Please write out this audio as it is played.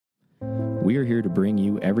We are here to bring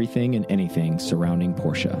you everything and anything surrounding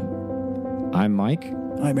Porsche. I'm Mike.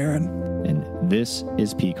 I'm Aaron. And this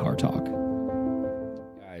is Pcar Talk.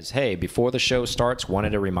 Guys, hey, before the show starts,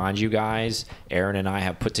 wanted to remind you guys, Aaron and I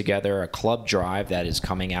have put together a club drive that is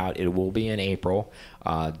coming out. It will be in April.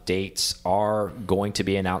 Dates are going to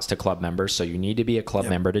be announced to club members, so you need to be a club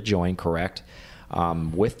member to join, correct?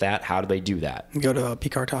 With that, how do they do that? Go to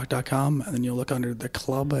pcartalk.com, and then you'll look under the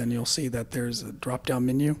club, and you'll see that there's a drop-down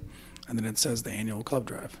menu, and then it says the annual club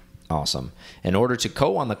drive. Awesome. In order to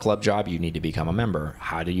go on the club drive, you need to become a member.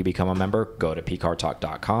 How do you become a member? Go to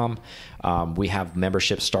pcartalk.com. We have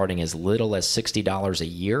memberships starting as little as $60 a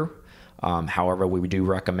year. However, we do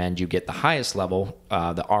recommend you get the highest level,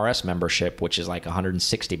 the RS membership, which is like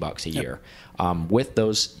 $160 a year. With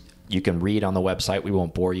those, you can read on the website. We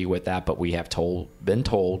won't bore you with that, but we have been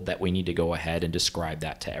told that we need to go ahead and describe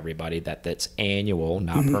that to everybody, that that's annual,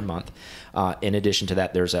 not per month. In addition to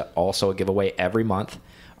that, there's also a giveaway every month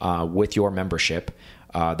with your membership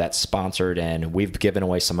that's sponsored, and we've given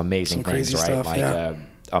away some amazing things, right? Stuff, like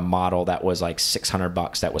a model that was like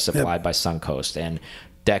 $600 that was supplied by Suncoast, and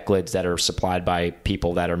deck lids that are supplied by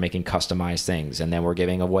people that are making customized things, and then we're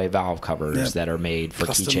giving away valve covers that are made for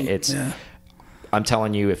keychain. I'm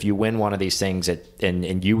telling you, if you win one of these things,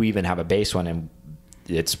 and you even have a base one, and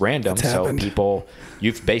it's random, so people,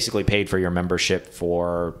 you've basically paid for your membership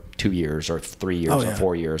for 2 years or 3 years or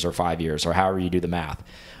 4 years or 5 years or however you do the math.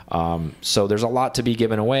 So there's a lot to be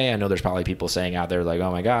given away. I know there's probably people saying out there like,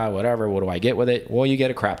 oh my God, whatever, what do I get with it? Well, you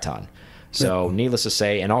get a crap ton. So needless to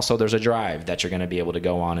say, and also there's a drive that you're going to be able to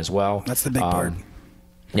go on as well. That's the big part.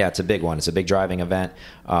 Yeah, it's a big one. It's a big driving event,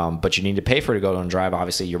 but you need to pay for it to go on drive.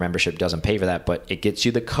 Obviously, your membership doesn't pay for that, but it gets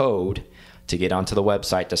you the code to get onto the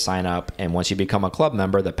website to sign up. And once you become a club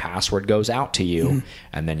member, the password goes out to you,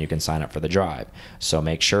 and then you can sign up for the drive. So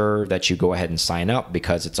make sure that you go ahead and sign up,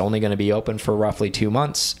 because it's only going to be open for roughly 2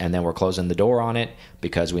 months, and then we're closing the door on it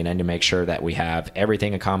because we need to make sure that we have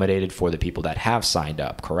everything accommodated for the people that have signed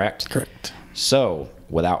up, correct? Correct. So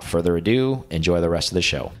without further ado, enjoy the rest of the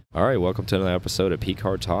show. All right, welcome to another episode of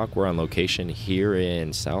Pcar Talk. We're on location here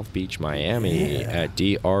in South Beach, Miami at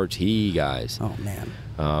DRT, guys. Oh, man.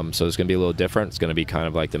 So it's going to be a little different. It's going to be kind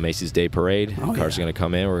of like the Macy's Day Parade. Cars are going to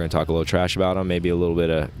come in. We're going to talk a little trash about them, maybe a little bit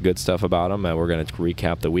of good stuff about them, and we're going to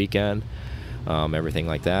recap the weekend, everything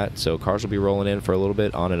like that. So cars will be rolling in for a little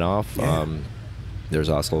bit on and off. Yeah. There's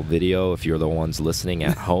also a video if you're the ones listening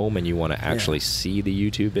at home and you want to actually see the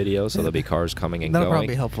YouTube video. So there'll be cars coming and That'll going.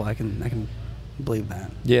 That'll probably be helpful. I can believe that.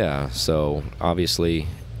 Yeah. So obviously,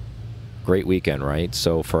 great weekend, right?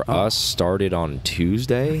 So for us, started on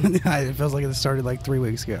Tuesday. It feels like it started like 3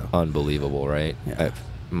 weeks ago. Unbelievable, right? Yeah.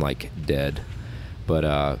 I'm like dead,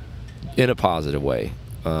 but in a positive way.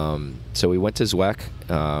 So we went to Zweck,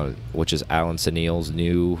 which is Alan Sunil's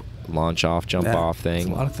new launch off, jump off thing. It's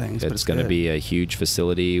a lot of things. It's going to be a huge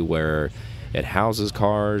facility where it houses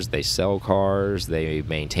cars, they sell cars, they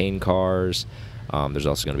maintain cars. There's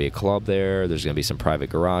also going to be a club there. There's going to be some private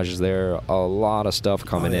garages there. A lot of stuff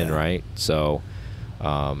coming in, right? So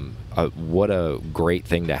what a great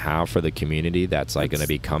thing to have for the community that's like going to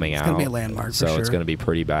be coming out. It's going to be a landmark, so for sure. It's going to be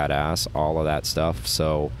pretty badass, all of that stuff.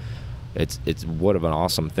 So it's what of an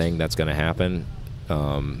awesome thing that's going to happen.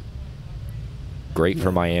 Great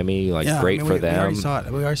for Miami, great for them. We already saw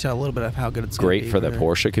it. We already saw a little bit of how good it's great for the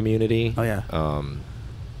Porsche community. Oh, yeah.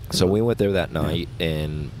 So we went there that night,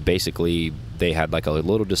 and basically they had like a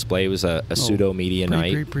little display. It was a pseudo media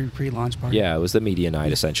night. Pre-launch party. Yeah, it was the media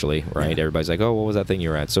night, essentially, right? Yeah. Everybody's like, oh, what was that thing you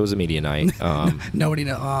were at? So it was a media night. Nobody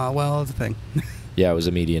knows. Well, it's a thing. Yeah, it was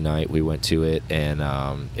a media night. We went to it, and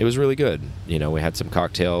it was really good. You know, we had some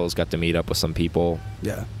cocktails, got to meet up with some people.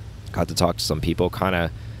 Yeah. Got to talk to some people, kind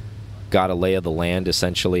of got a lay of the land,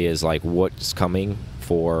 essentially, is like what's coming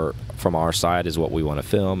from our side is what we want to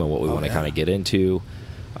film and what we want to kind of get into.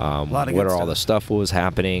 What are all the stuff was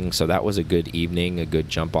happening. So that was a good evening, a good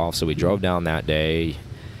jump off. So we drove down that day,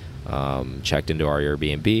 checked into our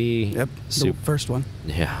Airbnb. Yep, the first one.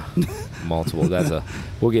 Yeah, multiple.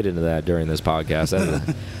 We'll get into that during this podcast. That's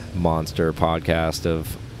a monster podcast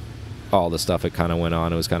of all the stuff that kind of went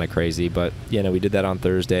on. It was kind of crazy, but we did that on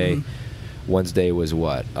Thursday. Wednesday was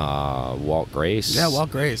what? Walt Grace. Yeah, Walt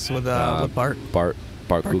Grace with Bart.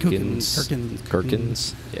 Bart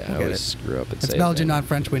Kirkins. Yeah, I always screw up and say it's Belgian, not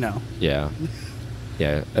French, we know. Yeah.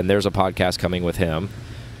 Yeah, and there's a podcast coming with him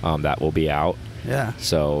that will be out. Yeah.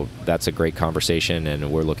 So that's a great conversation,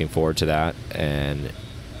 and we're looking forward to that. And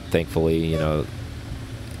thankfully,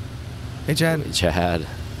 Hey, Chad,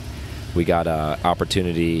 we got an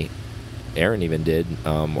opportunity. Aaron even did.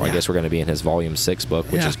 I guess we're going to be in his Volume 6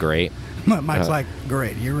 book, which is great. Mike's like,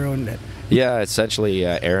 great, you ruined it. Yeah, essentially,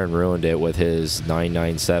 Aaron ruined it with his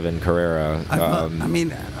 997 Carrera.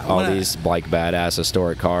 All these like badass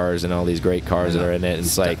historic cars and all these great cars that are in it. And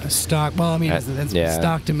it's like stock. Well, I mean, it's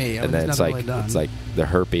stock to me. And then it's like the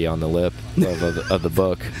herpy on the lip of the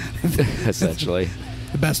book, essentially.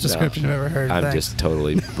 The best description I've ever heard. I'm just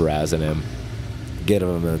totally razzing him, giving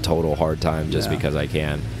him a total hard time just because I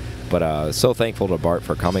can. But so thankful to Bart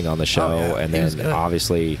for coming on the show, and then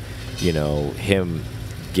obviously, him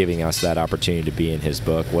giving us that opportunity to be in his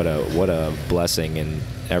book. What a blessing and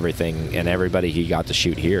everything, and everybody he got to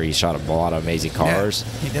shoot here. He shot a lot of amazing cars.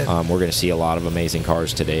 Yeah, he did. We're going to see a lot of amazing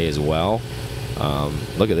cars today as well.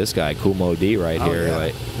 Look at this guy, Cool Mo D right here. Yeah.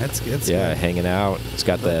 Like, that's good. Hanging out. It's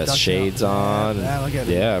got the shades on. Yeah, look at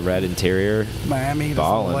it. Red interior. Miami,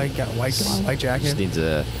 got white jacket. Just needs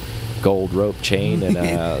a gold rope chain and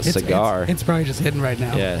a cigar. It's probably just hidden right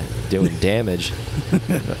now. Yeah, doing damage.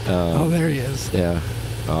 There he is. Yeah,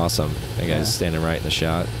 awesome. That guy's standing right in the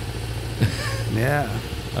shot. Yeah.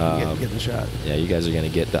 Get the shot. Yeah, you guys are going to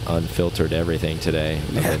get the unfiltered everything today.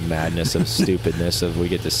 The madness of stupidness of we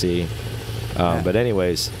get to see. But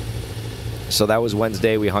anyways, so that was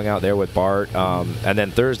Wednesday. We hung out there with Bart. And then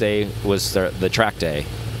Thursday was the track day.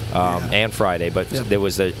 And Friday, but there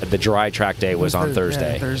was the dry track day was on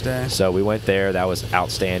Thursday. Yeah, Thursday. So we went there. That was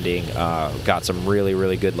outstanding. Got some really,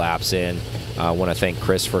 really good laps in. I want to thank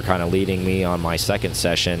Chris for kind of leading me on my second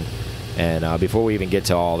session. And before we even get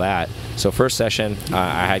to all that, so first session,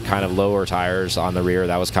 I had kind of lower tires on the rear.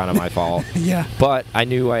 That was kind of my fault. Yeah. But I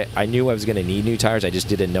knew I was going to need new tires. I just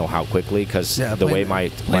didn't know how quickly because the way my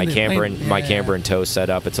camber and toe set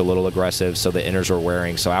up, it's a little aggressive. So the inners were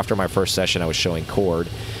wearing. So after my first session, I was showing cord.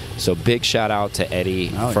 So big shout out to Eddie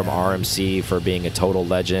from RMC for being a total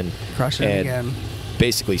legend. Crushing it again.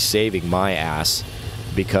 Basically saving my ass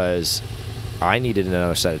because I needed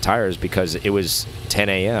another set of tires because it was 10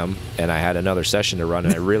 a.m. and I had another session to run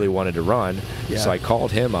and I really wanted to run. Yeah. So I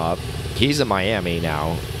called him up. He's in Miami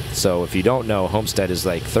now. So if you don't know, Homestead is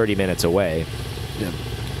like 30 minutes away. Yep.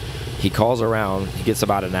 He calls around, he gets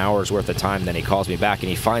about an hour's worth of time, then he calls me back and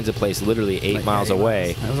he finds a place literally 8 miles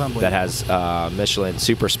away that has Michelin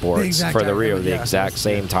Super Sports for the rear, the exact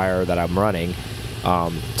same tire that I'm running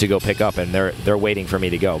to go pick up, and they're waiting for me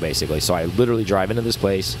to go basically. So I literally drive into this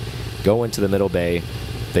place, go into the middle bay,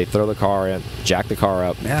 they throw the car in, jack the car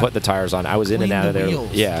up, put the tires on. I was in and out of there.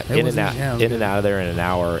 Yeah, in and out of there in an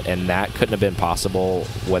hour, and that couldn't have been possible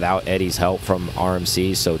without Eddie's help from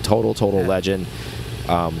RMC. So total legend.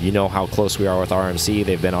 You know how close we are with RMC.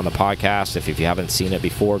 They've been on the podcast. If you haven't seen it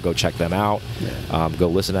before, go check them out. Go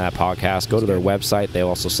listen to that podcast. Go to their website. They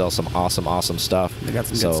also sell some awesome stuff. They got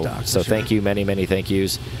some good stock. So thank you, many thank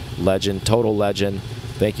yous. Legend, total legend.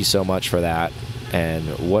 Thank you so much for that. And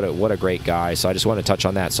what a great guy. So I just want to touch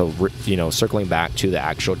on that. So circling back to the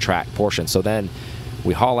actual track portion. So then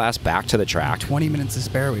we haul ass back to the track. 20 minutes to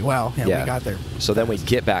spare. We got there. So then we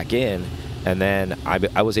get back in. And then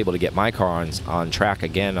I was able to get my car on track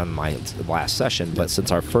again on my last session. But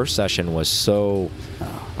since our first session was so,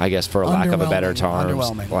 I guess for a lack of a better term,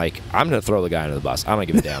 like, I'm going to throw the guy under the bus. I don't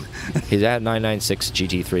give a damn. He's at 996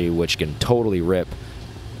 GT3, which can totally rip.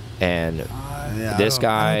 And this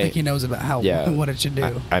guy, I don't think he knows about what it should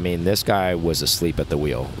do. I mean, this guy was asleep at the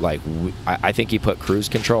wheel. Like, I think he put cruise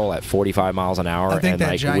control at 45 miles an hour. I think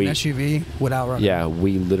that giant SUV would outrun. Yeah,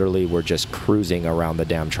 we literally were just cruising around the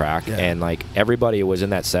damn track, and like everybody was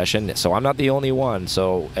in that session. So I'm not the only one.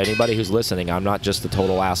 So anybody who's listening, I'm not just the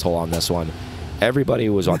total asshole on this one. Everybody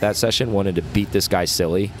who was on that session wanted to beat this guy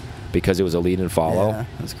silly because it was a lead and follow. Yeah,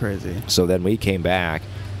 that's crazy. So then we came back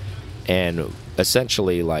and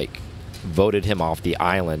essentially voted him off the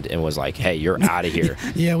island and was like, "Hey, you're out of here."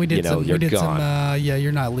 Yeah, we did. You're gone.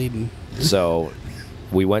 You're not leading. So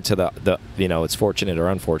we went to the it's fortunate or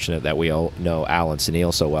unfortunate that we all know Al and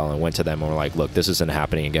Sunil so well, and went to them and we're like, "Look, this isn't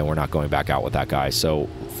happening again. We're not going back out with that guy." So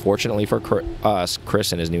fortunately for us,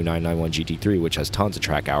 Chris and his new 991 GT3, which has tons of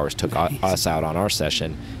track hours, took us out on our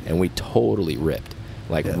session, and we totally ripped,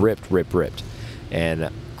 ripped. And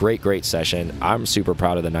great session. I'm super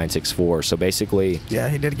proud of the 964. So basically,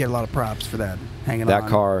 he did get a lot of props for that. That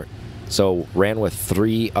car, so ran with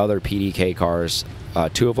 3 other PDK cars.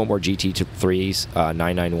 2 of them were GT3s,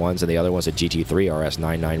 991s, and the other one's a GT3 RS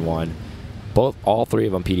 991. All 3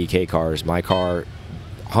 of them PDK cars. My car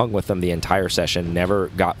hung with them the entire session, never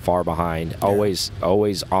got far behind, always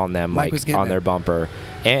on them, Mike on their bumper.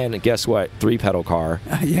 And guess what? 3-pedal car.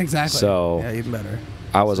 Yeah, exactly. So even better.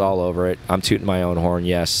 I was all over it. I'm tooting my own horn.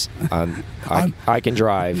 Yes, I can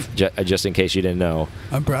drive. Just in case you didn't know,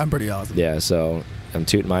 I'm pretty awesome. Yeah, so I'm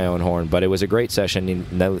tooting my own horn. But it was a great session,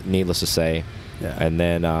 needless to say. Yeah. And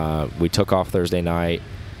then we took off Thursday night.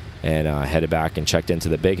 and headed back and checked into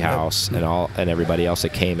the big house and everybody else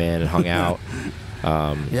that came in and hung out.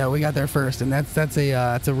 Yeah, we got there first, and that's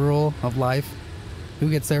a rule of life. Who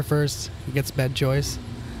gets there first? Who gets bed choice?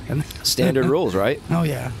 And Standard rules, right? Oh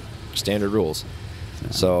yeah. Standard rules.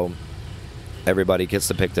 So everybody gets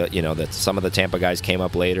to pick that some of the Tampa guys came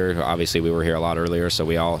up later. Obviously, we were here a lot earlier, so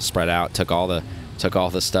we all spread out, took all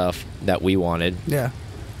the stuff that we wanted. Yeah.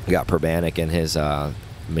 We got Perbanik and his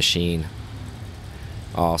machine.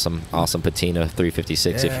 Awesome patina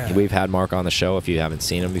 356. Yeah. If we've had Mark on the show, if you haven't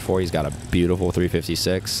seen him before, he's got a beautiful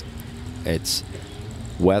 356. It's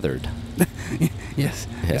weathered. Yes.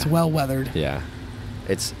 Yeah. It's well weathered. Yeah.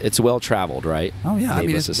 It's well traveled, right? Oh yeah.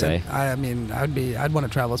 Needless to say. I'd want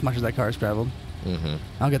to travel as much as that car's traveled. Mm-hmm.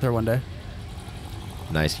 I'll get there one day.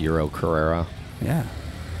 Nice Euro Carrera. Yeah.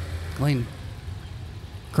 Clean.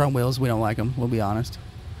 Chrome wheels, we don't like them. We'll be honest.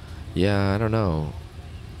 Yeah, I don't know.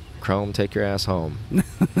 Chrome, take your ass home.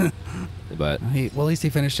 But At least he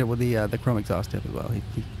finished it with the chrome exhaust tip as well.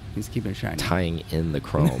 He's keeping it shiny. Tying in the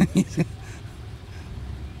chrome.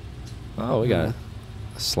 Oh, we got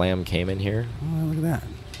a Slam came in here. Oh, look at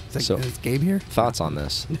that. Is Gabe here? Thoughts on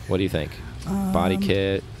this? What do you think? Body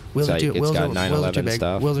kit. Wheels are too, it's wheels got are, 911 big.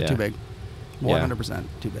 stuff. Wheels are Yeah. too big. 100%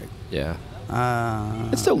 too big. Yeah.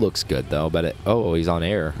 It still looks good though, but he's on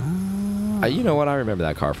air. You know what? I remember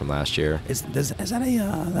that car from last year. Is that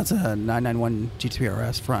that's a 991 GT3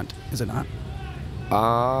 RS front? Is it not?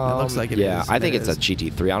 It looks like it yeah, is. I think It it's a is.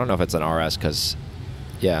 GT3. I don't know if it's an RS because,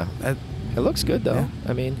 yeah, it looks good though. Yeah.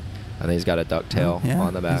 I mean, I think he's got a ducktail Yeah,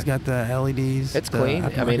 on the back. He's got the LEDs. It's the clean. I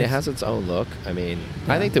mean, it aftermarket. has its own look. I mean,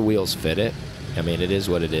 Yeah. I think the wheels fit it. I mean, it is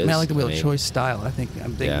what it is. I like the wheel mean, choice style. I'm thinking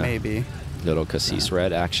Yeah. maybe. Little Cassis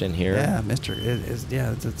red action here. Yeah, Mister. It's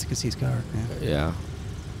a Cassis car. Yeah. Yeah.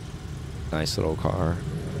 Nice little car.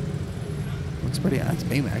 Looks pretty. That's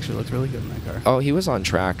Baymax actually looks really good in that car. Oh, he was on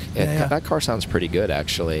track. Yeah. That car sounds pretty good,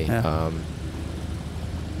 actually. Yeah.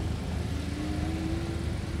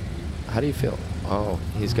 How do you feel? Oh,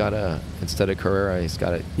 he's got instead of Carrera, he's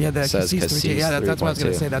got The says Cassis 3. Yeah, that's what I was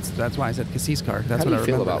gonna 3.2. say. That's why I said Cassis car. That's How do what you I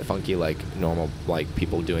feel remembered about it. funky, normal,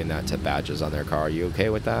 people doing that to badges on their car? Are you okay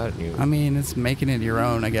with that? I mean, it's making it your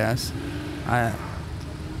own, I guess. I'd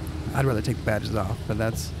rather take the badges off, but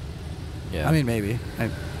that's. Yeah. I mean, maybe.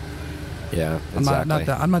 Yeah, I'm exactly.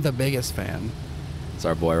 not the biggest fan. It's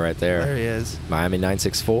our boy right there. There he is. Miami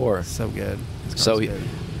 964. So good. His So car's good.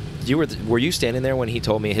 you were you standing there when he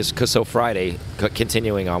told me so Friday,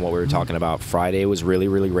 continuing on what we were talking about, Friday was really,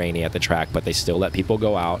 really rainy at the track, but they still let people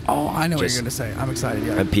go out. Oh, I know what Just- you're gonna say. I'm excited.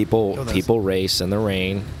 Yeah. And Go this. people race in the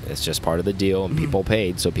rain. It's just part of the deal, and people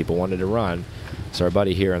paid, so people wanted to run. So our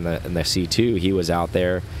buddy here in the C2, he was out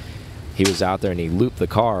there. He was out there and he looped the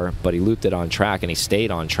car, but he looped it on track and he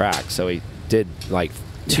stayed on track. So he did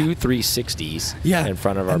two 360s in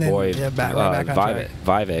front of our And then, boy right back on track.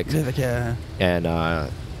 Vivek, Yeah.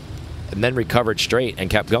 and then recovered straight and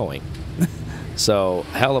kept going. So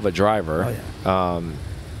hell of a driver. Oh, yeah.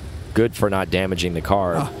 Good for not damaging the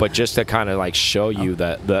car, Oh. but just to kind of show you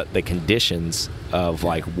the conditions of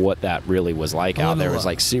what that really was like out there. It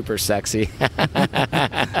was super sexy.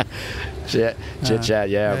 Chit chat,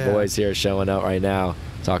 yeah, boys here showing up right now,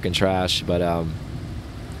 talking trash. But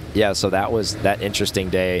yeah, so that was that interesting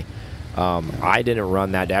day. I didn't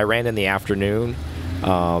run that day. I ran in the afternoon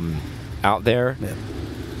out there. Yeah.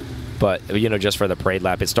 But just for the parade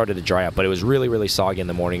lap, it started to dry up. But it was really, really soggy in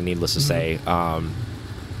the morning. Needless to say,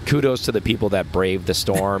 kudos to the people that braved the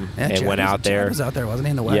storm and went out there. Chad was out there, wasn't he?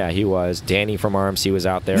 In the wet. Yeah, he was. Danny from RMC was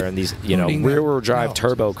out there, and these rear-wheel drive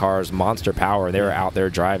turbo cars, monster power. They were out there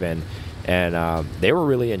driving, and they were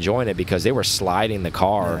really enjoying it because they were sliding the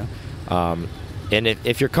car. Yeah. And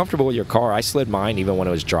if you're comfortable with your car, I slid mine even when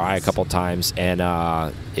it was dry a couple times, and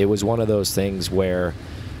it was one of those things where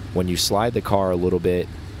when you slide the car a little bit,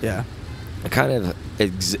 Yeah. it kind of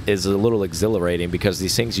is a little exhilarating because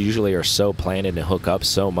these things usually are so planted and hook up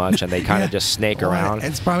so much, and they kind of just snake around.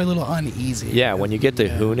 It's probably a little uneasy. Yeah, when you get to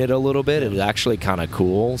hoon it a little bit, it's actually kind of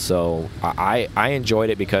cool. So I enjoyed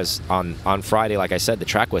it because on Friday, like I said, the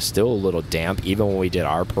track was still a little damp even when we did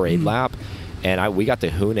our parade lap, and we got to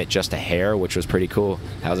hoon it just a hair, which was pretty cool.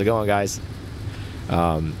 How's it going, guys?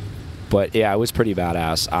 But yeah, it was pretty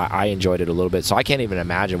badass. I enjoyed it a little bit. So I can't even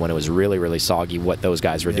imagine when it was really, really soggy what those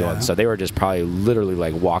guys were doing. So they were just probably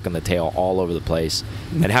literally walking the tail all over the place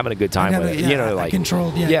and having a good time with it. Like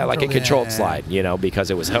controlled. Like a controlled slide,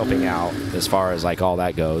 because it was helping out as far as all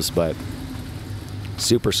that goes. But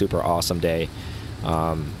super, super awesome day.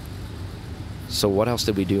 So what else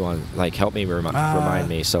did we do on, help me remind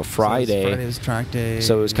me. So Friday was track day.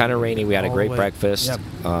 So it was kind of rainy. We had a all great the way- breakfast. Yep.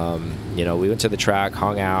 We went to the track,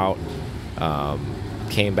 hung out,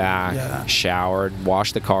 came back, showered,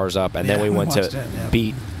 washed the cars up, and then we went to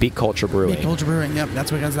Beat Culture Brewing. Beat Culture Brewing, yep.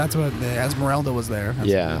 That's what Esmeralda was there.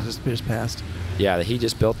 Just passed. Yeah, he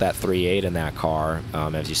just built that 3.8 in that car,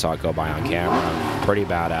 as you saw it go by on camera. Pretty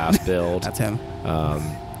badass build. That's him.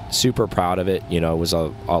 Super proud of it. You know, it was a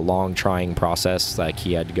long, trying process. Like,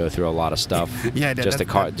 he had to go through a lot of stuff. Yeah, just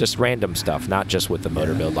just random stuff, not just with the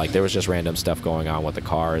motor build. Like, there was just random stuff going on with the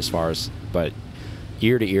car as far as, but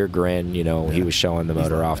ear-to-ear grin, you know, he was showing the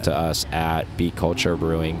motor off to us at Beat Culture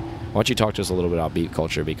Brewing. Why don't you talk to us a little bit about Beat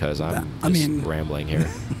Culture, because I'm rambling here.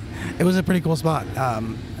 It was a pretty cool spot,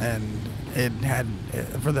 and it had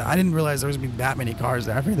I didn't realize there was going to be that many cars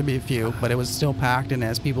there. I figured there'd be a few, but it was still packed, and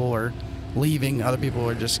as people were leaving, other people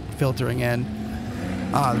were just filtering in.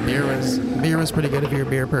 The beer was pretty good if you're a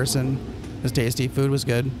beer person. It was tasty. Food was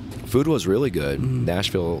good. Food was really good.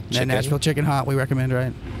 Nashville chicken. Yeah, Nashville chicken hot, we recommend,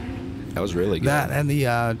 right? That was really good. That and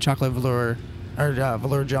the chocolate velour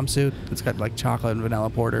jumpsuit. It's got like chocolate and vanilla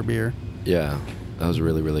porter beer. Yeah, that was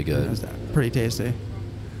really, really good. It was pretty tasty.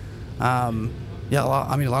 A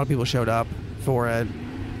lot of people showed up for it.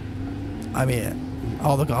 I mean,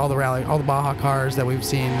 all the Baja cars that we've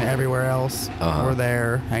seen everywhere else were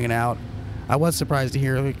there hanging out. I was surprised to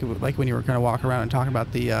hear like when you were kind of walking around and talking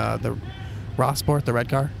about the Rossport, the red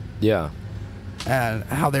car. Yeah. And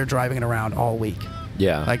how they're driving it around all week.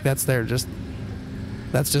 Yeah. Like that's just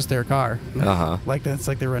their car. Like that's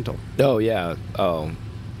like their rental. Oh yeah. Oh,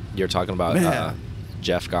 you're talking about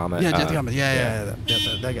Jeff Gomet. Yeah, Jeff Gomet. Yeah,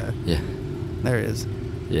 that guy. Yeah. There he is.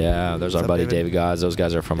 Yeah, there's our buddy David Gods. Those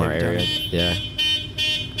guys are from our area. Yeah.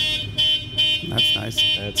 That's nice.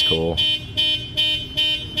 That's cool.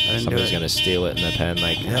 Somebody's gonna steal it in the pen.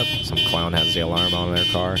 Like some clown has the alarm on their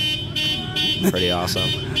car. Pretty awesome.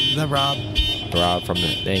 The Rob from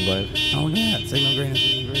England. Oh yeah, signal green and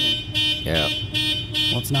signal green. Yeah.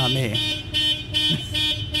 Well, it's not me.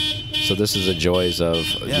 So this is the joys of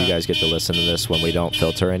you guys get to listen to this when we don't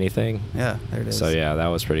filter anything. Yeah, there it is. So yeah, that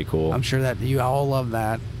was pretty cool. I'm sure that you all love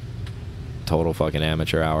that. Total fucking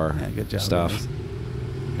amateur hour good job, stuff. Guys.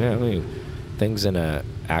 Yeah, I mean, things in a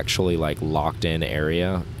actually like locked in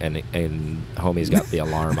area, and homie's got the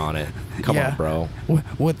alarm on it. Come on, bro.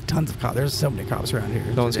 With tons of cops. There's so many cops around here.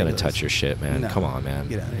 No one's gonna touch your shit, man. No. Come on, man.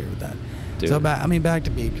 Get out of here with that. Dude. So back to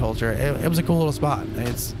Beat Culture. It was a cool little spot.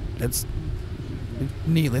 It's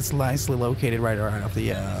neat. It's nicely located right off the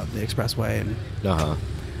expressway, and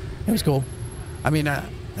it was cool. I mean,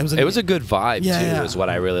 it was a good vibe too. Is what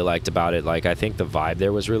I really liked about it. Like, I think the vibe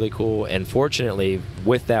there was really cool. And fortunately,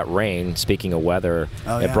 with that rain, speaking of weather,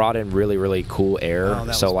 it brought in really, really cool air.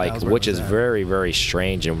 Which is very, very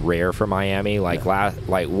strange and rare for Miami. Like what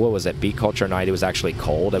was it? Beat Culture night. It was actually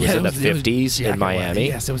cold. It was in the 50s in Miami.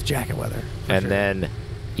 Yes, it was jacket weather. And then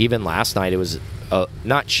even last night, it was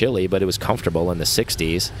not chilly, but it was comfortable in the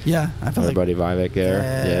 60s. Yeah, I felt everybody Vivek there.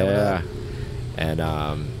 Yeah. And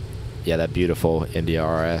that beautiful India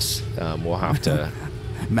RS. We'll have to.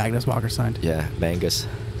 Magnus Walker signed. Yeah, Mangus.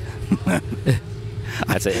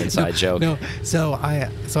 That's an inside joke. No, so I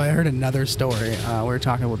heard another story. We were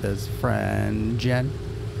talking with his friend Jen,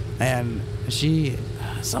 and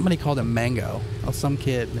somebody called him Mango, some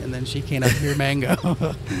kid, and then she came up here Mango.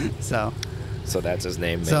 So that's his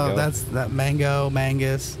name, Mango? So that's that Mango,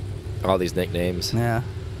 Mangus. All these nicknames. Yeah,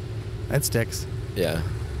 it sticks. Yeah.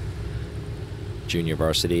 Junior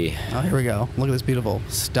varsity. Oh, here we go. Look at this beautiful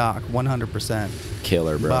stock, 100%.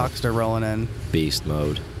 Killer, bro. Boxster rolling in. Beast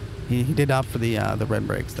mode. He did opt for the red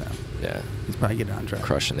brakes, though. Yeah. He's probably getting on track.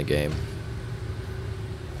 Crushing the game.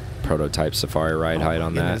 Prototype Safari ride height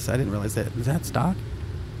on that. I didn't realize that. Is that stock?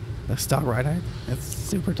 The stock ride height? It's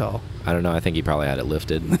super tall. I don't know. I think he probably had it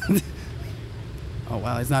lifted. Oh,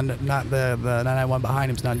 wow. He's not the 991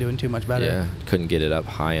 behind him's not doing too much better. Yeah. Couldn't get it up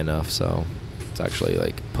high enough, so it's actually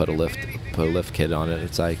like put a lift kit on it.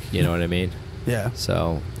 It's like, you know what I mean? Yeah.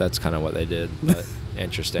 So that's kind of what they did. But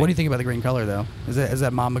interesting. What do you think about the green color, though? Is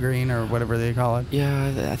that Mama Green or whatever they call it?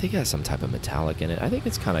 Yeah, I think it has some type of metallic in it. I think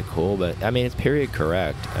it's kind of cool, but I mean, it's period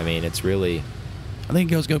correct. I mean, it's really. I think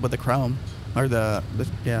it goes good with the chrome, or the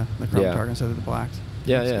chrome target instead of the blacks.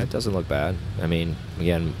 Yeah, it doesn't look bad. I mean,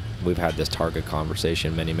 again, we've had this Target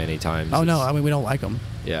conversation many, many times. Oh, no, I mean, we don't like them.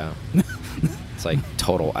 Yeah. It's like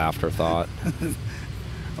total afterthought.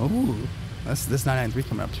 Oh, this 993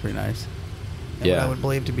 coming up is pretty nice. Yeah. I would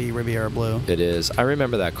believe to be Riviera Blue. It is. I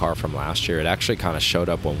remember that car from last year. It actually kind of showed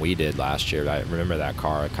up when we did last year. I remember that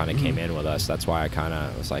car. It kind of came in with us. That's why I kind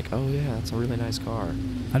of was like, oh, yeah, that's a really nice car.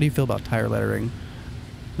 How do you feel about tire lettering?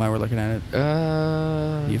 While we're looking at it,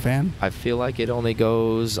 you a fan? I feel like it only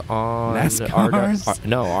goes on NASCARs?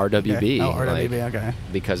 RWB. Okay. Oh, RWB, okay.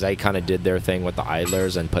 Because they kind of did their thing with the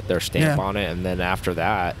idlers and put their stamp on it, and then after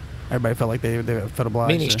that, everybody felt like they felt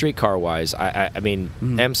obliged. meaning streetcar wise, I mean,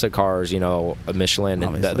 IMSA cars, Michelin,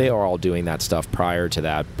 and they are all doing that stuff prior to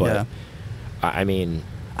that. But I mean,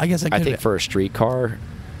 I think for a street car,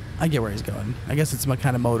 I get where he's going. I guess it's my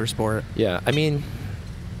kind of motorsport. Yeah, I mean,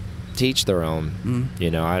 to each their own.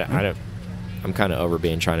 I'm kind of over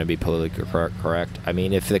trying to be politically correct. I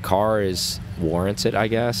mean, if the car warrants it, I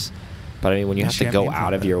guess. But I mean, when you have to go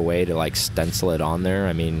out of your way to like stencil it on there,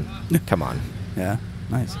 I mean, come on. Yeah,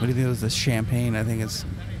 nice. What do you think of this champagne? I think it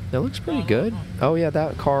looks pretty good. Oh yeah,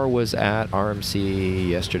 that car was at RMC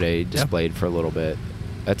yesterday, displayed for a little bit.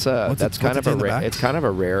 It's kind of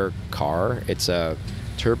a rare car. It's a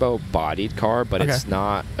turbo-bodied car, but it's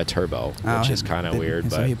not a turbo, which is kind of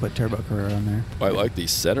weird. So but he put Turbo Career on there. I like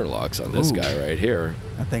these center locks on this guy right here.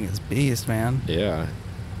 That thing is beast, man. Yeah,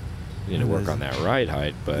 you need to work on that ride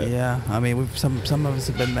height, but yeah, I mean, some of us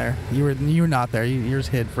have been there. You were not there. Yours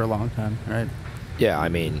hid for a long time, right? Yeah, I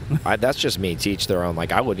mean, that's just me. To each their own.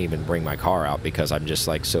 Like, I wouldn't even bring my car out because I'm just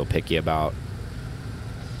like so picky about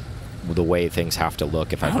the way things have to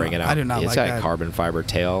look if I bring it out. I do not it's like got that. a carbon fiber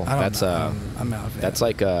tail. I'm not a fan. That's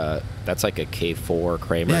like a K4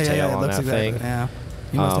 Kramer tail on that thing. Yeah.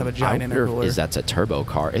 You must have a giant intercooler. That's a turbo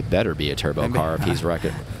car. It better be a turbo car if he's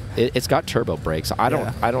wrecking. It's got turbo brakes. I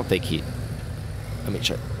don't think he. I mean,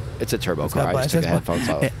 it's a turbo car. I just took the headphones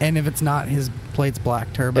off. And if it's not, his plate's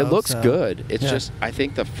black turbo. It looks good. It's just I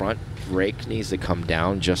think the front brake needs to come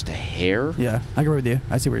down just a hair. Yeah, I agree with you.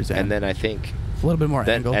 I see what you're saying. And then I think a little bit more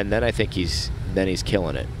angle. And then I think he's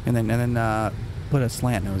killing it. And then put a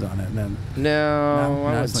slant nose on it. And then no, I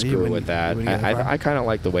wouldn't screw with that. I kind of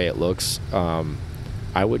like the way it looks.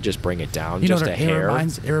 I would just bring it down just a hair.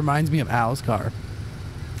 It reminds me of Al's car.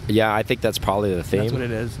 Yeah, I think that's probably the theme. That's what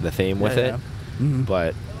it is. The theme with it. Mm-hmm.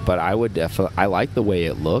 But I would definitely. I like the way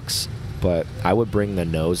it looks, but I would bring the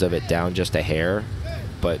nose of it down just a hair,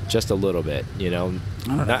 but just a little bit.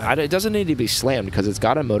 It doesn't need to be slammed because it's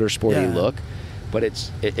got a motorsporty look. But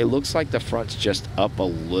it looks like the front's just up a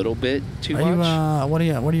little bit too much. What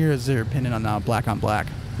are your opinion on black on black,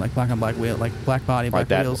 like black on black wheel, like black body, black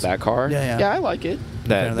wheels? That car? Yeah, I like it.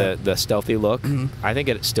 The stealthy look. Mm-hmm. I think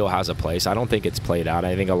it still has a place. I don't think it's played out.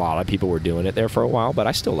 I think a lot of people were doing it there for a while, but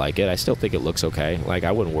I still like it. I still think it looks okay. Like,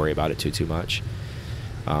 I wouldn't worry about it too much.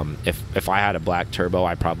 If I had a black turbo,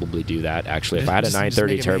 I'd probably do that. Actually, if I had a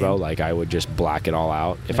 930 turbo, like, I would just black it all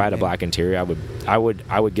out. If I had a black interior, I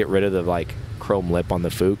would get rid of the like chrome lip on the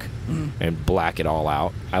Fuke and black it all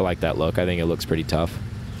out. I like that look. I think it looks pretty tough.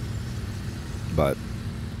 But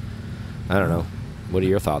I don't know. What are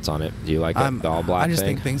your thoughts on it? Do you like the all black thing? I just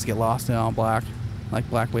think things get lost in all black, like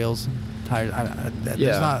black wheels, tires. I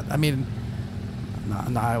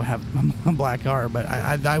have a black car, but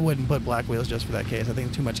I wouldn't put black wheels just for that case. I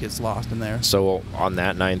think too much gets lost in there. So on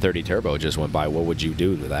that 930 turbo just went by, what would you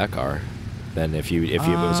do to that car? Then if it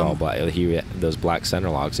was all black, those black center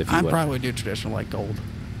locks. I'd probably do traditional, like gold.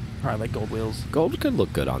 Probably like gold wheels. Gold could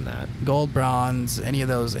look good on that. Gold, bronze, any of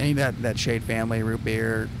that shade family, root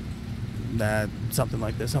beer, something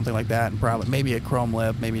like that, and probably maybe a chrome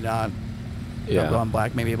lip, maybe not. Yeah. Go on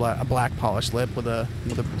black, maybe a black polished lip with a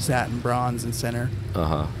satin bronze in center.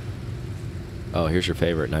 Oh, here's your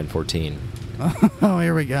favorite 914. Oh,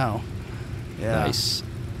 here we go. Yeah. Nice.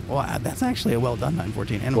 Well, that's actually a well done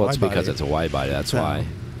 914 and well, a wide it's because body. it's a wide body. That's why.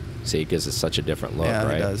 See, it gives it such a different look, right?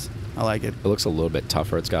 Yeah, it does. I like it. It looks a little bit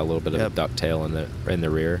tougher. It's got a little bit of a ducktail in the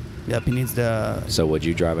rear. Yep, he needs to. So would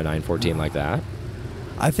you drive a 914 like that?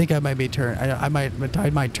 I think I might be turn. I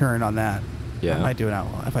might turn on that. Yeah. I might do an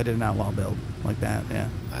outlaw if I did an outlaw build like that. Yeah.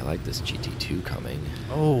 I like this GT2 coming.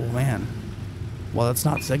 Oh man. Well, that's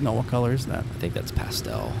not signal. What color is that? I think that's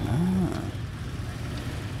pastel.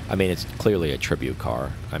 I mean, it's clearly a tribute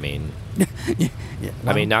car. I mean,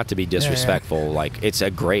 I mean, not to be disrespectful, like it's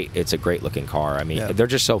a great looking car. I mean,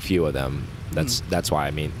 there's just so few of them. That's why.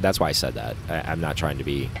 I mean, that's why I said that. I'm not trying to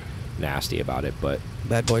be nasty about it, but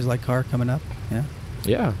Bad Boys Like car coming up. Yeah.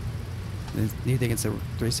 Yeah. Do you think it's a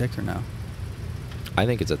 3.6 or no? I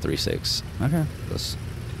think it's a 3.6. Okay.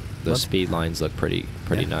 Those speed lines look pretty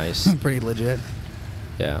nice. Pretty legit.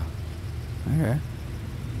 Yeah. Okay.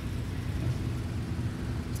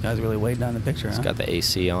 This guy's really weighed down the picture. It's got the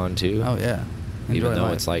AC on too. Oh yeah. Even though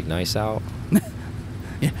it's like nice out.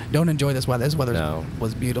 Yeah. Don't enjoy this weather. This weather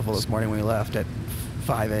was beautiful this morning when we left at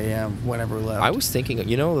 5 a.m. whenever we left. I was thinking,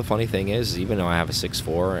 the funny thing is, even though I have a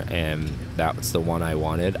 6.4 and that's the one I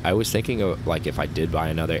wanted, I was thinking of, like, if I did buy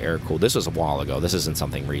another air-cooled, this was a while ago, this isn't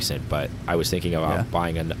something recent, but I was thinking about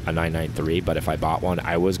buying a 993, but if I bought one,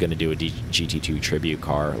 I was going to do a GT2 tribute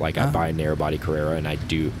car, like I'd buy a narrow-body Carrera, and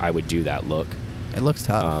I would do that look. It looks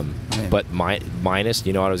tough. But minus,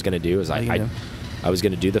 what I was going to do is I was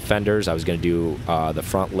going to do the fenders, I was going to do the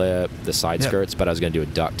front lip, the side skirts, but I was going to do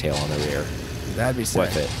a ducktail on the rear. That'd be sick.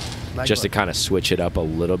 With it. Just to kind of switch it up a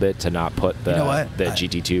little bit to not put the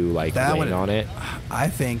GT2 like wing on it. I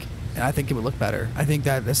think it would look better. I think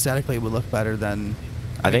that aesthetically it would look better than.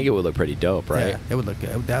 I think it would look pretty dope, right? Yeah, it would look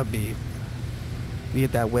good. That would be. You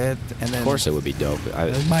get that width, and then. Of course, it would be dope.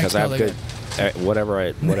 Because I have good. Whatever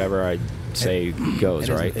I say goes,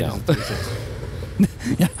 right?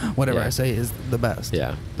 Yeah, whatever I say is the best.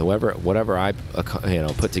 Yeah, whatever I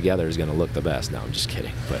put together is going to look the best. No, I'm just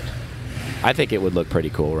kidding, but. I think it would look pretty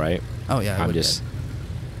cool, right? Oh yeah, I'm just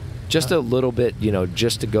a little bit,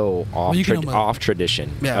 just to go off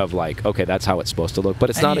tradition of like, okay, that's how it's supposed to look, but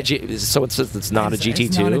it's not a GT2. It's not a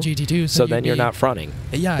GT2. So then you're not fronting.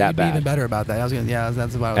 Yeah, that you'd bad. be even better about that. That's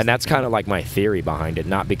what I was. And that's kind of like my theory behind it,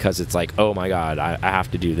 not because it's like, oh my God, I have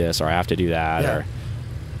to do this or I have to do that or.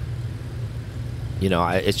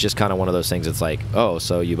 It's just kind of one of those things. It's like, oh,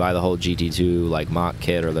 so you buy the whole GT2 like mock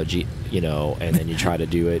kit or the and then you try to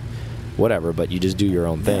do it. Whatever, but you just do your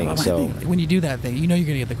own thing. So when you do that thing, you're gonna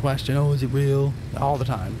get the question, "Oh, is it real?" all the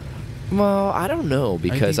time. Well, I don't know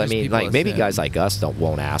because I mean, like maybe guys like us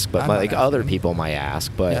won't ask, but like other people might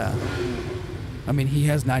ask. But yeah, I mean, he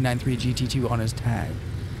has 993 GT2 on his tag.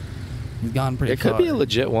 He's gone pretty far. It could be a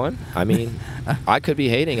legit one. I mean, I could be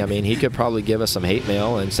hating. I mean, he could probably give us some hate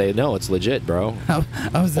mail and say, no, it's legit, bro.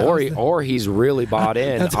 Or he's really bought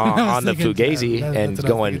in on the Fugazi and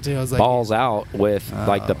going balls out with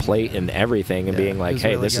like the plate and everything and being like,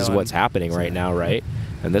 hey, this is what's happening right now, right?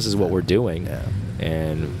 And this is what we're doing. Yeah.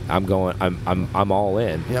 And I'm all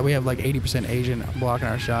in. Yeah, we have like 80% Asian blocking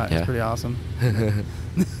our shot. It's pretty awesome.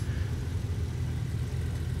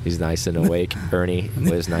 He's nice and awake, Ernie,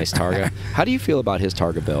 with his nice Targa. How do you feel about his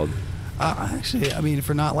Targa build? Actually, I mean,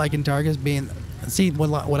 for not liking Targas,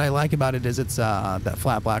 what I like about it is it's that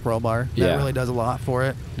flat black roll bar. That really does a lot for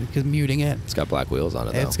it, because muting it. It's got black wheels on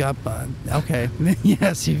it, though. It's got, okay.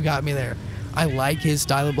 Yes, you've got me there. I like his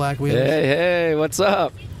style of black wheels. Hey, what's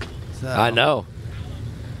up? So, I know.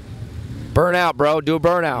 Burnout, bro. Do a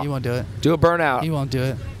burnout. You won't do it. Do a burnout. You won't do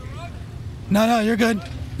it. No, you're good.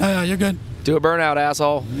 No, you're good. Do a burnout,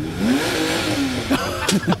 asshole.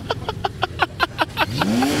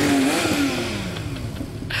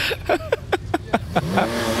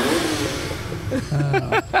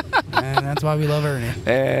 And that's why we love Ernie.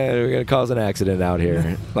 And we're going to cause an accident out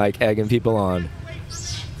here, like egging people on.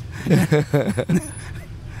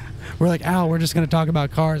 We're like, Al, we're just going to talk about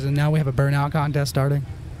cars, and now we have a burnout contest starting.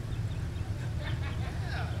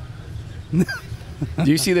 Do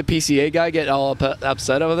you see the PCA guy get all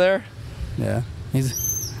upset over there? Yeah.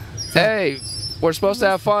 Hey, we're supposed to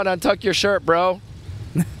have fun. Untuck your shirt, bro.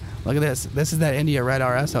 Look at this. This is that India Red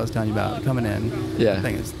RS I was telling you about coming in. Yeah. I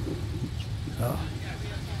think it's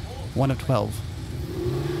 1 of 12.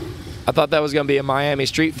 I thought that was going to be a Miami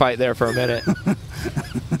street fight there for a minute.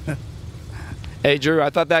 Hey, Drew,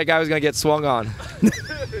 I thought that guy was going to get swung on. They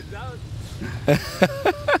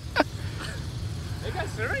got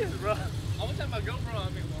serious, bro. I was having my GoPro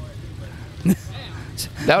on me.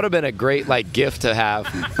 That would have been a great gift to have.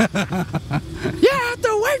 You have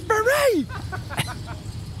to wait for me.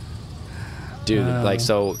 Dude,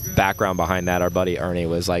 so background behind that, our buddy Ernie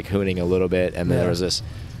was hooning a little bit, and then there was this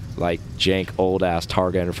jank old ass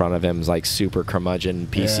Targa in front of him, super curmudgeon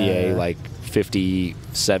PCA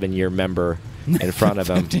 57-year member in front of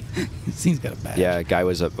him. He's got a badge. Yeah, guy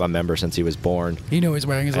was a member since he was born. He's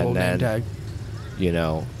wearing his old name tag.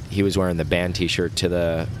 He was wearing the band T-shirt to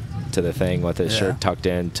the thing with his shirt tucked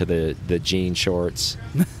into the jean shorts.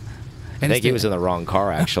 I think he was in the wrong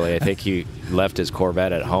car, actually. I think he left his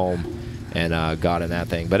Corvette at home and got in that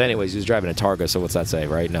thing. But anyways, he was driving a Targa, so what's that say,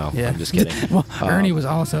 right? No, I'm just kidding. Well, Ernie was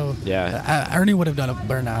also... Yeah. Ernie would have done a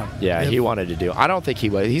burnout. Yeah, he wanted to do... I don't think he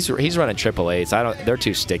was. He's running 888s. They're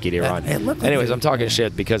too sticky to run. Anyways, I'm talking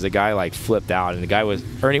shit because the guy, flipped out, and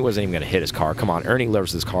Ernie wasn't even going to hit his car. Come on, Ernie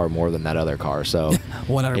loves his car more than that other car, so...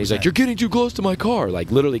 100%. He's like, you're getting too close to my car.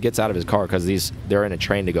 Literally gets out of his car because they're in a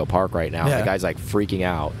train to go park right now. Yeah. The guy's, freaking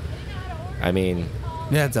out. I mean...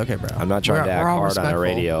 Yeah, it's okay, bro. I'm not trying to act hard on the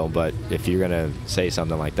radio, but if you're going to say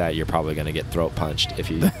something like that, you're probably going to get throat punched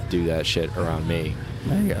if you do that shit around me.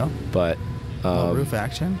 There you go. But... roof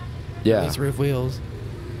action? Yeah. These roof wheels.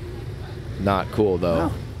 Not cool,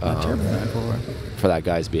 though. for that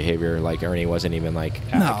guy's behavior. Like Ernie wasn't even like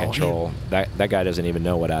out of control. That guy doesn't even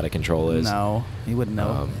know what out of control is. No, he wouldn't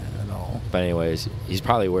know at all. But anyways, he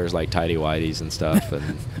probably wears like tidy whities and stuff,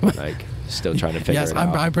 and like still trying to figure it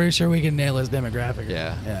out. I'm pretty sure we can nail his demographic.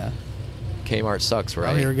 Yeah. Kmart sucks,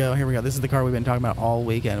 right? Oh, here we go. This is the car we've been talking about all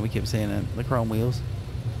weekend. We keep saying it. The chrome wheels.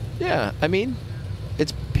 Yeah, I mean,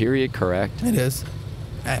 it's period correct. It is.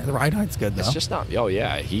 The ride height's good though. It's just not. Oh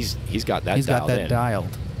yeah, he's got that. He's got that in.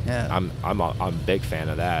 dialed. Yeah. I'm a big fan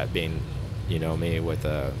of that. Being, me with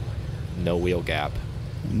a no wheel gap.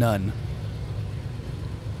 None.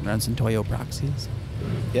 Runs some Toyo proxies.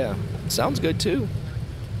 Yeah, sounds good too.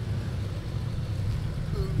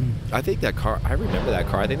 I think that car. I remember that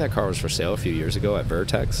car. I think that car was for sale a few years ago at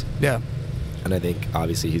Vertex. Yeah. And I think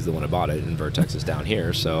obviously he's the one who bought it, and Vertex is down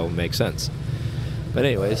here, so makes sense. But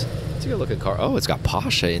anyways, it's a good looking car. Oh, it's got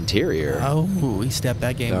Pasha interior. Oh, he stepped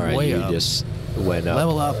that game all right, way you up. Just went up.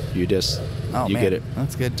 Level up. You just. Oh, you man. get it.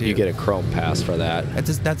 That's good too. You get a chrome pass for that.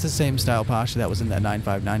 That's the same style Pasha that was in that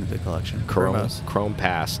 959 of the collection. Chrome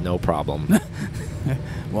pass, no problem.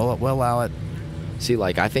 We'll allow it. See,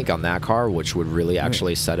 like I think on that car, which would really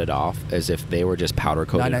actually set it off, is if they were just powder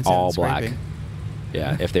coated all black. Scraping.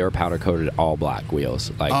 Yeah, if they were powder coated all black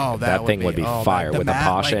wheels, like that thing would be oh, fire with matte,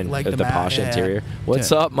 the Pasha like the Pasha interior.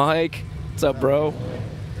 What's up, Mike? What's up, bro?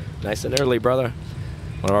 Nice and early, brother.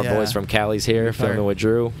 One of our boys from Cali's here, filming with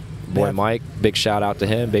Drew. Boy Mike, big shout out to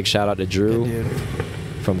him. Big shout out to Drew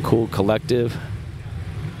from Cool Collective.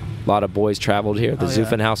 A lot of boys traveled here. The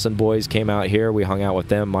Zuffenhausen boys came out here. We hung out with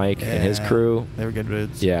them, Mike and his crew. They were good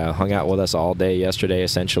dudes. Yeah, hung out with us all day yesterday,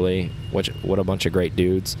 essentially. What a bunch of great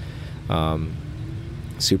dudes.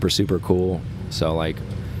 Super, super cool. So, like,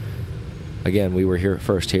 again, we were here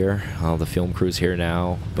first here. All the film crew's here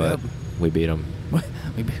now, but we beat them.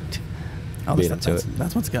 We beat them to it.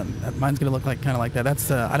 That's what's going. Mine's gonna look like kind of like that.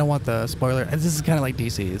 That's I don't want the spoiler. This is kind of like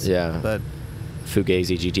DC's. Yeah, but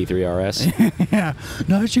Fugazi GT3 RS. Yeah,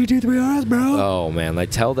 no GT3 RS, bro. Oh man,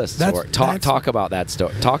 like tell this story. Talk about that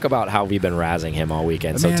story. Talk about how we've been razzing him all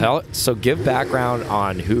weekend. So give background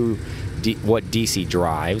on what DC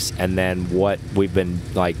drives, and then what we've been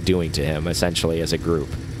like doing to him essentially as a group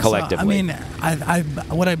collectively. So, I mean,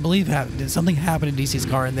 what I believe happened is something happened in DC's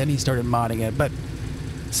car, and then he started modding it. But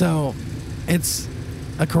so it's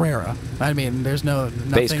a Carrera. I mean, there's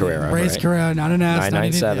nothing. Base Carrera, race right? Carrera, not an S,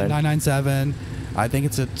 997. 997. I think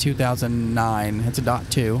it's a 2009. It's a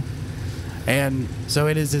 .2. And so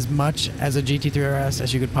it is as much as a GT3 RS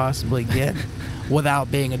as you could possibly get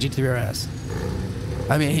without being a GT3 RS.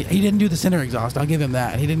 I mean, he didn't do the center exhaust. I'll give him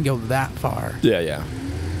that. He didn't go that far. Yeah.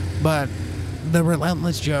 But the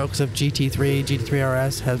relentless jokes of GT3, GT3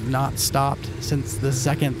 RS have not stopped since the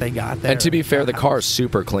second they got there. And to be fair, the car is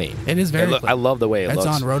super clean. It is very clean. I love the way it looks.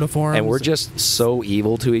 It's on rotiforms. And we're just so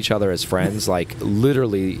evil to each other as friends. Like,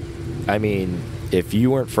 literally, I mean, if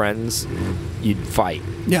you weren't friends, you'd fight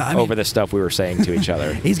over the stuff we were saying to each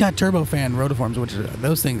other. He's got turbofan rotiforms, which are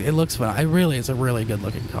those things. It looks fun. It's a really good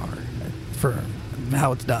looking car for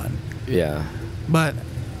how it's done. Yeah. But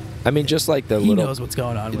I mean, just like he knows what's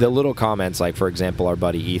going on. The little comments, like for example, our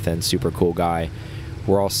buddy Ethan, super cool guy.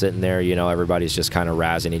 We're all sitting there, everybody's just kind of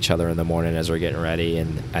razzing each other in the morning as we're getting ready,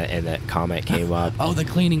 and that comment came up. Oh, the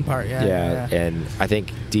cleaning part, yeah. And I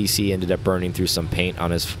think DC ended up burning through some paint on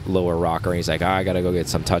his lower rocker, and he's like, I gotta go get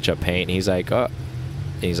some touch-up paint. And he's like,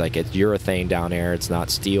 it's urethane down there. It's not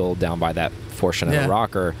steel down by that portion of the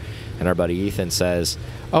rocker. And our buddy Ethan says,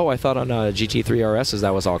 oh, I thought on GT3 RSs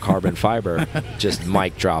that was all carbon fiber. Just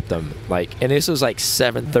mic dropped them. And this was like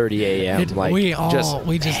 7:30 a.m. We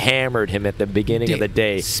just hammered him at the beginning of the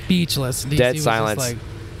day. Speechless. DC Dead silence.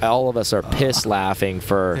 All of us are pissed laughing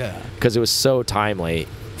because it was so timely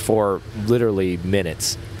for literally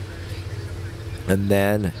minutes. And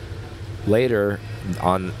then later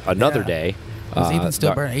on another day, Ethan's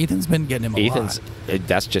still burning. Ethan's been getting him a lot.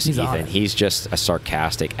 That's just Ethan. He's just a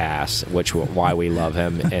sarcastic ass, why we love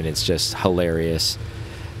him, and it's just hilarious.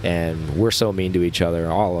 And we're so mean to each other,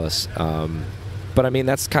 all of us. But I mean,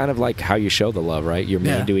 that's kind of like how you show the love, right? You're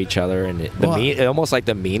mean to each other, and almost like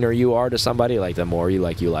the meaner you are to somebody, like the more you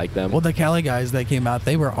like them. Well, the Cali guys that came out,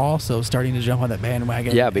 they were also starting to jump on that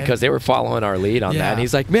bandwagon. Yeah, because they were following our lead on that. And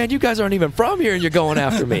he's like, man, you guys aren't even from here, and you're going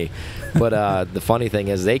after me. But the funny thing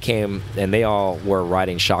is, they came and they all were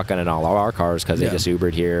riding shotgun in all of our cars because they just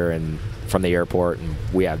Ubered here and from the airport, and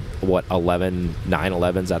we had 11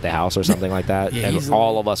 911s at the house or something like that, and easily.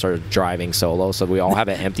 All of us are driving solo, so we all have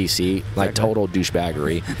an empty seat, like total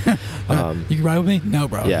douchebaggery. You can ride with me? No,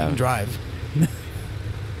 bro. You can drive.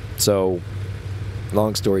 So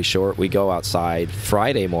long story short, we go outside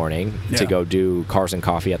Friday morning to go do Cars and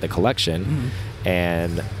Coffee at the collection,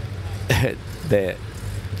 and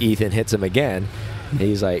Ethan hits him again.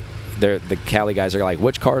 He's like, the Cali guys are like,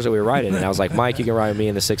 which cars are we riding? And I was like, Mike, you can ride with me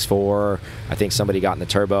in the 6.4. I think somebody got in the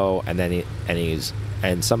turbo, and then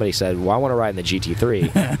and somebody said, well, I want to ride in the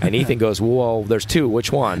GT3. And Ethan goes, well, there's two.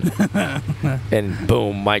 Which one? And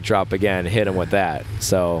boom, mic drop again. Hit him with that.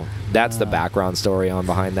 So that's the background story on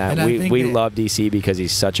behind that. We love DC because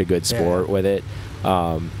he's such a good sport with it.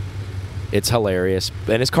 It's hilarious.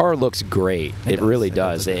 And his car looks great. It really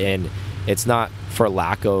does. And it's not for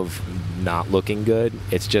lack of not looking good.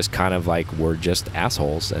 It's just kind of like we're just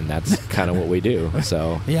assholes, and that's kind of what we do.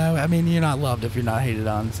 So yeah, I mean, you're not loved if you're not hated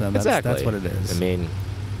on. So that's what it is. I mean,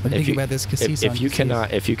 if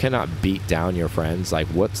you cannot beat down your friends, like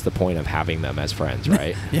what's the point of having them as friends,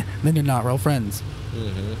 right? Yeah, then you're not real friends.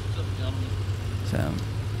 So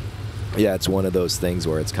yeah, it's one of those things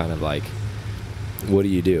where it's kind of like, what do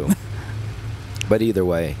you do? But either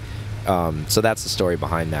way. So that's the story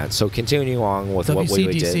behind that. So continuing along with what we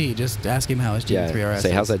did. DC, just ask him how his GT3 RS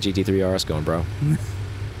say, how's that GT3 RS going, bro?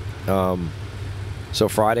 So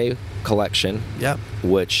Friday collection,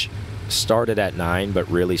 which started at 9, but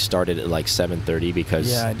really started at like 7:30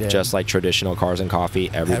 because just like traditional Cars and Coffee,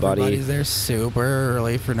 everybody's there super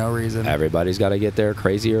early for no reason. Everybody's got to get there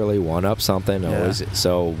crazy early, one up something. Always.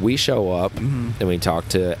 So we show up and we talk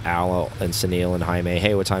to Al and Sunil and Jaime.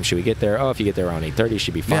 Hey, what time should we get there? Oh, if you get there around 8:30,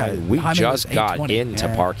 should be fine. We Jaime just got into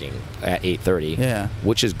parking at 8:30,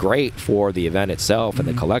 which is great for the event itself and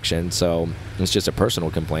the collection. So it's just a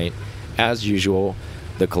personal complaint. As usual,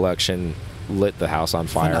 the collection lit the house on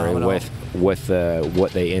fire with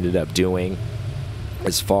what they ended up doing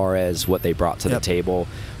as far as what they brought to the table.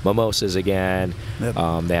 Mimosas again.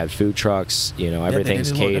 They had food trucks. You know,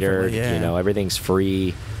 everything's catered. You know, everything's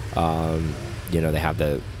free. You know, they had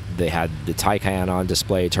the Taycan on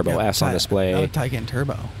display, Turbo S on display. No, Taycan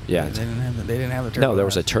Turbo. Yeah, they didn't have the Turbo. No, there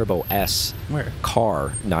was a Turbo S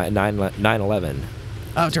car, 911.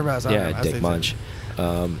 Oh, Turbo S. Yeah, Dick Munch.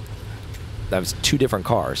 That was two different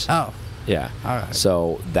cars. Oh. Yeah. All right.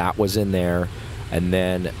 So that was in there, and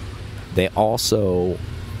then they also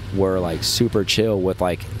were like super chill with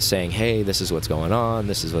like saying, "Hey, this is what's going on.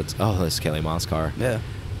 This is this is Kelly Moss' car." Yeah.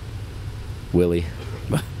 Willie.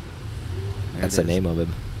 That's the name of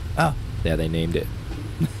him. Oh. Yeah, they named it.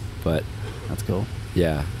 But that's cool.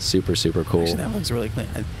 Yeah, super cool. Actually, that looks really clean.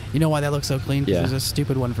 You know why that looks so clean? Because there's a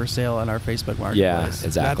stupid one for sale on our Facebook marketplace. Yeah,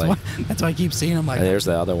 exactly. That's why I keep seeing them. Like, and there's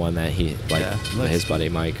the other one that his buddy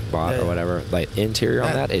Mike bought or whatever. Like interior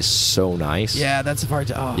on that is so nice. Yeah, that's the part.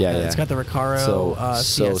 It's got the Recaro.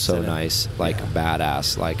 So nice, like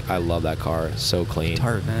badass. Like I love that car. So clean.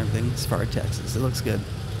 Tartan and everything. As far as Texas, it looks good.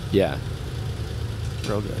 Yeah.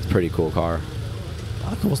 Real good. Pretty cool car. A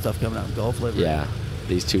lot of cool stuff coming out in Gulf livery. Yeah.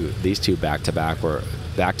 These two back to back were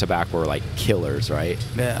like killers, right?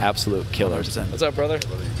 Yeah, absolute killers. 100%. What's up, brother?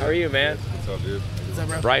 How are you, man? What's up, dude? What's up,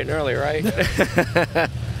 bro? Bright and early, right?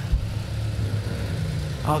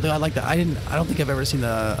 Oh, dude, I like that. I don't think I've ever seen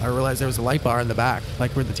I realized there was a light bar in the back,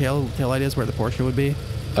 like where the tail light is, where the Porsche would be.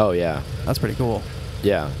 Oh yeah, that's pretty cool.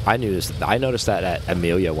 Yeah, I noticed that at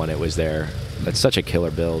Amelia when it was there. That's such a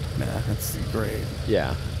killer build. Yeah, that's great.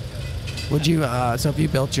 Yeah. Would you, so if you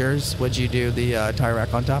built yours, would you do the tire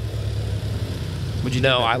rack on top? Would you?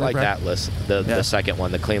 No, I like that list. The second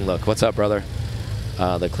one, the clean look. What's up, brother?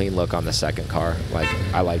 The clean look on the second car. Like,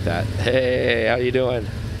 I like that. Hey, how you doing?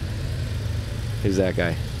 Who's that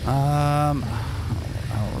guy? I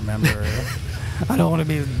don't remember. I don't want to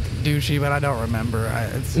be douchey, but I don't remember.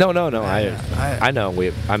 No. I know.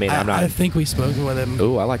 I'm not. I think we spoke with him.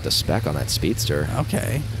 Ooh, I like the spec on that Speedster.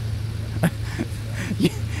 Okay.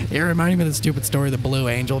 It reminded me of the stupid story, the Blue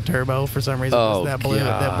Angel Turbo. For some reason, that blue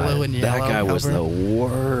and yellow. That guy was the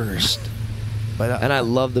worst. But and I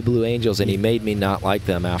love the Blue Angels, and he made me not like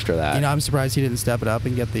them after that. You know, I'm surprised he didn't step it up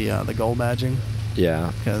and get the gold badging.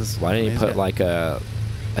 Yeah. Because why didn't he put like a?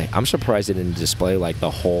 I'm surprised it didn't display like the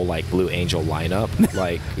whole like Blue Angel lineup,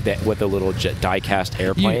 like that with the little die-cast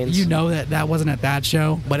airplanes. You know that wasn't at that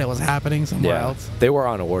show, but it was happening somewhere else. They were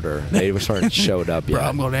on order. They weren't showed up yet. Bro,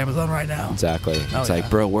 I'm going to Amazon right now. Exactly. It's like,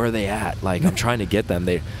 bro, where are they at? Like, I'm trying to get them.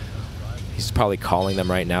 He's probably calling them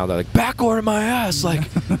right now. They're like, back order my ass. Like,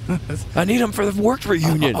 I need them for the work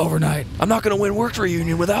reunion overnight. I'm not going to win work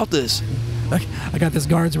reunion without this. Like, I got this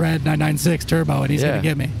Guards Red 996 Turbo, and he's going to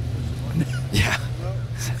get me. Yeah.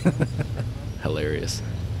 Hilarious.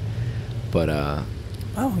 But oh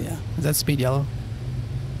yeah, is that Speed Yellow?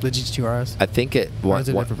 The GT2 RS? I think it was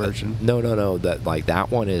a different version. No.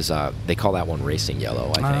 That one is they call that one Racing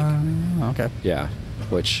Yellow, I think. Okay. Yeah,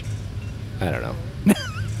 which I don't know.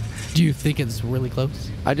 Do you think it's really close?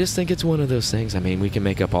 I just think it's one of those things. I mean, we can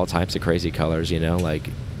make up all types of crazy colors, like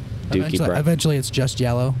Dookie brown. Eventually, it's just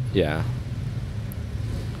yellow. Yeah.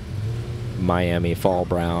 Miami fall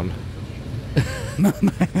brown.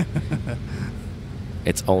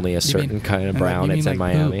 It's only a certain kind of brown. It's in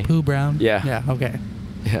Miami. Poo brown? Yeah. Yeah, okay.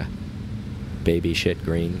 Yeah. Baby shit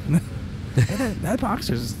green. that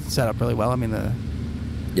boxer's set up really well. I mean,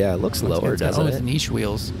 yeah, it looks lower, doesn't it? It's niche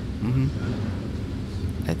wheels.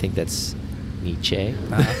 Mm-hmm. I think that's Nietzsche.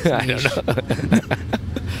 I don't know.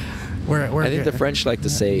 I think the French like to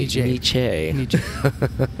say Nietzsche. Nietzsche.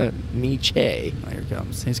 Nietzsche. Oh, here it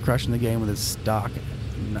comes. He's crushing the game with his stock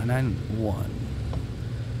 991.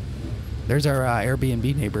 There's our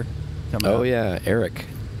Airbnb neighbor coming up. Oh, yeah, Eric.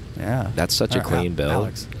 Yeah. That's such a clean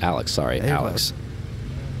build. Alex, sorry. Alex.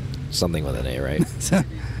 Something with an A, right?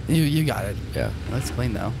 You got it. Yeah. That's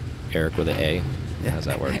clean, though. Eric with an A. Yeah. How's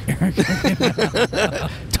that work?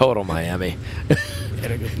 Total Miami.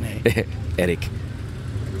 Eric with an A. Eric.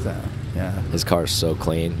 So, yeah. His car's so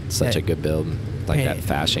clean. Such a good build. Like that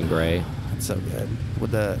fashion gray. It's so good.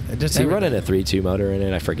 With is he running a 3.2 motor in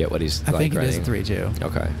it? I forget what he's I think it running. is 3.2.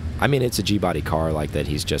 Okay. I mean, it's a G-body car like that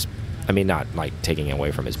he's just... I mean, not like taking it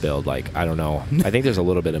away from his build. Like, I don't know. I think there's a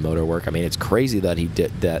little bit of motor work. I mean, it's crazy that he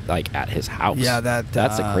did that like at his house. Yeah,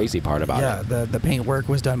 that's the crazy part about it. Yeah, the paint work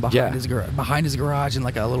was done behind his garage in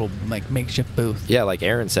like a little like makeshift booth. Yeah, like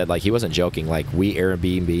Aaron said, like he wasn't joking. Like we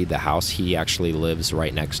Airbnb the house he actually lives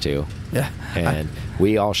right next to. Yeah. And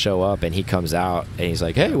we all show up and he comes out and he's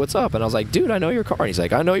like, "Hey, what's up?" And I was like, "Dude, I know your car." And he's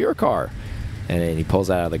like, "I know your car." And then he pulls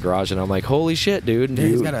out of the garage, and I'm like, "Holy shit, dude!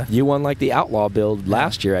 You won like the Outlaw build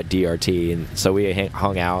last year at DRT." And so we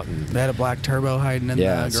hung out, and they had a black turbo hiding in the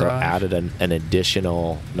garage. So added an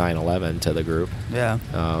additional 911 to the group. Yeah.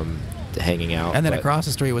 Hanging out. And then across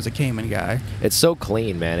the street was a Cayman guy. It's so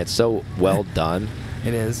clean, man. It's so well done.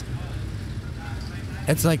 It is.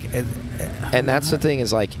 It's like. And that's the thing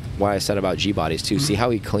is like what I said about G bodies too. See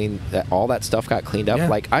how he cleaned all that stuff got cleaned up. Yeah.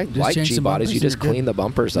 Like I like G bodies. You just clean the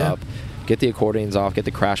bumpers up. Get the accordions off, get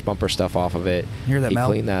the crash bumper stuff off of it. Hear that, he Mel?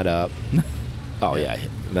 Cleaned that up. Oh, yeah.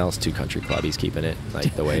 Mel's too country club. He's keeping it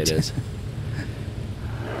like the way it is.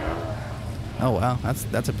 Oh, wow.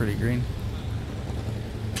 That's a pretty green.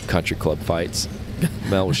 Country club fights.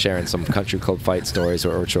 Mel was sharing some country club fight stories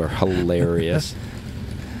which are hilarious.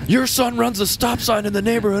 Your son runs a stop sign in the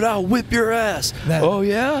neighborhood. I'll whip your ass. Oh,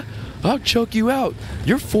 yeah? I'll choke you out.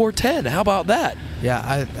 You're 4'10". How about that?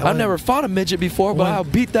 Yeah, I've never fought a midget before, but I'll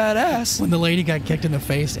beat that ass. When the lady got kicked in the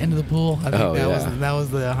face into the pool, I think that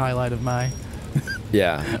was the highlight of my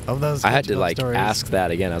of those. I had to stories. ask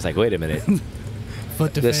that again. I was like, wait a minute.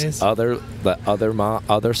 Foot to face. The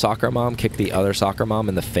other soccer mom kicked the other soccer mom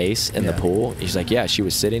in the face in the pool. She's like, yeah, she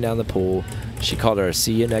was sitting down the pool. She called her a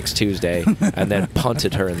 "see you next Tuesday" and then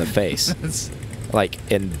punted her in the face. Like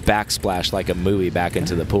in backsplash, like a movie back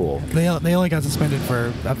into the pool. They only got suspended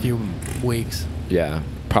for a few weeks. Yeah,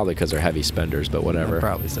 probably because they're heavy spenders, but whatever. Yeah,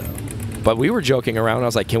 probably so. But we were joking around. I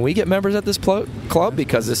was like, can we get members at this club?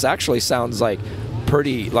 Because this actually sounds like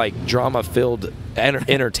pretty like drama-filled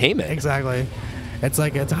entertainment. Exactly. It's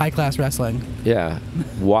high-class wrestling. Yeah.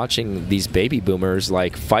 Watching these baby boomers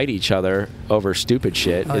like fight each other over stupid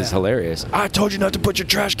shit is hilarious. I told you not to put your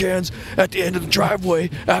trash cans at the end of the driveway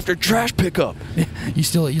after trash pickup.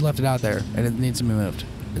 You left it out there and it needs to be moved.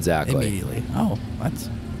 Exactly. Immediately. Oh, that's...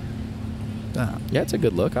 yeah, it's a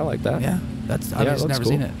good look. I like that. Yeah, I've just never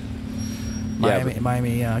seen it.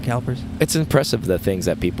 Miami calipers. It's impressive the things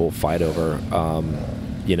that people fight over.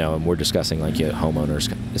 And we're discussing like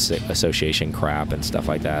homeowners association crap and stuff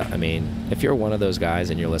like that. I mean, if you're one of those guys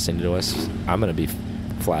and you're listening to us, I'm gonna be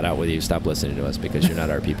flat out with you. Stop listening to us because you're not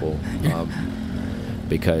our people.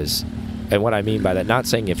 And what I mean by that, not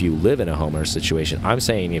saying if you live in a homeowner situation, I'm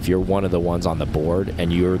saying if you're one of the ones on the board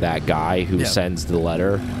and you're that guy who sends the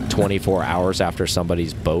letter 24 hours after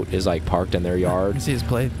somebody's boat is like parked in their yard. You see his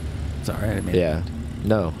plate? Sorry, I didn't mean Yeah.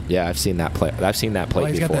 No. Yeah, I've seen that plate. I've seen that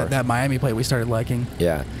plate he's before. Got that Miami plate we started liking.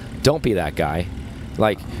 Yeah. Don't be that guy.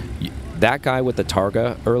 Like, that guy with the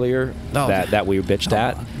Targa earlier that we bitched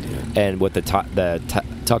at, and with the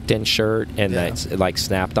tucked-in shirt and that's like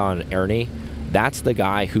snapped on Ernie. That's the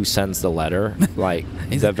guy who sends the letter, like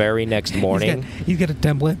the very next morning. He's got a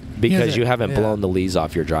template because you haven't blown the leaves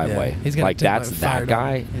off your driveway. Yeah. He's got like that's that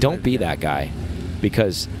guy. Don't be that guy,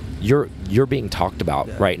 because you're being talked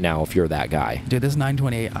about right now if you're that guy. Dude, this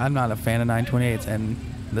 928. I'm not a fan of 928s, and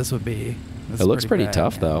this would be. It looks pretty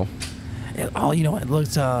tough though. It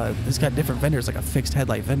looks. It's got different fenders, like a fixed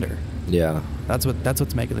headlight fender. Yeah. That's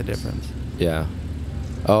what's making the difference. Yeah.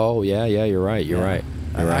 Oh yeah. You're right. You're right.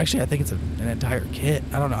 Actually, I think it's an entire kit.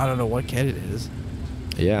 I don't know what kit it is.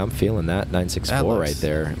 Yeah, I'm feeling that 964 right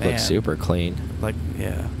there. Man. Looks super clean. Like,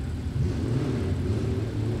 yeah.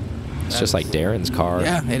 It's just like Darren's car.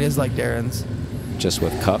 Yeah, it is like Darren's. Just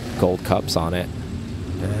with gold cups on it.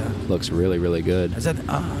 Yeah. Looks really, really good. Is that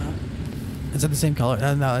the same color?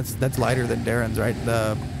 No, that's lighter than Darren's, right?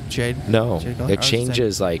 The shade? No, Shade color? it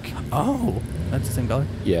changes like... Oh, that's the same color?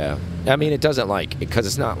 Yeah. I mean, it doesn't like... Because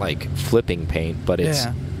it's not like flipping paint, but it's...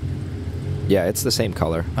 Yeah. Yeah, it's the same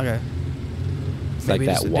color. Okay. It's like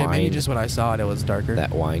that wine... Maybe just when I saw it was darker.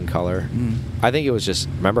 That wine color. Mm. I think it was just...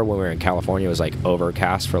 Remember when we were in California, it was like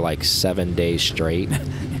overcast for like 7 days straight?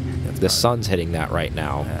 The sun's hitting that right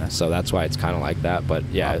now. Yeah. So that's why it's kind of like that. But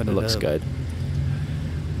yeah, it looks good.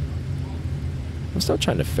 I'm still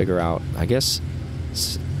trying to figure out, I guess,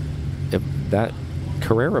 if that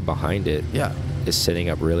Carrera behind it is sitting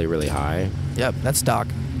up really, really high. Yep, that's stock.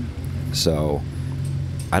 So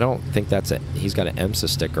I don't think that's he's got an IMSA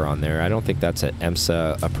sticker on there. I don't think that's an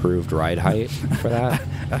IMSA approved ride height for that.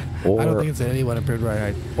 Or, I don't think it's anyone approved ride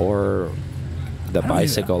height. Or the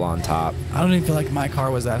bicycle on top. I don't even feel like my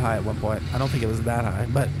car was that high at one point. I don't think it was that high,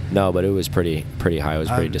 but... No, but it was pretty high. It was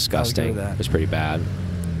pretty disgusting. It was pretty bad.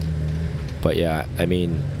 But yeah, I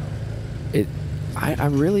mean, I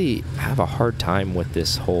really have a hard time with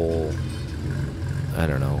this whole, I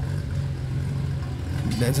don't know.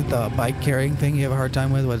 Is it the bike carrying thing you have a hard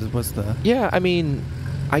time with? What's the... Yeah, I mean,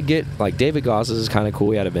 I get, like, David Goss's is kind of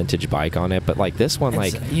cool. He had a vintage bike on it. But, like, this one,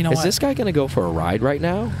 like, you know is what? this guy going to go for a ride right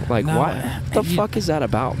now? Like, No, what the fuck is that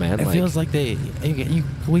about, man? It like, feels like we've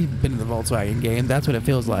been in the Volkswagen game. That's what it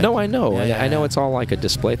feels like. No, I know. Yeah, I know it's all, like, a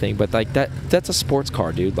display thing. But, like, that's a sports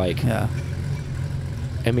car, dude. Like, yeah.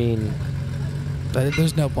 I mean... But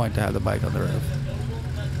there's no point to have the bike on the roof.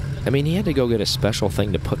 I mean, he had to go get a special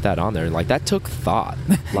thing to put that on there. Like, that took thought.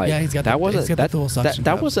 Like, Yeah, he's got the dual suction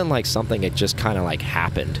that cups. wasn't like something that just kind of like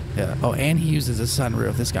happened. Yeah. Oh, and he uses a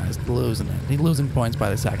sunroof. This guy's losing it. He's losing points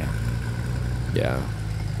by the second. Yeah.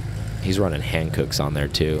 He's running Hancooks on there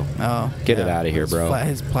too. Oh. Get it out of here, bro.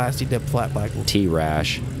 His plastic dip flat black.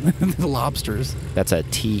 T-Rash. The lobsters. That's a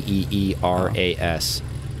T-E-E-R-A-S.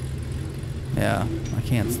 Yeah. I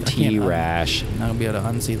can't. T-Rash. I'm not gonna be able to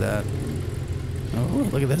unsee that. Oh,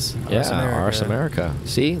 look at this. Yeah, Ars America.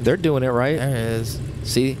 See, they're doing it right. There it is.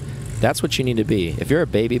 See, that's what you need to be. If you're a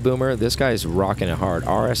baby boomer, this guy's rocking it hard.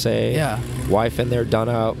 RSA. Yeah. Wife in there, done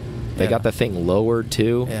up. They got the thing lowered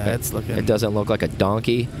too. Yeah, it's looking. It doesn't look like a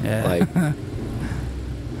donkey. Yeah. Like. Oh,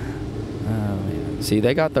 man. See,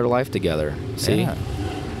 they got their life together. See,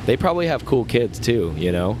 they probably have cool kids too.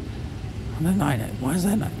 You know. Why is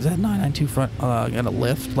that? Is that 992 front got a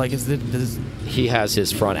lift? Like, He has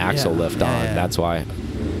his front axle lift on. Yeah. That's why.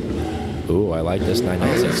 Ooh, I like this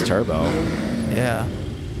 996 turbo. Yeah.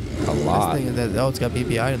 A lot. It's got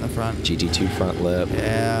BPI in the front. GT2 front lip.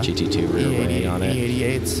 Yeah. GT2 rear wing on it.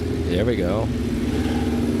 E88s. There we go.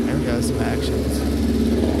 There we go. Some actions.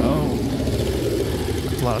 Oh.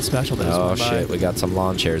 That's a lot of special things. Oh shit! We got some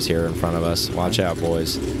lawn chairs here in front of us. Watch out,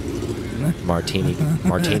 boys.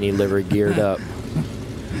 Martini livery geared up.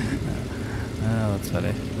 Oh, that's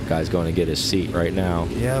funny. Guy's going to get his seat right now.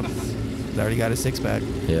 Yep. He's already got his six-pack.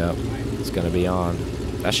 Yep. It's going to be on.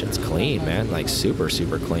 That shit's clean, man. Like super,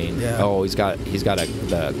 super clean. Yeah. Oh, he's got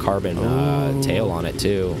the carbon tail on it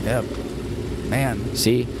too. Yep. Man.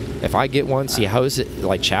 See, if I get one, see how is it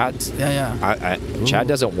like Chad's? Yeah. Chad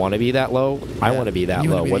doesn't want to be that low. Yeah. I want to be that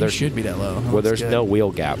low. You should be that low. Where there's no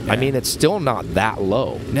wheel gap. Yeah. I mean, it's still not that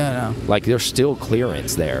low. No. Like there's still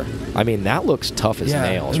clearance there. I mean, that looks tough as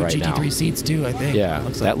nails right now. GT3 seats too, I think. Yeah,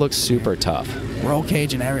 that looks super tough. Roll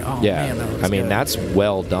cage and every. Oh yeah. man, that looks I mean, good. that's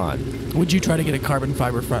well done. Would you try to get a carbon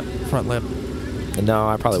fiber front lip? No,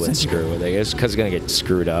 I probably wouldn't screw with it. It's because it's gonna get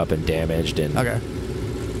screwed up and damaged and. Okay.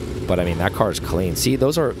 But I mean, that car's clean. See,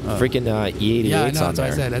 those are freaking E88s yeah, I know, on that's there.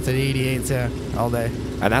 what I said. That's an 88s, yeah, all day.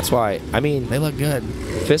 And that's why, I mean, they look good.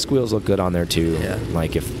 Fisk wheels look good on there too. Yeah.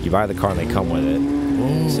 Like if you buy the car and they come with it.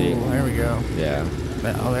 Ooh, see, there we go. Yeah.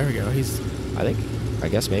 Oh, there we go. I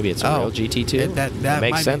guess maybe it's a real GT2. That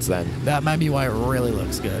makes sense then. That might be why it really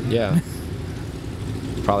looks good. Yeah.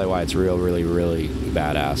 Probably why it's really, really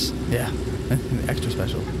badass. Yeah. Extra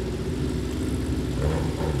special.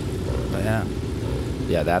 But yeah.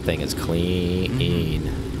 Yeah, that thing is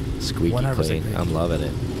clean. Squeaky 100% clean. I'm loving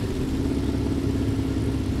it.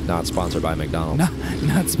 Not sponsored by McDonald's. No,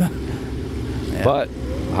 not sponsored. Yeah. But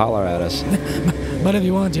holler at us. But if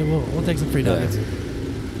you want to, we'll take some free nuggets. Yeah.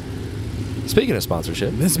 Speaking of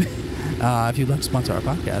sponsorship. If you'd like to sponsor our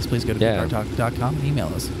podcast, please go to pcar.com and email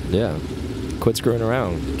us. Yeah. Quit screwing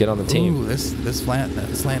around. Get on the team. Ooh, this slant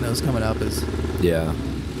nose coming up is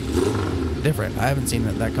different. I haven't seen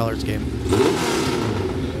that color scheme.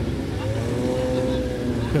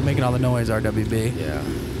 Quit making all the noise, RWB. Yeah.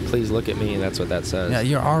 Please look at me. That's what that says. Yeah,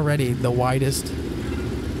 you're already the widest,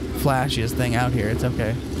 flashiest thing out here. It's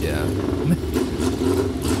okay. Yeah.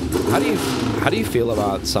 How do you feel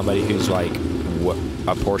about somebody who's like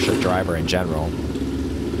a Porsche driver in general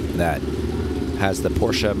that has the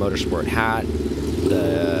Porsche Motorsport hat,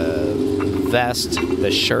 the vest, the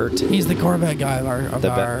shirt? He's the Corvette guy of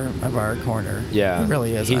our corner. Yeah, he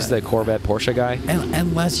really is. He's the Corvette Porsche guy. And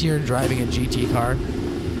unless you're driving a GT car,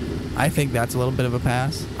 I think that's a little bit of a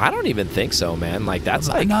pass. I don't even think so, man. Like that's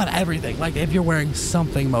like not everything. Like if you're wearing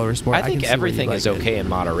something motorsport, I think everything is okay in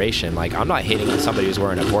moderation. Like I'm not hating on somebody who's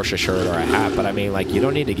wearing a Porsche shirt or a hat, but I mean, like you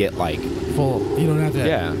don't need to get like full. You don't have to.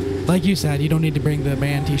 Yeah. Like you said, you don't need to bring the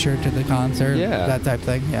band T-shirt to the concert. Yeah. That type of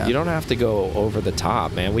thing. Yeah. You don't have to go over the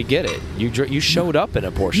top, man. We get it. You showed up in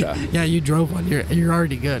a Porsche. Yeah, you drove one. You're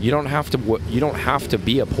already good. You don't have to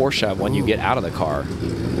be a Porsche when you get out of the car.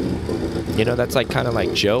 You know, that's like kind of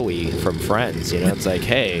like Joey from Friends. You know, it's like,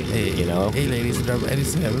 hey, you know, hey, ladies and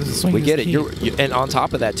gentlemen, we get it. You and on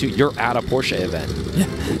top of that too, you're at a Porsche event.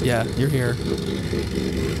 Yeah, you're here.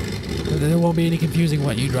 There won't be any confusing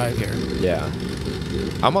what you drive here. Yeah,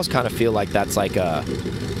 I almost kind of feel like that's like a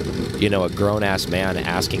grown ass man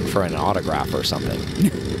asking for an autograph or something.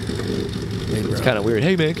 Hey, it's kind of weird.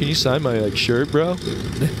 Hey man, can you sign my shirt, bro?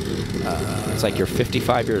 It's like you're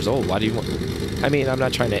 55 years old. Why do you want? I mean, I'm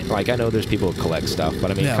not trying to, I know there's people who collect stuff, but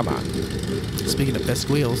I mean, come on. Speaking of fist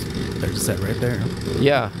wheels, they're just set right there.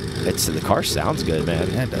 Yeah, the car sounds good, man.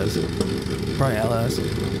 Yeah, it does. Probably LS.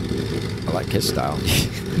 I like his style.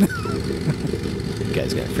 You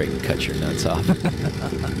guys gotta freaking cut your nuts off.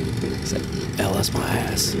 It's like, LS my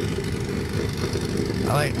ass.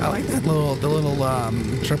 I like that the little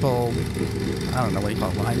triple, I don't know what you call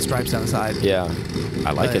it, line stripes down the side. Yeah.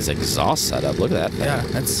 I like his exhaust setup. Look at that thing. Yeah,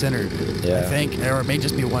 that's centered. Yeah. I think, or it may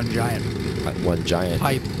just be one giant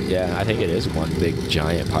pipe. Yeah, I think it is one big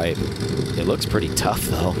giant pipe. It looks pretty tough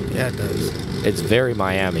though. Yeah, it does. It's very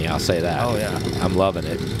Miami, I'll say that. Oh yeah. I'm loving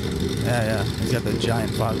it. Yeah. He's got the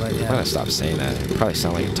giant spotlight. Yeah. I'm gonna stop saying that. I probably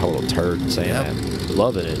sound like a total turd saying that.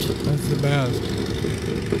 Loving it. That's the best.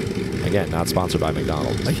 Again, not sponsored by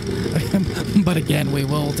McDonald's. But again, we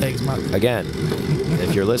will take Again,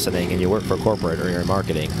 if you're listening and you work for a corporate or you're in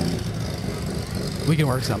marketing, we can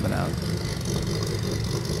work something out.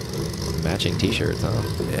 Matching T-shirts, huh?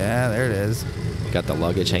 Yeah, there it is. Got the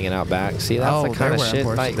luggage hanging out back. See, that's the kind of shit.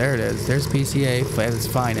 Like, there it is. There's PCA at its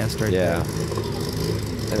finest right there.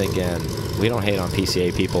 And again, we don't hate on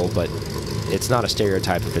PCA people, but it's not a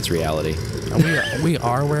stereotype if it's reality. We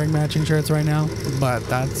are wearing matching shirts right now, but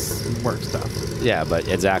that's work stuff. Yeah, but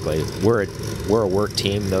exactly. We're a work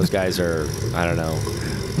team. Those guys are, I don't know,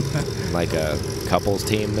 like a couples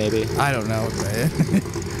team maybe. I don't know.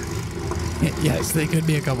 Yes, they could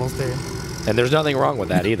be a couples team. And there's nothing wrong with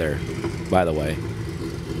that either, by the way.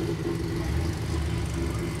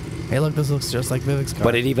 Hey, look, this looks just like Vivek's car.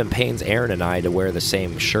 But it even pains Aaron and I to wear the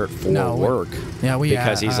same shirt for work.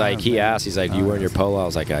 Because he's like, you wearing your polo? I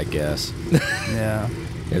was like, I guess. Yeah.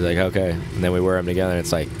 He's like, okay. And then we wear them together, and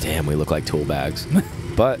it's like, damn, we look like tool bags.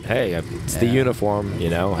 But, hey, it's the uniform, you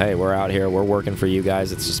know. Hey, we're out here. We're working for you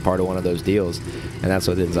guys. It's just part of one of those deals. And that's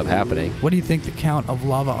what ends up happening. What do you think the count of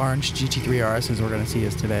Lava Orange GT3 RSs we're going to see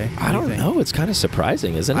is today? I don't know. It's kind of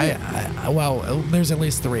surprising, isn't it? Well, there's at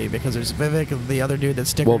least 3, because there's Vivek, the other dude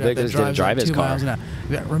that's stickered up that didn't drive his 2 car. miles an hour.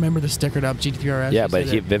 Remember the stickered up GT3 RS? Yeah, but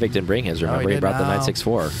Vivek didn't bring his. Remember, he brought the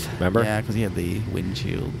 964. Remember? Yeah, because he had the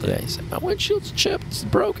windshield. Yeah, he said, my windshield's chipped. It's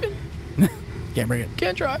broken. Can't bring it.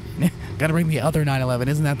 Can't drive. Got to bring the other 911.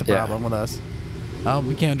 Isn't that the problem with us? Oh,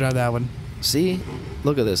 we can't drive that one. See?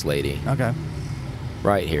 Look at this lady. Okay.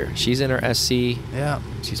 Right here. She's in her SC. Yeah,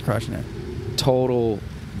 she's crushing it. Total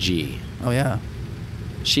G. Oh, yeah.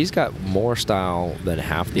 She's got more style than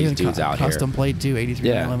half these Even dudes out here. Custom plate, too.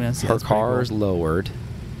 83 SC. Her car is lowered.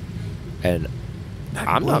 And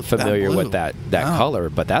I'm not familiar with that color,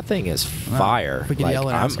 but that thing is fire. We can yell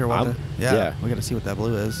and ask her what we got to see what that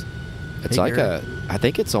blue is. It's like I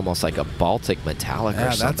think it's almost like a Baltic metallic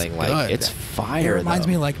or something. Like it's fire. It reminds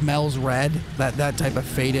me of like Mel's Red, that type of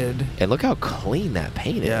faded. And look how clean that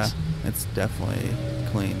paint is. Yeah, it's definitely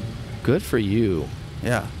clean. Good for you.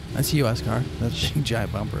 Yeah, that's a U.S. car. That's big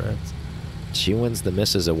giant bumper. She wins the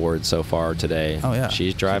Mrs. Award so far today. Oh yeah,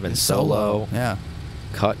 she's driving solo. Yeah,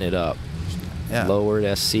 cutting it up. Yeah, lowered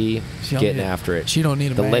SC, getting after it. She don't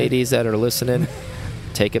need the ladies that are listening.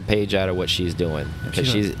 Take a page out of what she's doing,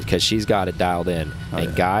 because she's got it dialed in.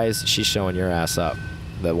 And guys, she's showing your ass up.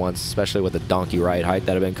 The ones, especially with the donkey ride height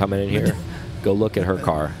that have been coming in here, go look at her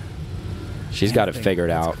car. She's got it figured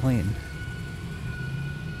out. Clean.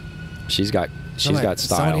 She's got style.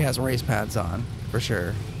 Somebody has race pads on. for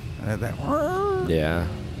sure. That. Yeah.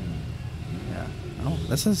 Yeah. Oh,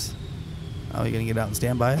 this is. Oh, you gonna get out and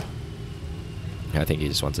stand by it? I think he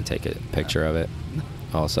just wants to take a picture of it.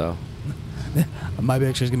 Also. My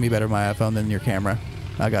picture's gonna be better on my iPhone than your camera.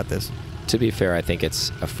 I got this. To be fair, I think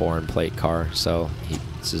it's a foreign plate car, so he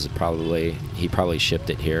probably shipped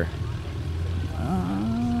it here.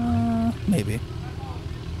 Maybe.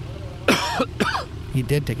 He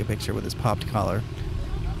did take a picture with his popped collar.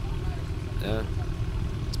 Yeah,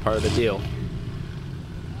 it's part of the deal.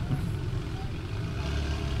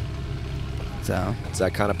 So It's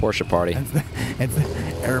that kind of Porsche party.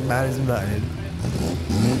 Everybody's invited.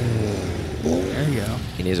 There you go.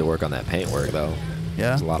 He needs to work on that paint work, though. Yeah.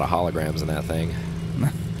 There's a lot of holograms in that thing.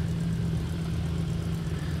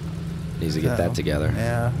 Needs to get that together.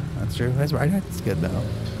 Yeah, that's true. His ride height's good though.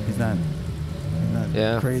 He's not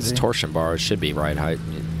crazy. His torsion bars should be ride height.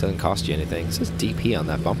 It doesn't cost you anything. It says DP on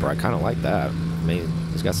that bumper. I kind of like that. I mean,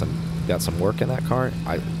 he's got some work in that car.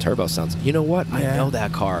 Turbo sounds. You know what? I know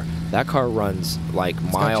that car. That car runs like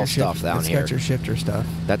mile stuff down here. It's got your shifter stuff.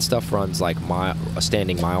 That stuff runs like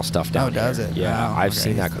standing mile stuff down here. Oh, does it? Yeah, Oh, I've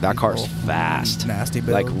seen that. That car's fast. Nasty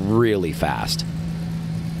build. Like really fast.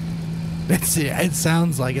 It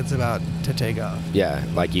sounds like it's about to take off. Yeah,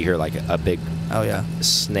 like you hear like a big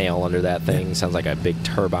snail under that thing. Yeah. Sounds like a big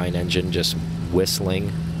turbine engine just whistling.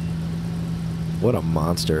 What a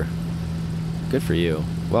monster. Good for you.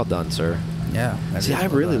 Well done, sir. Yeah. See, I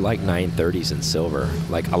really like 930s in silver,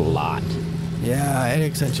 like a lot. Yeah, it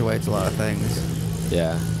accentuates a lot of things.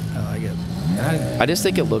 Yeah. I like it. I just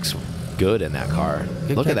think it looks good in that car.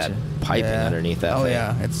 Good Look at catch. that piping underneath that thing. Oh,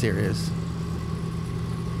 yeah, it's serious.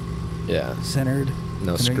 Yeah. Centered.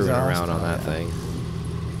 No Centered screwing exhaust. around on that thing.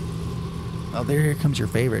 Oh, here comes your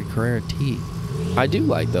favorite, Carrera T. I do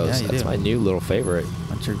like those. Yeah, you That's do. my new little favorite.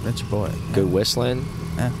 That's your boy. Good whistling.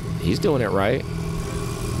 Yeah. He's doing it right.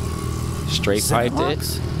 Straight piped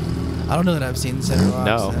it. I don't know that I've seen center locks.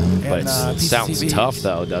 No, but it sounds PCBs. tough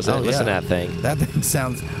though, doesn't it? Listen to that thing. That thing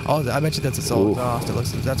sounds. Oh, I bet you that's a Soul exhaust.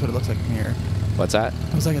 That's what it looks like from here. What's that?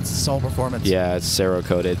 It looks like it's Soul Performance. Yeah, it's Cero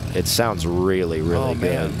coated. It sounds really, really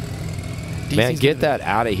good. Man, get that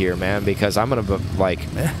out of here, man, because I'm gonna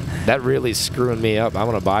that really screwing me up. I'm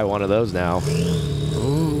gonna buy one of those now.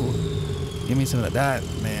 Ooh, give me some of that,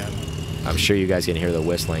 man. I'm sure you guys can hear the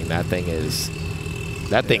whistling. That thing's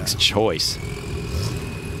choice.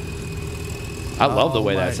 I love the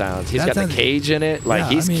way that sounds. He's got the cage in it.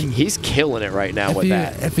 Like he's killing it right now with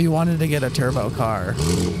that. If you wanted to get a turbo car,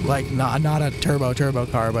 like not a turbo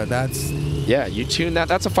car, but that's you tune that.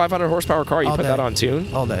 That's a 500 horsepower car. You put that on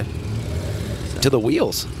tune all day to the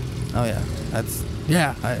wheels. Oh yeah,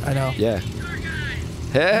 I know. Yeah.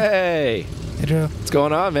 Hey. Hey Drew. What's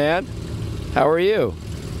going on, man? How are you?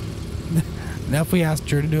 Now, if we asked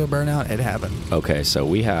Drew to do a burnout, it happened. Okay, so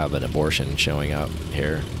we have an abortion showing up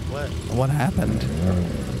here. What happened?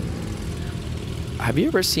 Have you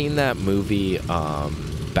ever seen that movie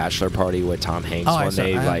Bachelor Party with Tom Hanks when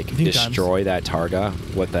they destroy that Targa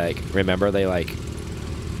with remember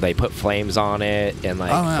they put flames on it and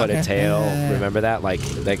put a tail. Remember that? Like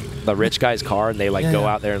the rich guy's car and they go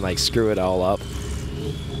out there and screw it all up.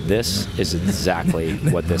 This is exactly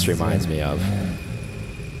what this reminds me of.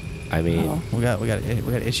 I mean, we got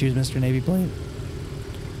issues, Mr. Navy Plate?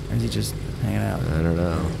 Or is he just hanging out? I don't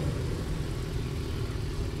know.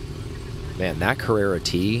 Man, that Carrera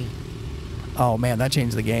T. Oh man, that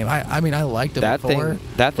changed the game. I mean, I liked it before.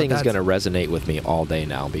 That thing is going to resonate with me all day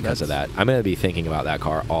now because of that. I'm going to be thinking about that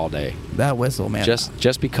car all day. That whistle, man.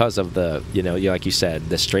 Just because of the, like you said,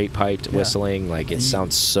 the straight piped whistling, it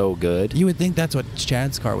sounds so good. You would think that's what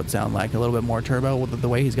Chad's car would sound like, a little bit more turbo with the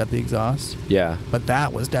way he's got the exhaust. Yeah. But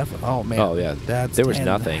that was definitely, oh man. Oh yeah. There was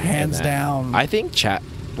nothing. Hands down. I think Chad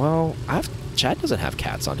doesn't have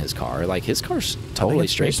cats on his car. Like his car's totally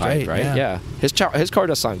straight piped, right? Yeah. His car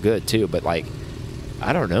does sound good too, but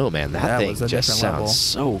I don't know, man. That thing just sounds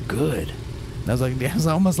so good. That was it was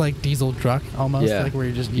almost like diesel truck, almost like where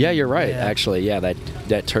you just. Yeah, you're right. Yeah. Actually,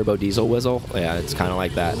 that turbo diesel whistle. Yeah, it's kind of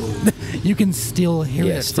like that. You can still hear it.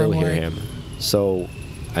 Yeah, still hear him. So,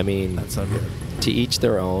 I mean, that's so good. To each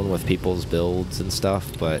their own with people's builds and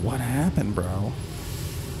stuff, but what happened, bro?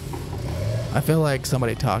 I feel like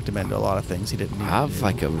somebody talked him into a lot of things he didn't need. I have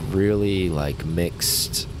a really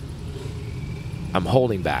mixed. I'm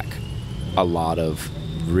holding back a lot of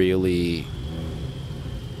really,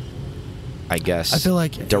 I guess, I feel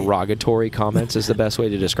like derogatory comments is the best way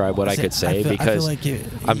to describe what I could say, because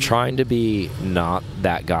I'm trying to be not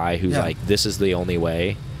that guy who's this is the only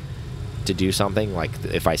way. to do something, like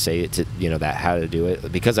if I say it to, you know, that how to do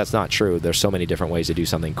it, because that's not true. There's so many different ways to do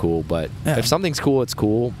something cool, but if something's cool, it's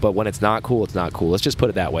cool, but when it's not cool, it's not cool. Let's just put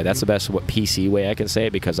it that way. That's the best PC way I can say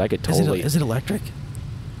it, because I could totally... Is it electric?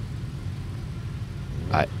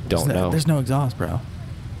 I don't know. There's no exhaust, bro.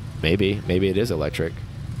 Maybe it is electric.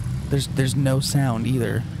 There's no sound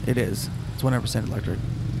either. It is. It's 100% electric.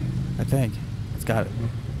 I think. It's got it.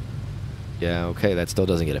 Yeah, okay, that still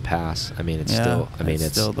doesn't get a pass. I mean, it's still... I mean,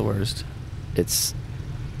 it's still the worst. It's...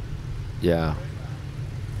 Yeah.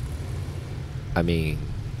 I mean...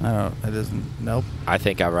 I don't... It doesn't... Nope. I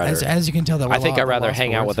think I'd rather... As you can tell, I think I'd rather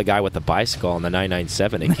hang out with the guy with the bicycle on the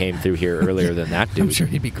 997 and came through here earlier than that dude. I'm sure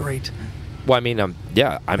he'd be great. Well, I mean, I'm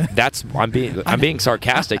being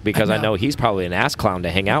sarcastic because I know he's probably an ass clown to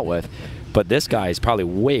hang out with, but this guy is probably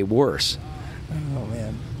way worse. Oh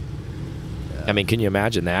man. Yeah. I mean, can you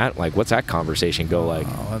imagine that? Like, what's that conversation go like?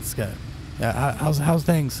 Oh, that's good. Yeah, how's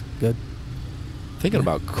things? Good. Thinking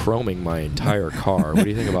about chroming my entire car. What do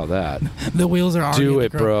you think about that? The wheels are already... Do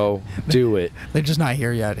it, bro. Do it. They're just not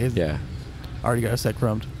here yet. Yeah. Already got a set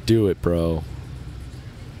chromed. Do it, bro.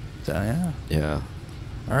 So yeah. Yeah.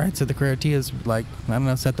 All right, so the Carrera T is like, I don't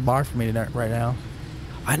know, set the bar for me right now.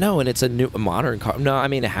 I know, and it's a new modern car. No, I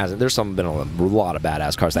mean, it hasn't. There's been a lot of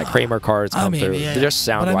badass cars. That Kramer car has come through. Yeah. Just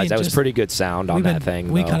sound-wise, that was pretty good sound on that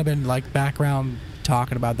thing. We kind of been like background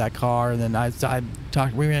talking about that car, and then I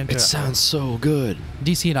talked. We ran into. It sounds so good.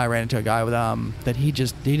 DC and I ran into a guy with that he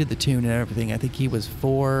did the tune and everything. I think he was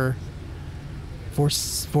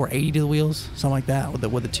 480 to the wheels, something like that,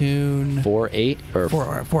 with the tune. 4.8 or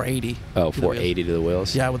 480. Oh, 480 to the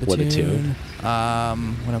wheels. Yeah, with the tune.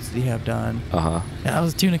 What else did he have done? Yeah, I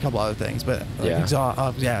was tuning a couple other things, but like it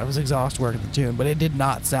was exhaust work at the tune, but it did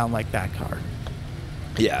not sound like that car.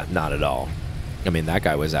 Yeah, not at all. I mean, that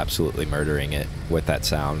guy was absolutely murdering it with that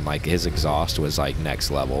sound. Like, his exhaust was like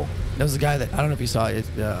next level. There was a guy that I don't know if you saw it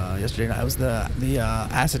yesterday night. It was the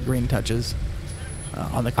acid green touches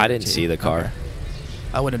on the car. I didn't see the car. Okay.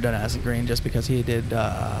 I wouldn't have done acid green just because he had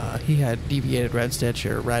deviated red stitch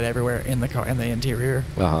or red everywhere in the car, in the interior.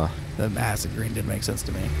 The acid green didn't make sense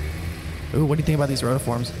to me. Ooh, what do you think about these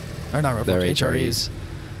rotiforms? Or not rotiforms, they're HREs.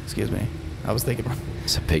 Excuse me. I was thinking.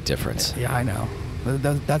 It's a big difference. Yeah, I know.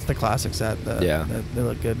 That's the classic set. They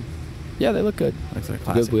look good. Yeah, they look good. Looks like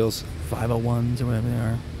classic. Good wheels. 501s or whatever they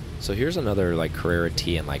are. So here's another like Carrera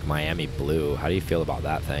T in like Miami blue. How do you feel about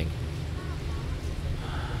that thing?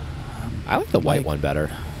 I like the white one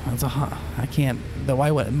better. I can't. The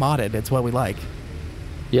white one modded. It's what we like.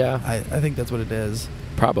 Yeah. I think that's what it is.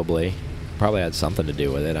 Probably had something to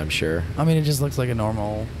do with it, I'm sure. I mean, it just looks like a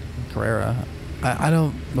normal Carrera.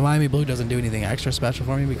 The Miami blue doesn't do anything extra special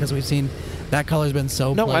for me because we've seen that color's been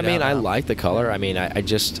so. No, I mean, I like the color. I mean, I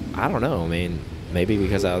don't know. I mean, maybe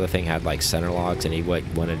because the other thing had like center locks and he went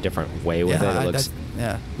a different way with it.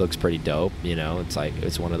 It looks pretty dope. You know, it's like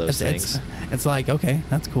it's one of those things. It's like, okay,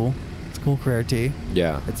 that's cool. It's cool Carrera T.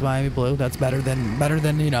 Yeah. It's Miami blue. That's better than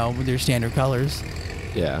with your standard colors.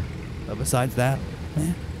 Yeah. But besides that,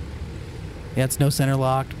 yeah, it's no center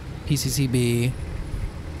locked, PCCB,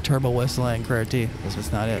 turbo whistling, Carrera T. That's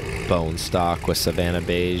just not it. Bone stock with Savannah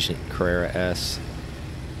beige, Carrera S.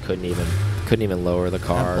 Couldn't even lower the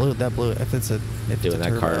car. That blue. If it's a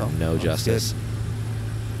that car no justice. Good.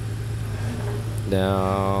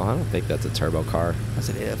 No, I don't think that's a turbo car. I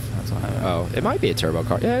said if. That's what I. Oh, it might be a turbo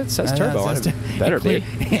car. Yeah, it says turbo. It better be.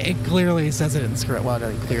 It clearly says it in the script. Well,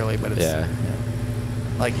 not clearly, but it's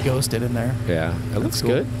like ghosted in there. Yeah, it looks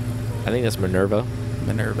good. I think that's Minerva.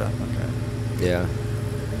 Minerva. Okay. Yeah.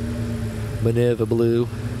 Minerva blue.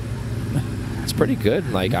 It's pretty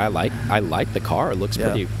good. Like I like the car. It looks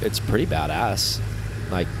pretty. It's pretty badass.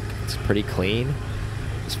 Like it's pretty clean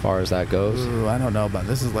as far as that goes. Ooh, I don't know about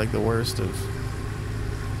this. Is like the worst of.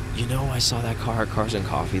 You know, I saw that car at Cars and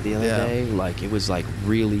Coffee the other day. Like, it was, like,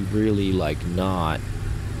 really, really, like, not...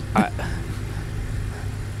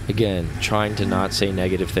 Again, trying to not say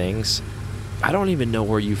negative things. I don't even know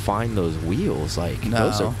where you find those wheels. Like,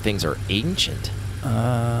 those things are ancient.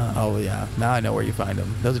 Oh, yeah. Now I know where you find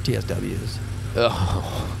them. Those are TSWs.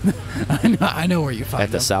 Oh. I know where you find them.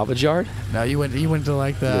 At the salvage yard? No, you went to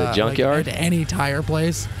like the junkyard? Like, any tire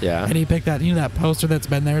place. Yeah. And he picked that poster that's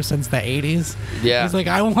been there since the 80s. Yeah. He's like,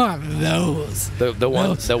 I want those. The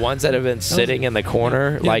ones that have been sitting in the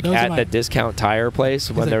corner, like at the discount tire place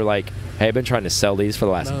when they're like, hey, I've been trying to sell these for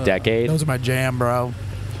the last decade. Those are my jam, bro.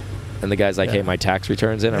 And the guy's like, hey, my tax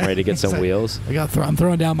return's in. I'm ready to get some wheels. I'm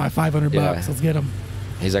throwing down my $500. Let's get them.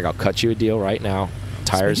 He's like, I'll cut you a deal right now.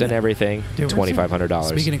 Tires and everything, $2,500.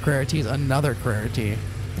 Speaking of Carrera T's, another Carrera T.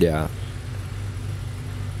 Yeah.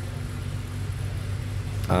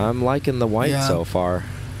 I'm liking the white so far.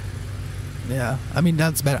 Yeah, I mean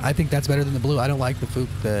that's better. I think that's better than the blue. I don't like the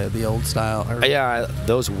Fuchs, the old style. Yeah,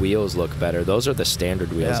 those wheels look better. Those are the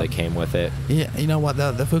standard wheels that came with it. Yeah, you know what?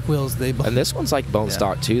 The Fuchs wheels, they. And this one's like bone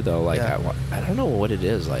stock too, though. Like I don't know what it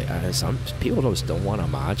is. Like some people just don't want to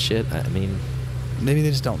mod shit. I mean, maybe they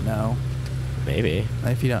just don't know. Maybe.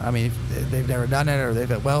 If you don't, I mean, if they've never done it, or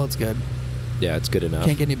they've well, it's good. Yeah, it's good enough.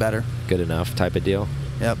 Can't get any better. Good enough type of deal.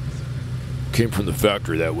 Yep. Came from the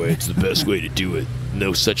factory that way. It's the best way to do it.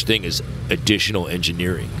 No such thing as additional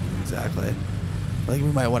engineering. Exactly. I think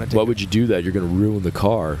we might want to. Why would you do that? You're going to ruin the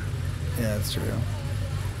car. Yeah, that's true.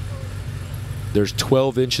 There's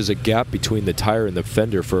 12 inches of gap between the tire and the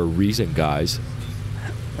fender for a reason, guys.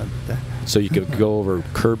 So you can go over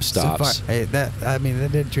curb stops. So far, hey,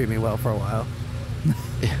 that did treat me well for a while.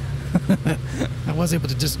 I was able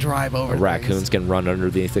to just drive over. Raccoons can run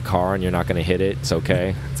underneath the car and you're not going to hit it. It's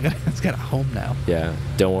okay. It's got a home now. Yeah.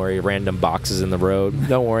 Don't worry. Random boxes in the road.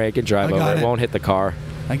 Don't worry. I can drive over. It won't hit the car.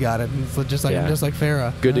 I got it. It's just like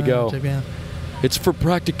Farrah. Good to go. It's for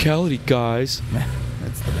practicality, guys.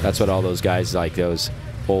 That's what all those guys, like those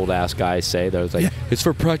old ass guys, say. They're like, it's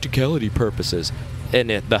for practicality purposes. And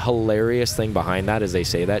the hilarious thing behind that is they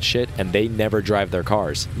say that shit and they never drive their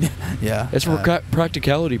cars. Yeah. It's for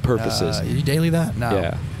practicality purposes. You daily that? No.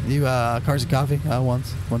 Yeah. You cars and coffee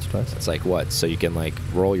once or twice. It's like what? So you can like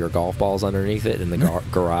roll your golf balls underneath it in the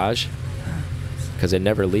garage? Because it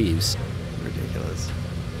never leaves. Ridiculous.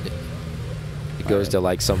 It goes to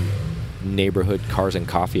like some neighborhood cars and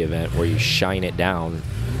coffee event where you shine it down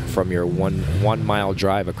from your one mile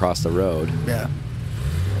drive across the road. Yeah.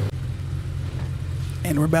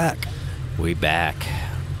 And we're back. We back.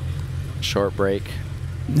 Short break.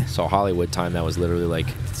 So Hollywood time, that was literally like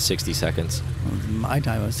 60 seconds. My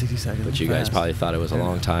time was 60 seconds. But you guys probably thought it was a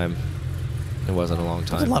long time. It wasn't a long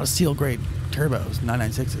time. There's a lot of steel grade turbos,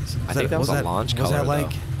 996s. I think that was a launch color. Was that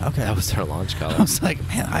like okay? That was their launch color. I was like,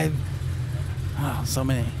 man, so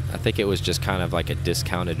many. I think it was just kind of like a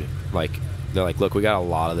discounted, like they're like, look, we got a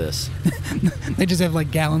lot of this. They just have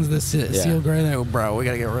like gallons of this steel gray. They go, bro, we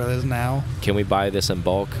gotta get rid of this now. Can we buy this in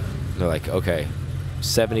bulk? They're like, okay,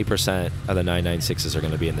 70% of the 996s are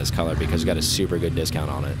going to be in this color because we got a super good discount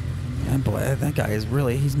on it. And boy, that guy is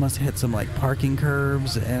really, he must have hit some like parking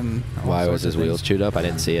curbs and why was his wheels chewed up? I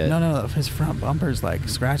didn't see it. No, his front bumper's like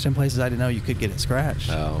scratched in places I didn't know you could get it scratched.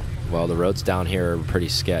 Oh, well, the roads down here are pretty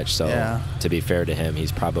sketch, so to be fair to him,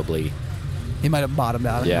 he's probably... He might have bottomed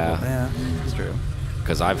out. Yeah, that's true.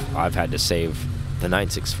 Because I've had to save the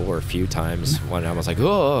 964 a few times when I was like,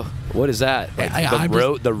 oh, what is that? Like,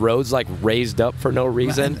 the road's like raised up for no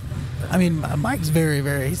reason. I mean, Mike's very,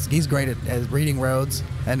 very, he's great at reading roads.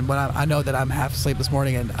 And when I know that I'm half asleep this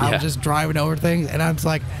morning and I'm just driving over things and I'm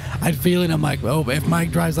like, I'm feeling, I'm like, oh, if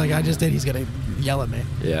Mike drives like I just did, he's going to yell at me.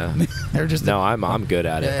 Yeah. They're just I'm good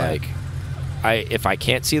at it. Like, if I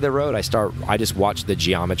can't see the road, I just watch the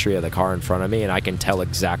geometry of the car in front of me and I can tell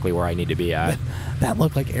exactly where I need to be at. That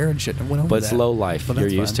looked like Aaron shouldn't have went over But it's low life. You're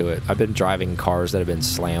used to it. I've been driving cars that have been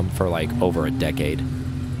slammed for like over a decade.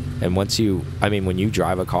 And when you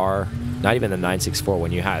drive a car, not even the 964,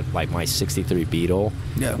 when you had like my 63 Beetle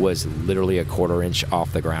was literally a 1/4 inch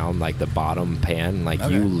off the ground, like the bottom pan, like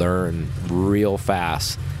you learn real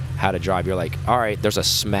fast how to drive. You're like, all right, there's a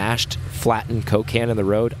smashed, flattened Coke can in the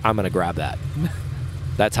road. I'm going to grab that.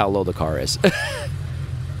 That's how low the car is.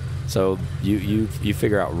 So you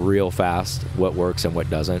figure out real fast what works and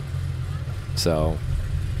what doesn't. So,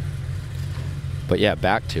 but yeah,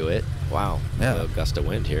 back to it. Wow. Yeah. A gust of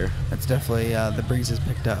wind here. That's definitely, the breeze has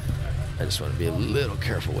picked up. I just want to be a little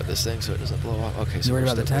careful with this thing so it doesn't blow up. Okay, so you worried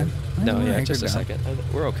about the 10? No, yeah, just a second.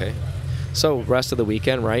 We're okay. So rest of the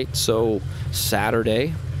weekend, right? So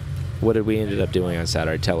Saturday, what did we ended up doing on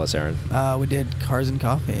Saturday? Tell us, Aaron. We did cars and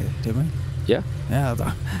coffee, didn't we? Yeah. Yeah, I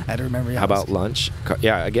had to remember. How about lunch?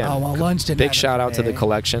 Yeah, again. Oh, well, lunch didn't big shout out to the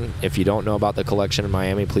collection. If you don't know about the collection in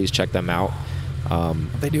Miami, please check them out.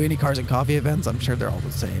 If they do any cars and coffee events, I'm sure they're all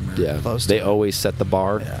the same. Or close they to always set the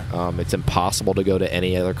bar. Yeah. It's impossible to go to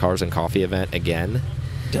any other cars and coffee event again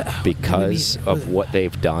because of what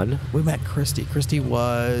they've done. We met Christy. Christy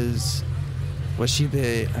was she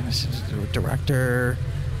the director?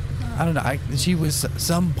 I don't know. She was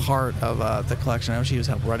some part of the collection. I know she was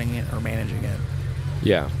help running it or managing it.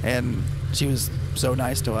 Yeah. And she was so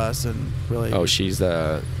nice to us and really. Oh, she's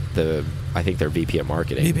the I think they're VP of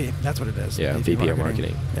marketing. VP, that's what it is. Yeah, VP of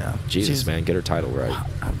marketing. Yeah. Jesus, man, get her title right.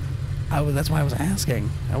 That's why I was asking.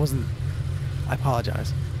 I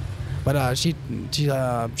apologize. But she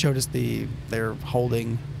showed us their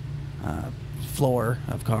holding floor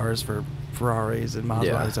of cars for Ferraris and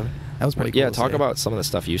Maseratis. That was pretty cool. Yeah, to talk see. about some of the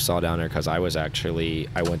stuff you saw down there, because I went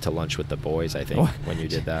to lunch with the boys, I think, when you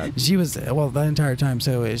did that. She was, well, the entire time.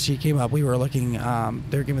 So she came up, we were looking,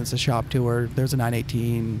 they were giving us a shop tour. There's a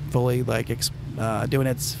 918 fully, like, doing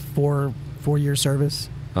its four-year service.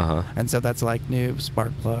 Uh-huh. And so that's like new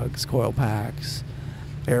spark plugs, coil packs,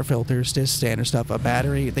 air filters, just standard stuff. A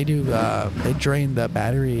battery, they drain the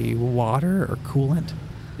battery water or coolant.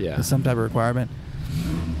 Yeah. There's some type of requirement.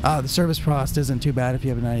 The service cost isn't too bad if you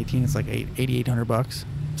have a 918. It's like $8,800,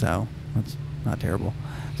 so that's not terrible.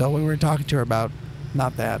 So we were talking to her about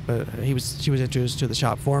not that, but she was introduced to the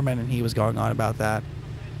shop foreman, and he was going on about that.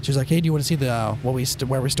 She was like, "Hey, do you want to see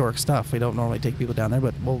where we store stuff? We don't normally take people down there,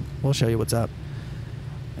 but we'll show you what's up."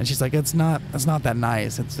 And she's like, "It's not that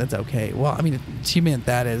nice. It's okay." Well, I mean, she meant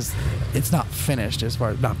that is, it's not finished as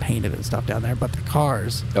far as not painted and stuff down there, but the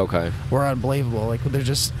cars were unbelievable. Like, they're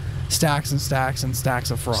just stacks and stacks and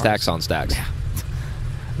stacks of Ferraris. Stacks on stacks.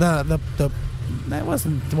 Yeah. It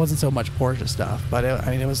wasn't so much Porsche stuff, but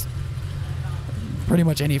it was pretty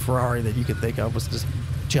much any Ferrari that you could think of was just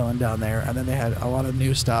chilling down there. And then they had a lot of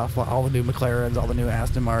new stuff, all the new McLarens, all the new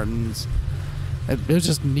Aston Martins. It was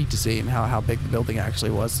just neat to see and how big the building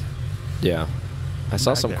actually was. Yeah. I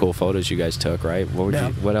saw some cool photos you guys took, right?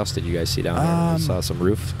 What else did you guys see down there? We saw some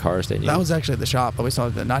roof cars, didn't you? That was actually at the shop, but we saw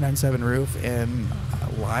the 997 roof in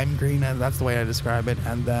lime green, and that's the way I describe it.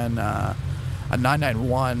 And then a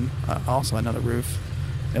 991, also another roof.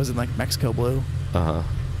 It was in like Mexico blue. Uh-huh.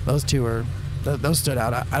 Those two those stood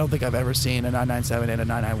out. I don't think I've ever seen a 997 and a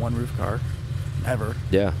 991 roof car, ever.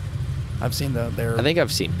 Yeah. I've seen their. I think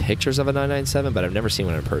I've seen pictures of a 997, but I've never seen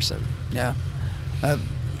one in person. Yeah. The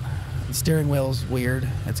steering wheel's weird.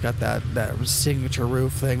 It's got that signature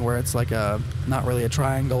roof thing where it's like not really a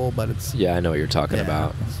triangle, but it's. Yeah, I know what you're talking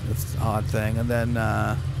about. It's an odd thing. And then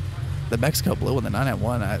the Mexico blue and the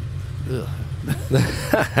 991,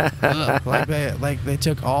 like they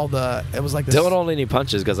took all the. It was like this. Don't hold any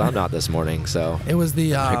punches, because I'm not this morning, so. It was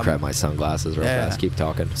the. I grabbed my sunglasses real fast. Keep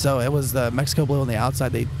talking. So it was the Mexico blue on the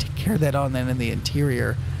outside. They carried that on then in the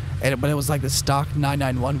interior, but it was like the stock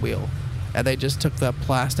 991 wheel, and they just took the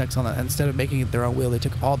plastics on it. Instead of making it their own wheel, they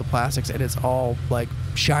took all the plastics, and it's all like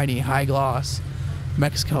shiny, high gloss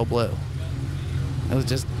Mexico blue. It was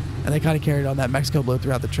just. And they kind of carried on that Mexico blue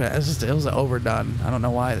throughout the trip. It was overdone. I don't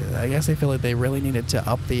know why. I guess they feel like they really needed to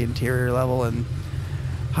up the interior level, and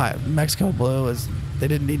Mexico blue they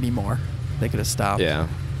didn't need any more. They could have stopped. Yeah,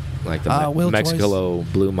 like the Mexico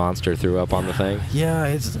blue monster threw up on the thing. Yeah,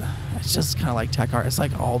 it's just kind of like Pcar. It's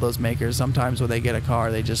like all those makers. Sometimes when they get a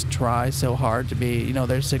car, they just try so hard to be,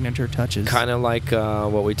 their signature touches. Kind of like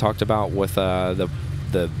what we talked about with the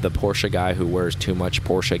Porsche guy who wears too much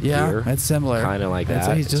Porsche gear. Yeah, it's similar. Kind of like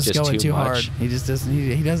that. He's just going too hard. He just doesn't.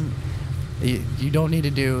 He doesn't. You don't need to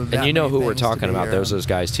do that. And you know many who we're things talking to be about. There's those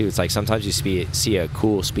guys too. It's like sometimes you see a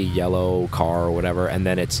cool speed yellow car or whatever, and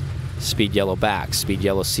then it's speed yellow back, speed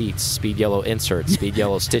yellow seats, speed yellow inserts, speed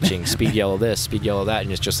yellow stitching, speed yellow this, speed yellow that,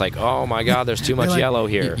 and it's just like, oh my God, there's too much yellow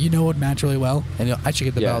here. You know what would match really well, and I should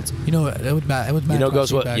get the belts. You know it would match. You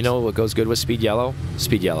know what goes good with speed yellow?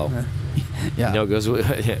 Speed yellow. Yeah. You know, it goes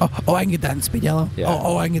with. Yeah. Oh, I can get that in speed yellow. Yeah.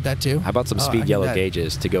 Oh, I can get that too. How about some speed yellow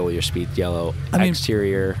gauges to go with your speed yellow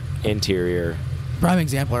exterior, interior? Prime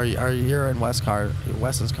example are your and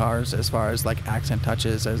Wes's cars as far as like accent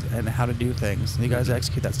touches and how to do things. You guys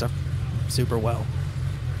execute that stuff super well.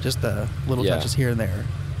 Just the little touches here and there.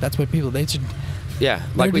 That's what they should. Yeah,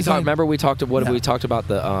 like we talked. Remember we talked about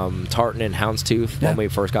the Tartan and Houndstooth when we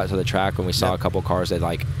first got to the track, when we saw a couple cars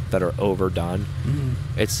that are overdone.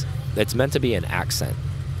 Mm-hmm. It's meant to be an accent.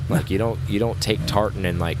 Like you don't take tartan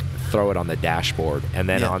and like throw it on the dashboard and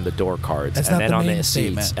then on the door cards and then on the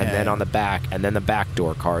seats and then on the back and then the back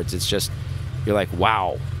door cards. It's just you're like,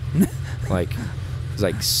 wow. Like there's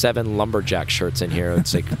like 7 lumberjack shirts in here.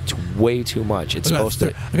 It's like way too much. It's supposed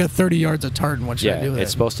to. I got 30 yards of tartan. What should I do with it?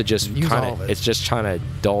 It's supposed to just kind of. It's just trying to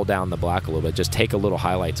dull down the black a little bit. Just take a little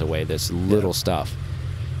highlights away. This little stuff.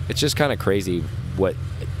 It's just kind of crazy what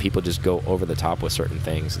people just go over the top with certain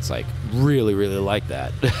things. It's like really, really like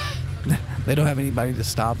that. They don't have anybody to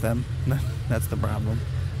stop them. That's the problem.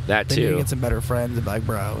 That too. They need to get some better friends and be like,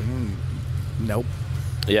 bro, nope.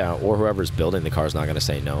 Yeah, or whoever's building the car is not going to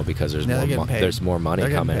say no because there's more money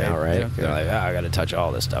coming out, right? They're like, I got to touch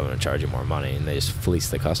all this stuff. I'm going to charge you more money, and they just fleece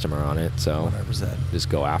the customer on it. So 100%. Just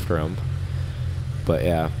go after them. But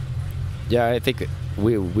yeah, I think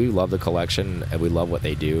we love the collection and we love what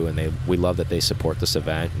they do, and we love that they support this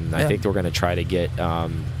event. And I think we're going to try to get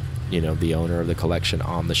the owner of the collection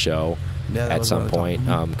on the show at some point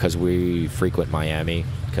because we frequent Miami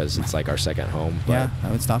because it's like our second home. But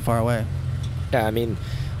it's not far away. yeah, I mean,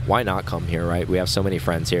 why not come here, right? We have so many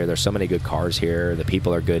friends here. There's so many good cars here. The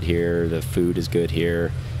people are good here. The food is good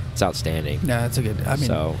here. It's outstanding. Yeah, it's a good. I mean,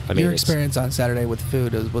 your experience on Saturday with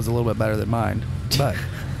food was a little bit better than mine, but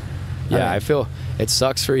yeah, I feel it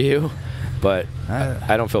sucks for you, but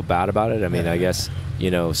I don't feel bad about it. I mean, I guess,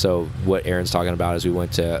 you know, so what Aaron's talking about is we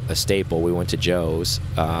went to a staple. We went to Joe's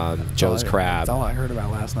Crab. That's all I heard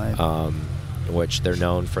about last night. Which they're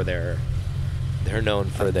known for their. I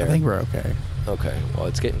think we're okay. Okay, well,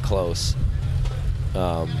 it's getting close.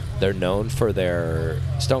 They're known for their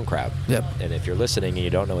stone crab. Yep. And if you're listening and you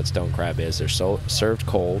don't know what stone crab is, they're served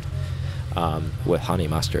cold with honey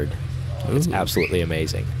mustard. Ooh. It's absolutely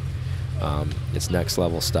amazing. It's next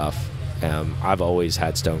level stuff. I've always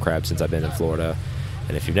had stone crab since I've been in Florida.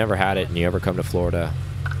 And if you've never had it and you ever come to Florida,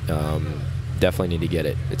 definitely need to get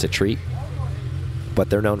it. It's a treat. But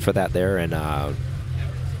they're known for that there. And,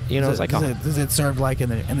 you know, it's like... Is it served like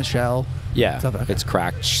in the shell? Yeah, okay. It's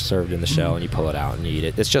cracked, served in the shell, and you pull it out and you eat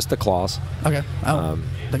it. It's just the claws. Okay.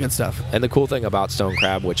 The good stuff. And the cool thing about stone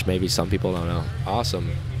crab, which maybe some people don't know, awesome.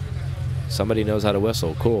 Somebody knows how to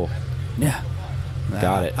whistle. Cool. Yeah.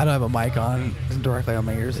 Got it. I don't have a mic on directly on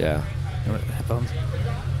my ears. Yeah. Headphones.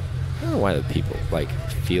 I don't know why the people like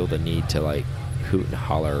feel the need to like hoot and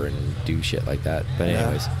holler and do shit like that. But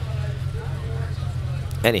anyways.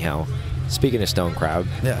 Anyhow, speaking of stone crab.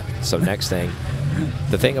 Yeah. So next thing.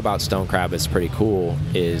 The thing about stone crab is pretty cool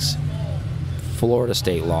is Florida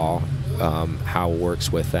state law, how it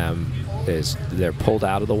works with them is they're pulled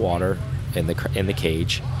out of the water in the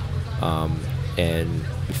cage, and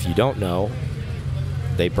if you don't know,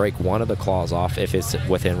 they break one of the claws off if it's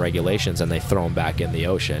within regulations, and they throw them back in the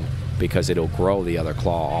ocean because it'll grow the other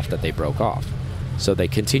claw off that they broke off. So they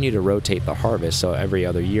continue to rotate the harvest, so every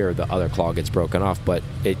other year the other claw gets broken off, but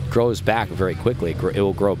it grows back very quickly. It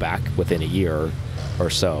will grow back within a year or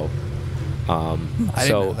so.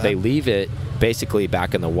 So they leave it basically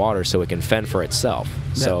back in the water so it can fend for itself.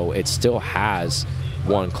 Yeah. So it still has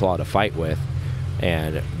one claw to fight with,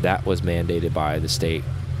 and that was mandated by the state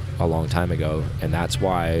a long time ago, and that's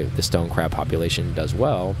why the stone crab population does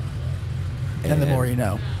well. And the more you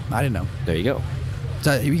know. I didn't know. There you go.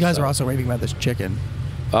 So you guys are also raving about this chicken.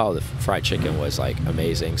 Oh, the fried chicken was like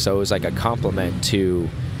amazing. So it was like a compliment to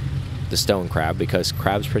the stone crab because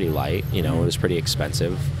crab's pretty light. You know, it was pretty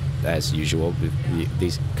expensive as usual.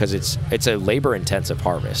 Because it's a labor-intensive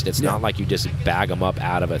harvest. It's not like you just bag them up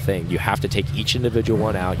out of a thing. You have to take each individual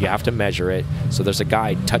one out. You have to measure it. So there's a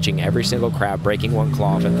guy touching every single crab, breaking one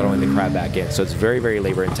claw off, and throwing the crab back in. So it's very, very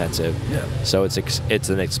labor-intensive. Yeah. So it's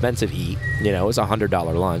an expensive eat. You know, it was a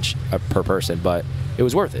 $100 lunch per person, but it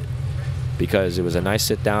was worth it because it was a nice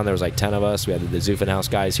sit down. There was like 10 of us. We had the Zuffenhaus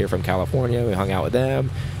guys here from California. We hung out with them.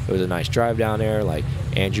 It was a nice drive down there. Like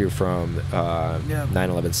Andrew from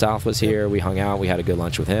 911 South was here. We hung out. We had a good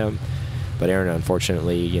lunch with him. But Aaron,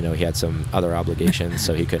 unfortunately, you know, he had some other obligations,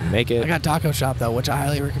 so he couldn't make it. I got Taco Shop, though, which I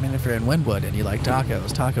highly recommend if you're in Wynwood and you like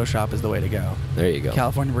tacos. Taco Shop is the way to go. There you go.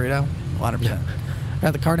 California burrito, 100%. Yeah.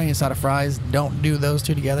 Got the carne asada fries. Don't do those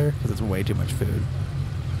two together because it's way too much food.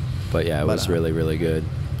 But yeah, it was really, really good.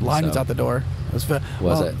 Line was out the door. It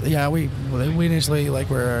was it? Yeah, we initially like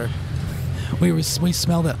we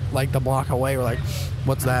smelled it like the block away. We're like,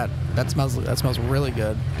 what's that? That smells really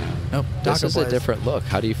good. Nope. This is a different look.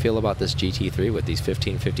 How do you feel about this GT3 with these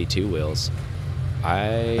 1552 wheels?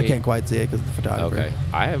 I can't quite see it because of the photography. Okay,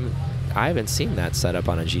 I haven't seen that setup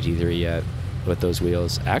on a GT3 yet with those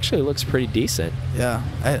wheels. Actually, it looks pretty decent. Yeah,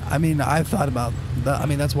 I mean, I've thought about that. I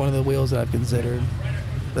mean, that's one of the wheels that I've considered.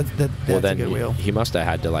 That's a good wheel. He must have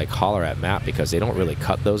had to like holler at Matt because they don't really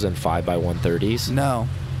cut those in 5x130s. No.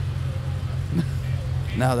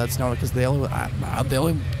 No, that's not because the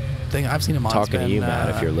only thing I've seen him on. Talking to you,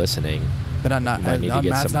 Matt, if you're listening. But on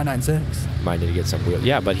Matt's 996. Might need to get some wheels.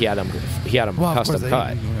 Yeah, but he had them custom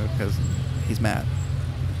cut. Because he's Matt.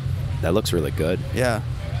 That looks really good. Yeah.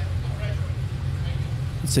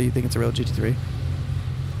 So you think it's a real GT3?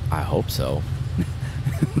 I hope so.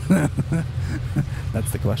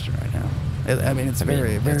 That's the question right now. I mean, it's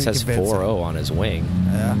very, very. It says 4.0 on his wing.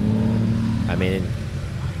 Yeah. I mean,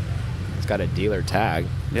 it's got a dealer tag.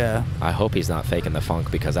 Yeah. I hope he's not faking the funk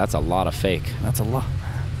because that's a lot of fake. That's a lot.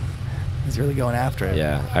 He's really going after it.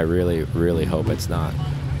 Yeah, I really, really hope it's not.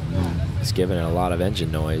 It's giving it a lot of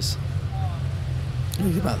engine noise. What do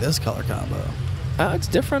you think about this color combo? It's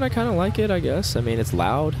different. I kind of like it, I guess. I mean, it's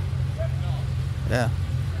loud. Yeah.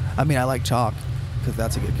 I mean, I like chalk because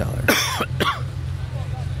that's a good color.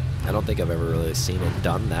 I don't think I've ever really seen it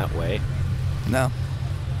done that way. No.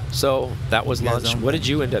 So that was lunch. What did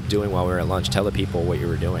you end up doing while we were at lunch? Tell the people what you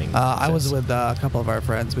were doing. I was with a couple of our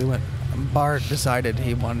friends. We went Bart decided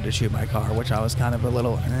he wanted to shoot my car, which I was kind of a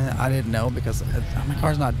little, I didn't know because my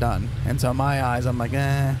car's not done. And so in my eyes, I'm like,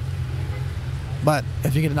 But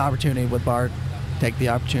if you get an opportunity with Bart, take the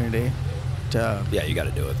opportunity to you got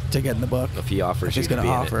to do it. To get in the book. If he offers you to be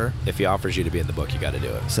in it. If he offers you to be in the book, you got to do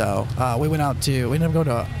it. So we went out to, we never go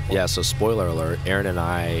to. Yeah, so spoiler alert, Aaron and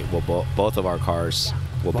I will both of our cars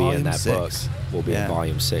will be in that 6. book. We'll be in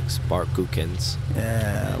Volume 6. Bart Gookins.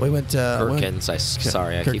 Yeah, we went to Gherkins. I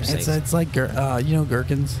keep saying it's like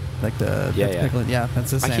gherkins, like the pickling. Yeah,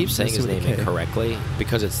 that's the same. I keep saying his name incorrectly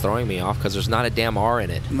because it's throwing me off because there's not a damn R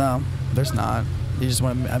in it. No, there's not. You just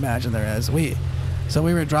want to imagine there is. So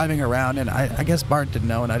we were driving around, and I guess Bart didn't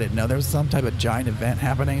know, and I didn't know. There was some type of giant event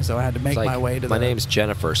happening, so I had to make my way to my name's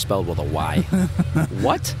Jennifer, spelled with a Y.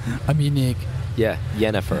 What? I'm unique. Yeah,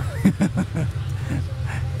 Jennifer.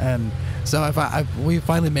 And so we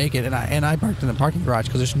finally make it, and I parked in the parking garage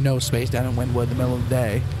because there's no space down in Wynwood in the middle of the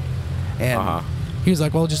day. And he was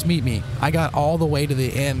like, well, just meet me. I got all the way to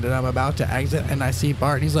the end, and I'm about to exit, and I see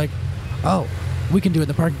Bart, and he's like, oh, we can do it in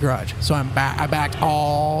the parking garage. So I backed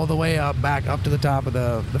all the way back up to the top of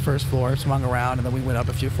the first floor, swung around, and then we went up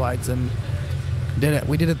a few flights and did it.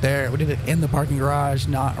 We did it there. We did it in the parking garage,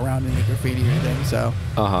 not around any graffiti or anything. So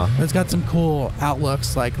it's got some cool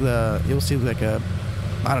outlooks, like you'll see like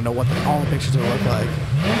I don't know what all the pictures will look like.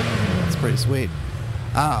 It's pretty sweet.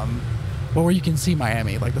 Where you can see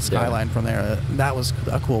Miami, like the skyline from there. That was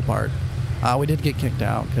a cool part. We did get kicked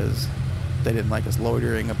out because they didn't like us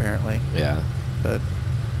loitering, apparently. Yeah. But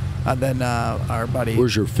then our buddy.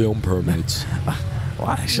 Where's your film permits? Well,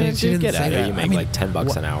 actually, she didn't say that. You make like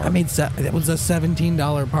 $10 an hour. I mean, it was a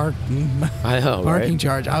 $17 I know, parking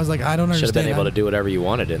charge. I was like, I don't understand. Should have been able to do whatever you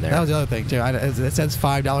wanted in there. That was the other thing too. It says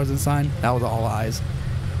 $5 in sign. That was all eyes.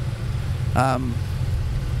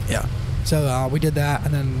 Yeah. So we did that,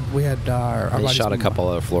 and then we had our buddies shot a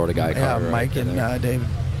couple of Florida guy cars. Yeah, Mike and David.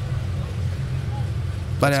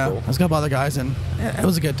 But cool. There's a couple other guys, and it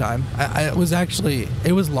was a good time. It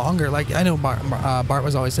was longer. Like, I know Bart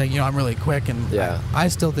was always saying, I'm really quick, and I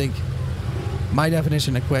still think my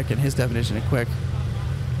definition of quick and his definition of quick.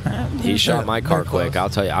 He shot my car quick. I'll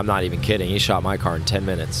tell you, I'm not even kidding. He shot my car in 10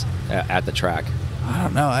 minutes at the track. I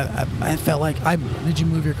don't know. I felt like did you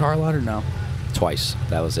move your car a lot or no? Twice.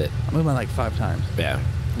 That was it. I moved mine like 5 times. Yeah.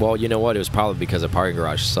 Well, you know what? It was probably because the parking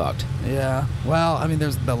garage sucked. Yeah. Well, I mean,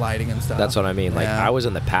 there's the lighting and stuff. That's what I mean. Like, I was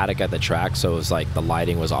in the paddock at the track, so it was like the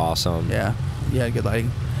lighting was awesome. Yeah. Yeah, good lighting.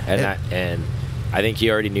 And I think he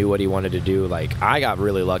already knew what he wanted to do. Like, I got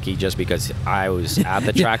really lucky just because I was at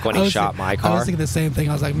the track when he shot my car. I was thinking the same thing.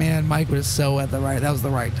 I was like, man, Mike was so at that was the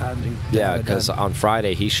right time to Yeah, because on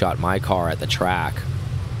Friday he shot my car at the track,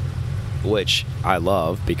 which I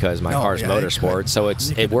love because my car's motorsport. So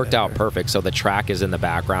it worked out perfect. So the track is in the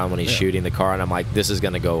background when he's shooting the car, and I'm like, this is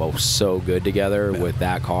going to go so good together with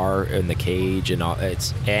that car and the cage and all.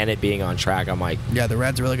 And it being on track. I'm like, yeah, the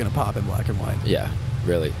red's really going to pop in black and white. Yeah,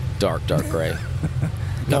 really dark gray.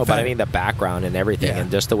 No, but I mean the background and everything, and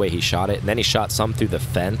just the way he shot it. And then he shot some through the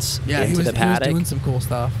fence into the paddock. He was doing some cool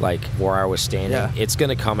stuff. Like where I was standing. Yeah. It's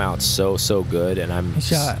going to come out so good, and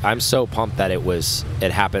I'm so pumped that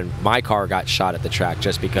it happened. My car got shot at the track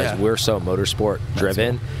just because we're so motorsport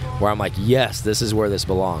driven. Where I'm like, yes, this is where this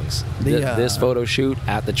belongs. This photo shoot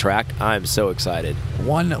at the track, I'm so excited.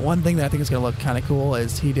 One thing that I think is going to look kind of cool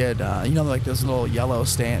is he did, like those little yellow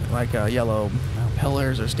yellow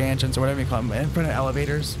pillars or stanchions or whatever you call them in front of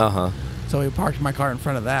elevators. So we parked my car in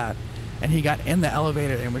front of that, and he got in the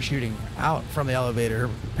elevator and was shooting out from the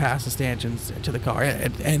elevator past the stanchions to the car,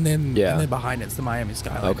 and then behind it's the Miami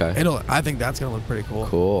skyline. Okay. I think that's going to look pretty cool.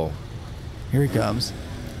 Cool. Here he comes.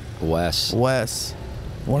 Wes.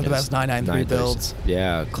 One of the best 993 builds.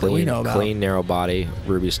 Yeah, clean narrow body,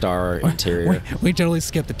 Ruby Star interior. we totally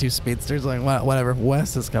skipped the 2 speedsters. Like, whatever.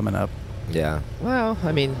 Wes is coming up. Yeah. Well,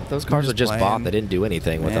 I mean, those cars are just bought. They didn't do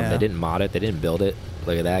anything with them. They didn't mod it. They didn't build it.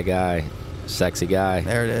 Look at that guy. Sexy guy.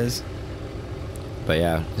 There it is. But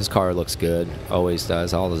yeah, his car looks good. Always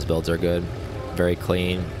does. All his builds are good. Very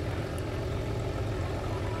clean.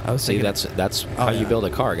 That's how you build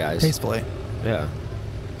a car, guys. Tastefully. Yeah.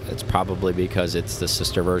 It's probably because it's the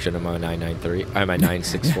sister version of my 993, my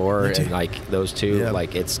 964, and like those two,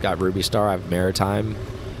 like it's got Ruby Star, I have Maritime.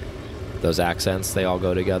 Those accents, they all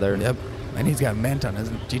go together. Yep, and he's got mint on his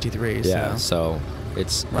GT3. Yeah, so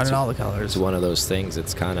it's running all the colors. It's one of those things.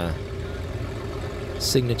 It's kind of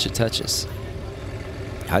signature touches.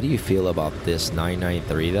 How do you feel about this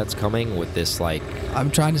 993 that's coming with this like?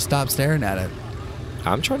 I'm trying to stop staring at it.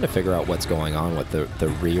 I'm trying to figure out what's going on with the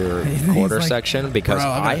rear quarter section because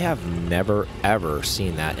I have never ever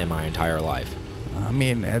seen that in my entire life. I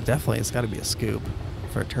mean, it's got to be a scoop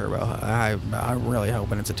for a turbo. I'm really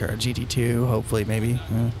hoping it's a GT2. Hopefully, maybe.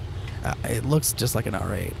 It looks just like an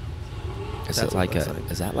R8. Is that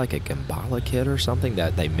like a Gambala kit or something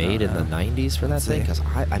that they made in the 90s for that thing? Because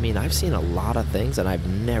I mean, I've seen a lot of things and I've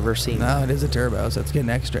never seen. No, it is a turbo, so it's getting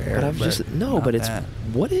extra air. But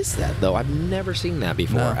what is that though? I've never seen that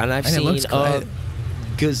before, and I've seen a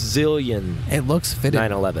gazillion. It looks fitted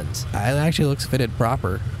 911s. It actually looks fitted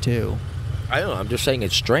proper too. I don't know. I'm just saying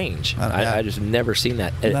it's strange. I just never seen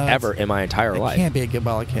that ever in my entire life. It can't be a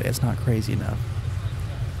Gambala kit. It's not crazy enough.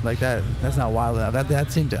 Like that. That's not wild enough.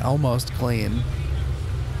 That seemed to almost clean.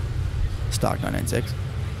 Stock 996.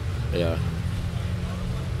 Yeah.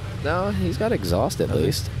 No, he's got exhaust at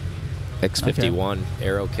least. X51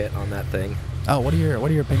 aero kit on that thing. Oh, what are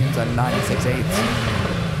your opinions on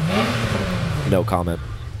 968s? No comment.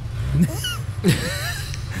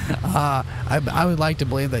 I would like to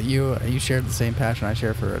believe that you shared the same passion I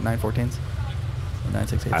share for 914s.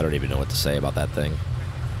 968s. I don't even know what to say about that thing.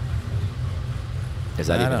 Is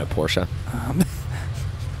that even a Porsche?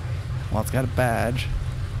 Well, it's got a badge.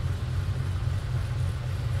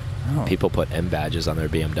 Oh. People put M badges on their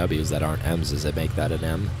BMWs that aren't M's. Does it make that an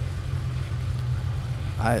M?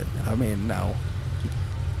 I mean, no.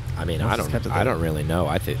 I mean, I don't really know.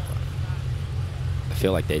 I feel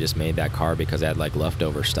like they just made that car because they had like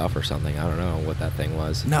leftover stuff or something. I don't know what that thing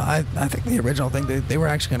was. No, I think the original thing they were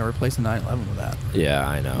actually going to replace the 911 with that. Yeah,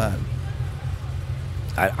 I know.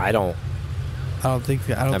 But I don't think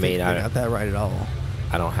they got that right at all.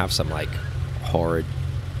 I don't have some like horrid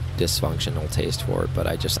dysfunctional taste for it, but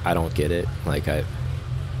I don't get it. Like I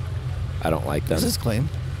don't like them. This is clean.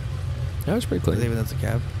 No, it's pretty clean. Even though it's a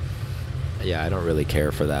cab. Yeah, I don't really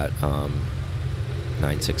care for that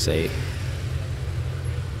 968.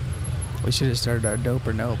 We should have started our dope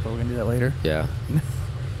or nope, but we're gonna do that later. Yeah.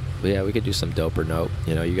 But yeah, we could do some dope or nope.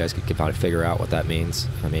 You know, you guys could probably figure out what that means.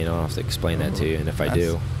 I mean, I don't have to explain that to you, and if I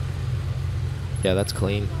do, yeah, that's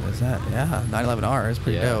clean. What's that? Yeah, 911R is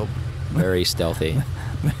pretty dope. Very stealthy.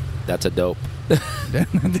 That's a dope.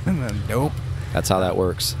 Dope. That's how that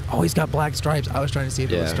works. Oh, he's got black stripes. I was trying to see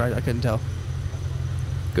if it was stripes. I couldn't tell.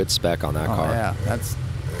 Good spec on that car. Yeah, that's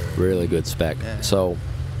really good spec. Yeah. So,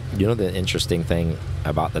 you know the interesting thing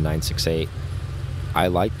about the 968? I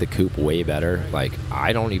like the coupe way better. Like,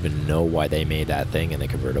 I don't even know why they made that thing in a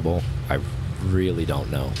convertible. I really don't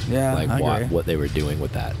know. Yeah, like what they were doing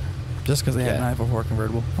with that. Just because they had a 944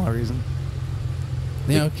 convertible, no reason.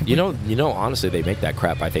 You know, honestly, they make that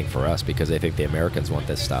crap, I think, for us because they think the Americans want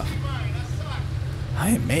this stuff.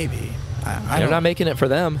 Maybe. They're not making it for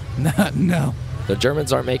them. No. The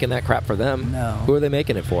Germans aren't making that crap for them. No. Who are they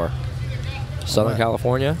making it for? Southern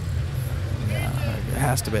California? Yeah, it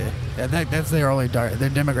has to be. Yeah, that's their only their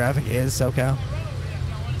demographic is SoCal.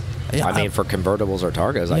 Yeah, I mean, for convertibles or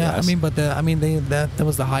Targas, I guess. I mean, that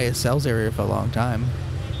was the highest sales area for a long time.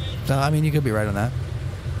 So I mean, you could be right on that.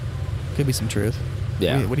 Could be some truth.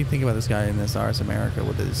 Yeah. What do you think about this guy in this RS America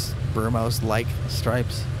with his Brumos-like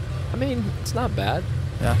stripes? I mean, it's not bad.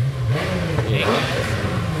 Yeah.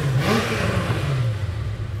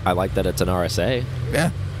 I like that it's an RSA. Yeah.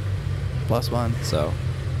 +1. So.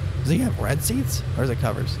 Does he have red seats or is it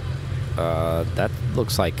covers? That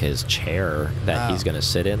looks like his chair that he's going to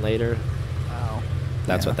sit in later. Wow.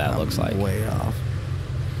 That's what that looks like. Way off.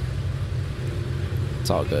 It's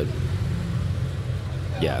all good.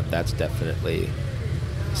 Yeah, that's definitely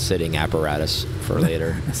sitting apparatus for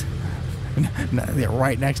later.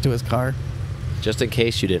 Right next to his car. Just in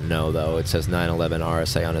case you didn't know, though, it says 911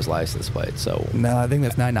 RSA on his license plate. So no, I think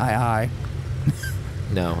that's 9II.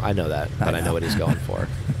 No, I know that, but I know what he's going for.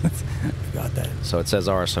 Got that. So it says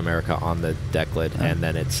RS America on the deck lid, and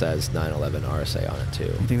then it says 911 RSA on it too.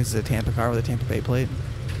 You think this is a Tampa car with a Tampa Bay plate?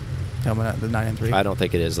 Coming out the 9 and 3. I don't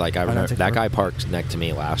think it is. Like I remember that guy parked next to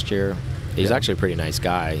me last year. He's actually a pretty nice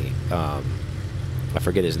guy. I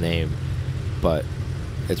forget his name, but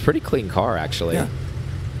it's a pretty clean car actually. Yeah.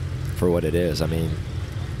 For what it is, I mean,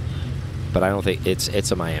 but I don't think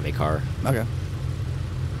it's a Miami car. Okay.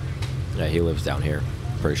 Yeah, he lives down here,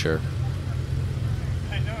 pretty sure.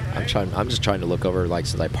 I'm just trying to look over, like,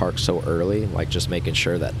 since I parked so early, like just making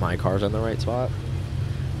sure that my car's in the right spot.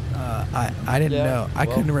 I didn't know. I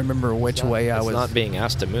couldn't remember which way I was. It's not being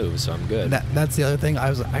asked to move, so I'm good. That's the other thing.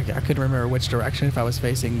 I couldn't remember which direction, if I was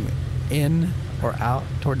facing in or out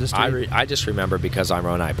toward the street. I just remember because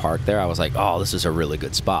when I parked there, I was like, oh, this is a really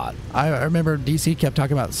good spot. I remember DC kept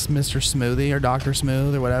talking about Mr. Smoothie or Dr.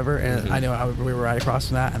 Smooth or whatever, and I knew we were right across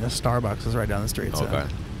from that, and the Starbucks was right down the street. So. Okay.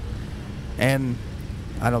 And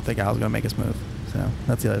I don't think I was going to make us move, so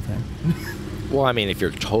that's the other thing. Well, I mean, if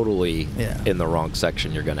you're totally in the wrong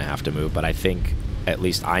section, you're going to have to move. But I think at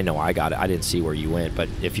least I know I got it. I didn't see where you went, but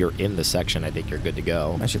if you're in the section, I think you're good to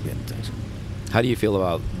go. I should be in the section. How do you feel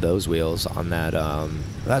about those wheels on that?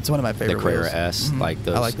 That's one of my favorite. The Carrera wheels. S, Mm-hmm. like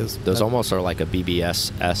those. I like those. Those almost are like a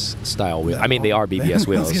BBS S style wheel. Yeah, I mean, they are BBS I was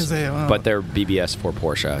wheels, gonna say, well, but they're BBS for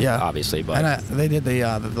Porsche. Yeah, obviously. But and they did the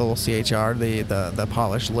little CHR, the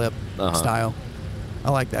polished lip style.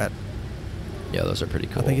 I like that. Yeah, those are pretty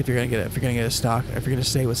cool. I think if you're gonna get a stock, if you're gonna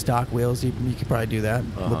stay with stock wheels, you could probably do that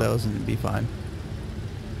with those and it'd be fine.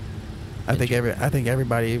 I think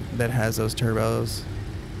everybody that has those turbos,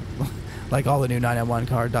 like all the new 991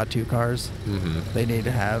 car, .2 cars, they need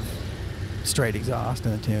to have straight exhaust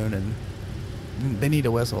in the tune, and they need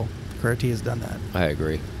a whistle. Carrera T has done that. I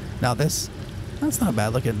agree. Now that's not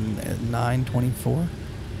bad looking at 924.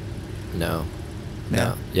 No. Yeah.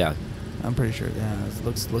 No. Yeah. I'm pretty sure. Yeah, it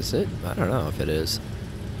looks. Is it? I don't know if it is.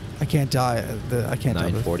 I can't tell. I can't tell.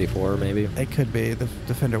 944 maybe. It could be. The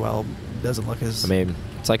fender well doesn't look as. I mean,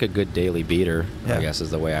 it's like a good daily beater. Yeah. I guess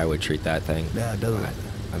is the way I would treat that thing. Yeah, it doesn't.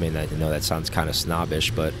 I mean, I know that sounds kind of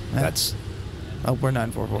snobbish, but that's. Oh, we're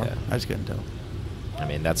 944. Yeah. I just couldn't tell. I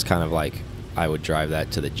mean, that's kind of like I would drive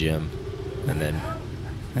that to the gym, and then.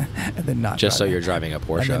 And then not. Just so you're driving a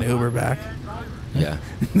Porsche. And then Uber back. Yeah.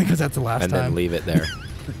 Because that's the last and time. And then leave it there.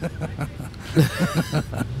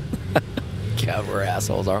 God, we're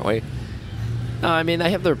assholes, aren't we? No, I mean,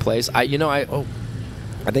 they have their place. I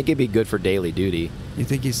think it'd be good for daily duty. You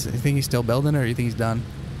think he's still building, or you think he's done?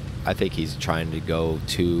 I think he's trying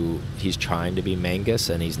to he's trying to be Mangus,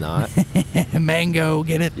 and he's not. Mango,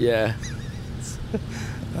 get it? Yeah.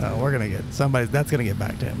 We're gonna get somebody. That's gonna get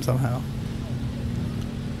back to him somehow.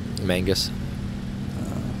 Mangus.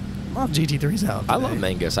 Well, GT3's out today. I love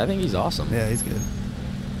Mangus. I think he's awesome. Yeah, he's good.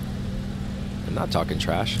 I'm not talking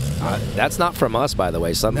trash. That's not from us, by the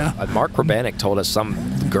way. No. Mark Krabanic told us some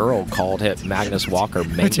girl called him Magnus Walker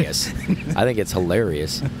Mangus. I think it's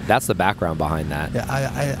hilarious. That's the background behind that.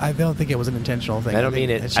 Yeah, I don't think it was an intentional thing. I don't mean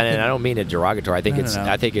it, and I don't mean it derogatory. I think No.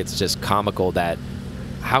 I think it's just comical that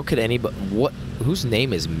how could anybody whose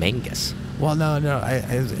name is Mangus? Well, no,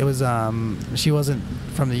 it was she wasn't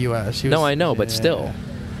from the U.S. She was, No, I know, but still,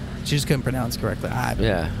 she just couldn't pronounce correctly.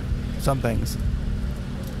 Yeah, some things.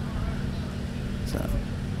 So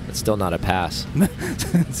it's still not a pass.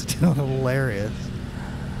 it's still hilarious.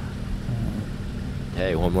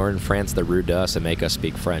 Hey, when we're in France, they're rude to us and make us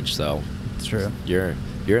speak French. So It's true. you're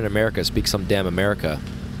in America. Speak some damn America.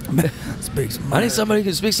 Speak some. I need somebody who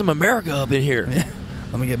can speak some America up in here. Yeah.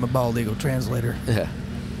 Let me get my bald eagle translator. Yeah.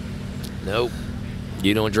 Nope.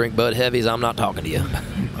 You don't drink Bud Heavies, I'm not talking to you.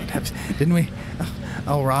 Didn't we?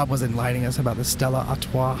 Oh, Rob was enlightening us about the Stella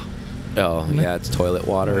Artois. Oh, yeah, it's toilet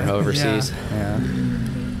water overseas. Yeah.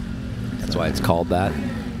 That's why it's called that.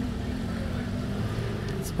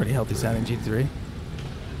 It's a pretty healthy sounding GT3.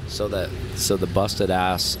 So the busted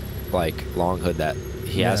ass like long hood that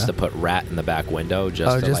he has to put rat in the back window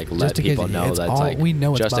just to like let people know that's like we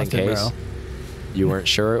know it's just busted, in case. bro. You weren't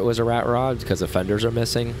sure it was a rat rod because the fenders are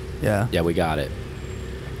missing. Yeah. Yeah, we got it.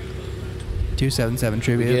 277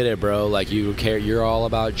 tribute. We get it, bro. Like you care. You're all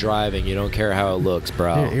about driving. You don't care how it looks,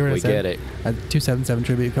 bro. Here, we get it. A 277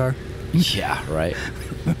 tribute car. Yeah, right.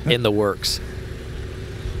 In the works.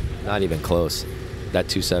 Not even close. That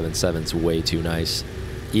 277's way too nice.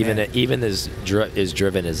 Even as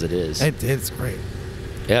driven as it is. It's great.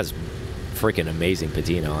 It has freaking amazing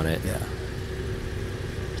patina on it.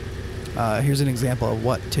 Yeah. Here's an example of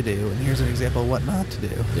what to do, and here's an example of what not to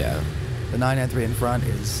do. Yeah. The 993 in front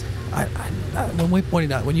is.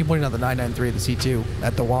 When you pointed out the 993, the C2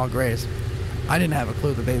 at the wall grace, I didn't have a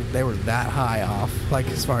clue that they were that high off, like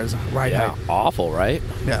as far as ride height. Awful, right?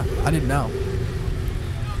 Yeah, I didn't know.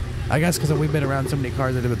 I guess because we've been around so many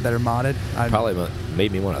cars that are modded. Probably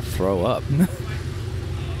made me want to throw up.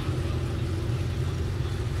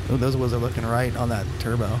 Oh, those wheels are looking right on that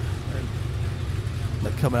turbo.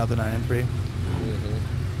 Like coming out the 993. Mm-hmm.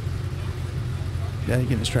 Yeah, you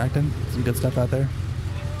getting distracted? Some good stuff out there.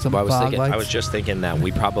 Some Well, fog lights. I was just thinking that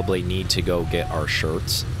we probably need to go get our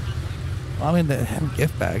shirts. Well, I mean, they have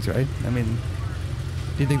gift bags, right? I mean,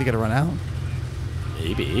 do you think they're gonna run out?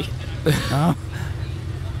 Maybe. No.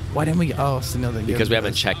 Why didn't we? Oh, so no, Because we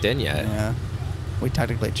haven't checked in yet. Yeah, we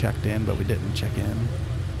technically checked in, but we didn't check in.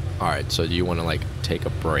 All right. So do you want to like take a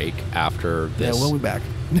break after this? Yeah, we'll be back.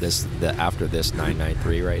 After this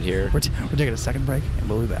 993 right here. We're taking a second break, and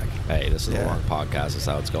we'll be back. Hey, this is a long podcast. That's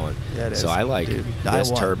how it's going. Yeah, it is. So I like Dude,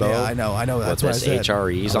 this turbo. Yeah, I know. That's with what this I said.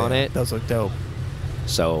 HREs on it. Those look dope.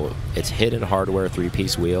 So it's hidden hardware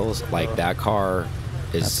 3-piece wheels. Like that car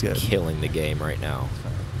is killing the game right now.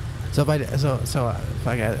 So if I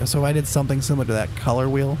did something similar to that color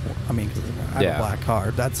wheel, I mean, 'cause I have a black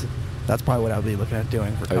car. That's probably what I would be looking at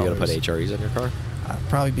doing for Are you colors. going to put HREs in your car?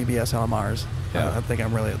 Probably BBS LMRs. Yeah. I think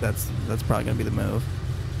I'm really that's probably going to be the move.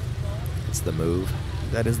 It's the move.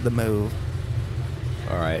 That is the move.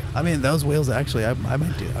 All right. I mean, those wheels actually, I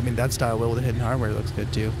might do. I mean, that style wheel with the hidden hardware looks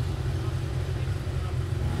good too.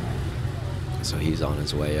 So he's on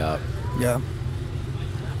his way up. Yeah.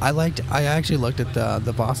 I actually looked at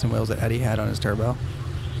the Boston wheels that Eddie had on his turbo.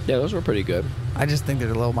 Yeah, those were pretty good. I just think they're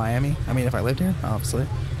a little Miami. I mean, if I lived here, obviously.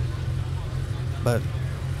 But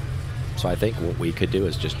So I think what we could do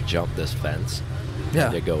is just jump this fence.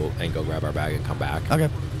 yeah. And go grab our bag and come back. Okay.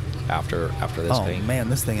 After this Oh thing. man,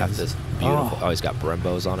 this thing Got is this beautiful. Oh. He's got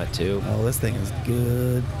Brembos on it too. Oh, this thing is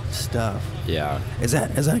good stuff. Yeah. Is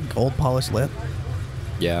that gold polished lip?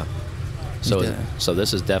 Yeah. So Yeah. so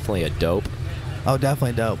this is definitely a dope. Oh,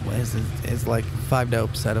 definitely dope. It's like 5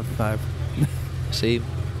 dopes out of 5. See,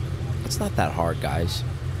 it's not that hard, guys.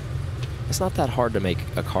 It's not that hard to make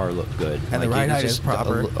a car look good. And the Like, ride it's height is just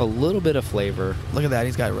proper. A little bit of flavor. Look at that.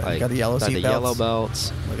 He's got Like, the yellow got seat the belts. yellow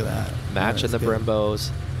belts. Look at that. Matching the That's good. Brembos.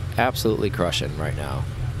 Absolutely crushing right now.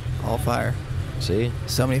 All fire. See?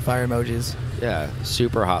 So many fire emojis. Yeah,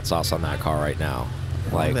 super hot sauce on that car right now.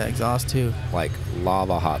 Like that exhaust too. Like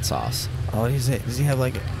lava hot sauce. Oh, does he have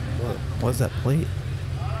like what's that plate?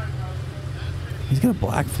 He's got a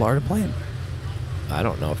black Florida plate. I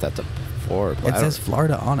don't know if that's a Ford. It says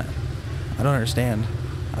Florida on it. I don't understand.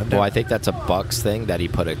 Well, I think that's a Bucks thing that he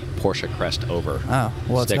put a Porsche crest over. Oh,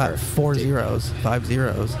 well, sticker. it's got 4 zeros, 5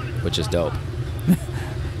 zeros. Which is dope.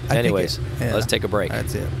 I think Anyways, yeah. let's take a break.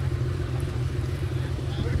 That's it.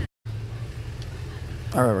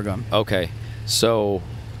 All right, we're going. Okay, so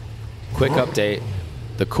quick update.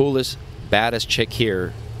 The coolest, baddest chick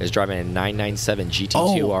here is driving a 997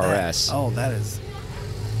 GT2 RS. That is.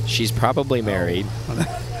 She's probably married.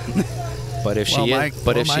 But if Well, she Mike, is,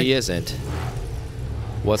 but well, if Mike. she isn't,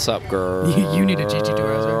 what's up, girl? You need a GT2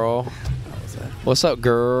 RS, girl. What's up,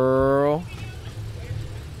 girl?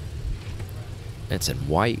 It's in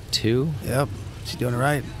white too. Yep, she's doing it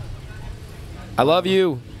right. I love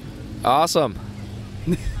you. Awesome.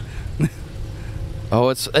 Oh,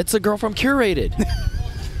 it's the girl from Curated.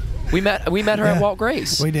 we met her at Walt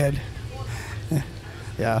Grace. We did.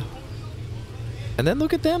 Yeah. And then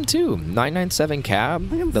look at them too. 997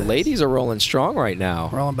 cab. Look at The this. ladies are rolling strong right now.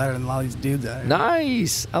 Rolling better than a lot of these dudes out here.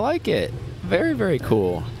 Nice. I like it. Very, very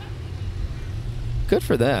cool. Good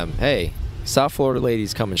for them. Hey, South Florida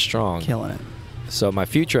ladies coming strong. Killing it. So my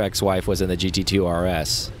future ex-wife was in the GT2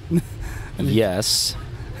 RS. Yes.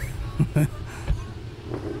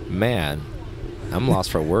 Man, I'm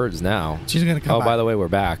lost for words now. She's gonna come Oh, back. by the way, we're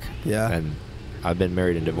back. Yeah. And I've been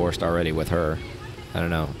married and divorced already with her. I don't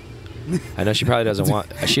know. I know she probably doesn't want.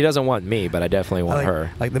 She doesn't want me, but I definitely want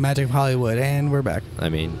her. Like the magic of Hollywood, and we're back. I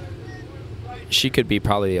mean, she could be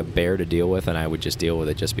probably a bear to deal with, and I would just deal with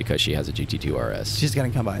it just because she has a GT2 RS. She's gonna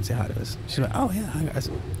come by and say hi to us. She's like, oh yeah, hi guys.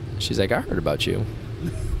 She's like, I heard about you.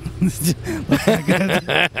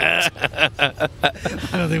 I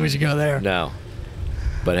don't think we should go there. No.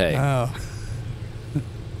 But hey, Oh.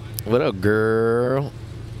 what up, girl?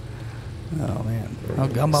 Oh man. Oh,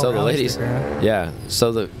 gumbo So the rally ladies, sticker, huh? yeah.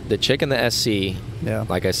 So the chick in the SC, Yeah.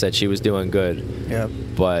 like I said, she was doing good. Yeah.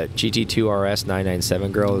 But GT2 RS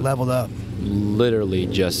 997 girl Leveled up. literally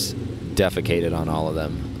just defecated on all of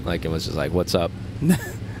them. Like, it was just like, what's up?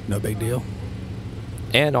 No big deal.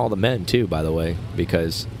 And all the men too, by the way,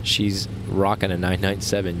 because she's rocking a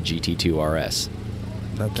 997 GT2 RS.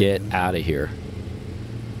 That Get thing- out of here.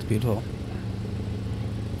 It's beautiful.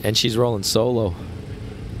 And she's rolling solo.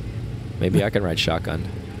 Maybe I can ride shotgun.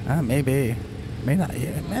 Maybe. May not. Yeah,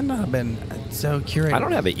 it may not have been so curated. I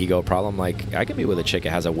don't have an ego problem. Like, I can be with a chick that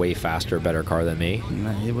has a way faster, better car than me.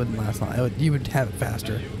 No, it wouldn't last long. You would have it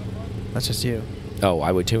faster. That's just you. Oh,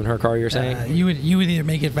 I would tune her car, you're saying? You would either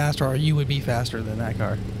make it faster or you would be faster than that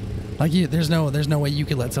car. Like there's no way you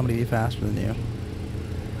could let somebody be faster than you.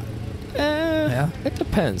 Yeah. It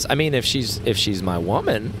depends. I mean, if she's my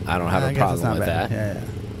woman, I don't have I a guess it's problem not with bad. that. Yeah.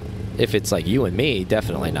 If it's like you and me,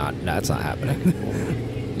 definitely not. No, that's not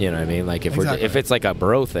happening. You know what I mean? Like, Exactly. if it's like a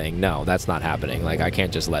bro thing, no, that's not happening. Like, I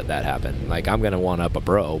can't just let that happen. Like, I'm gonna one up a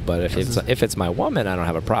bro, but if it's my woman, I don't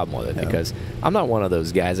have a problem with it Yeah. because I'm not one of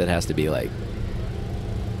those guys that has to be like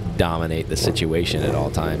dominate the situation at all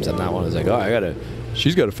times. I'm not one of those like, oh,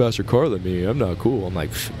 she's got a faster car than me. I'm not cool. I'm like,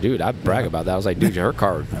 dude, I brag about that. I was like, dude, her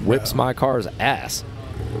car whips my car's ass.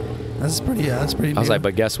 That's pretty. That's pretty. I was new. like,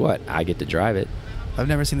 but guess what? I get to drive it. I've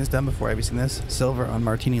never seen this done before. Have you seen this? Silver on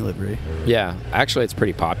Martini livery. Yeah, actually, it's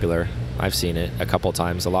pretty popular. I've seen it a couple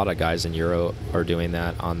times. A lot of guys in Euro are doing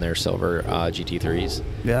that on their silver GT3s.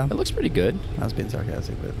 Yeah. It looks pretty good. I was being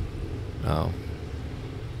sarcastic, but Oh.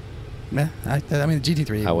 Yeah, I mean the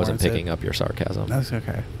GT3. I wasn't picking up your sarcasm. That's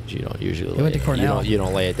okay. You don't usually. He went to Cornell. You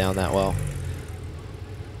don't lay it down that well.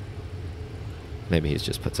 Maybe he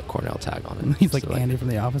just puts a Cornell tag on it. He's like Andy from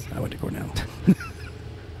The Office. I went to Cornell.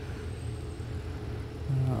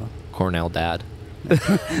 Cornell dad.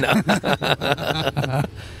 No.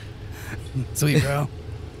 Sweet, bro.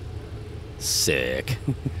 Sick.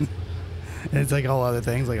 And it's like all other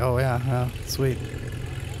things. Like, oh yeah, sweet.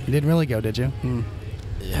 You didn't really go, did you?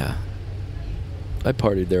 Yeah. I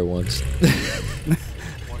partied there once.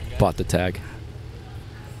 Bought the tag.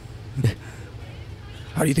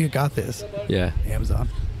 How do you think it got this? Yeah. Amazon.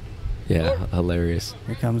 Yeah, hilarious.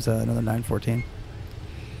 Here comes another 914.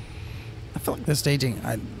 I feel like the staging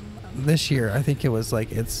this year, I think it was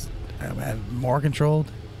like it's more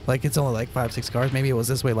controlled. Like it's only like 5-6 cars. Maybe it was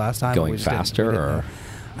this way last time. Going faster, or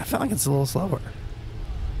I feel like it's a little slower.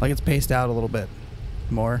 Like it's paced out a little bit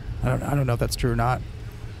more. I don't know if that's true or not.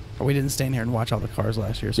 Or we didn't stay in here and watch all the cars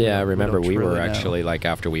last year. So yeah, I remember we were really actually like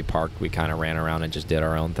after we parked, we kind of ran around and just did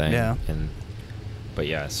our own thing. Yeah. But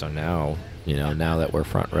yeah, so now now that we're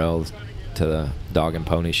front row to the dog and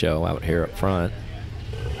pony show out here up front.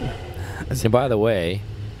 And by the way,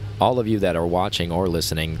 all of you that are watching or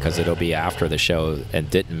listening, because it'll be after the show and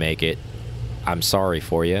didn't make it, I'm sorry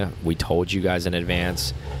for you. We told you guys in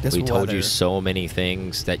advance. We told you so many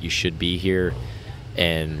things that you should be here.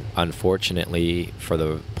 And unfortunately, for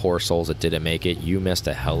the poor souls that didn't make it, you missed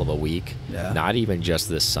a hell of a week. Yeah. Not even just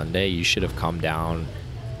this Sunday. You should have come down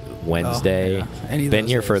Wednesday. Been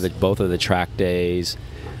here for both of the track days.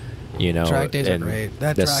 Track days are great.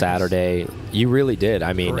 The Saturday, you really did.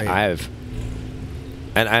 I mean, I've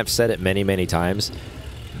said it many, many times.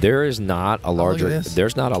 There's not a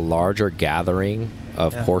larger gathering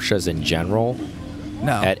of Porsches in general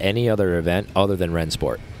at any other event other than Renn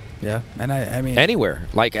Sport. Yeah, and I mean anywhere.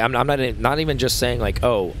 Like I'm not even just saying like,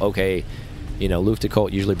 oh, okay, Luft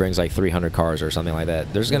Colt usually brings like 300 cars or something like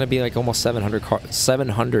that. There's going to be like almost 700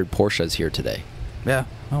 Porsches here today. Yeah.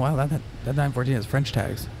 Oh wow, that 914 has French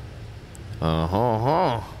tags.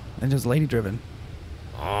 And just lady driven.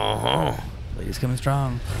 Ladies coming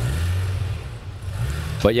strong.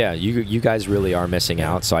 But yeah, you guys really are missing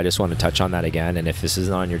out. So I just want to touch on that again. And if this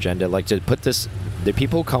isn't on your agenda, like to put this, the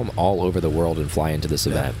people come all over the world and fly into this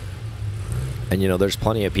event. And there's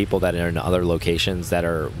plenty of people that are in other locations that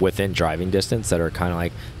are within driving distance that are kind of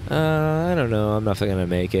like, I don't know, I'm not going to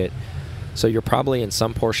make it. So you're probably in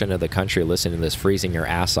some portion of the country listening to this, freezing your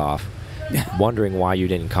ass off, wondering why you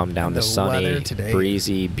didn't come down to sunny,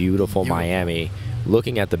 breezy, beautiful Miami,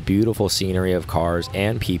 looking at the beautiful scenery of cars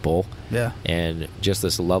and people, and just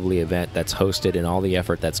this lovely event that's hosted and all the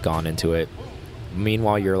effort that's gone into it.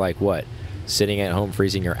 Meanwhile, you're like, what? Sitting at home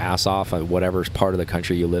freezing your ass off at whatever part of the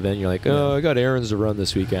country you live in. You're like, oh, I got errands to run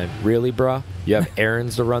this weekend. Really, bruh? You have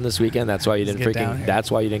errands to run this weekend? That's why you didn't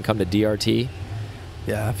that's why you didn't come to DRT?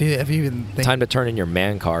 Yeah, if you even think... Time to turn in your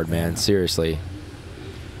man card, man. Seriously.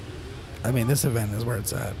 I mean, this event is where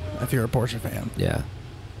it's at, if you're a Porsche fan. Yeah.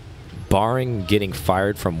 Barring getting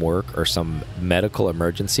fired from work or some medical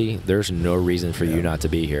emergency, there's no reason for you not to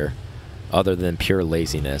be here other than pure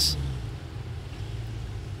laziness.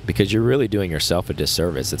 Because you're really doing yourself a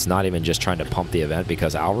disservice. It's not even just trying to pump the event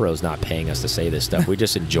because Alvaro's not paying us to say this stuff. We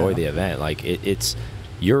just enjoy the event. Like it's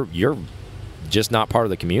you're just not part of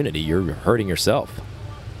the community. You're hurting yourself.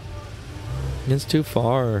 It's too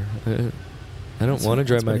far. I don't want to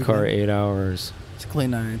drive my car 8 hours. It's a clean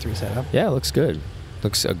 993 setup. Yeah, it looks good.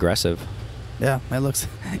 Looks aggressive. Yeah, it looks.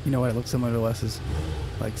 You know what? It looks similar to Wes's.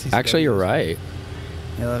 Like CCW's. Actually, you're right.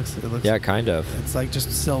 Yeah, it looks. Yeah, kind of. It's like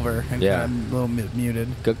just silver and kind of a little muted.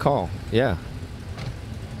 Good call. Yeah.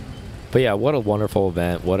 But yeah, what a wonderful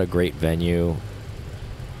event. What a great venue.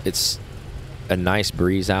 It's a nice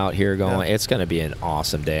breeze out here going. Yeah. It's going to be an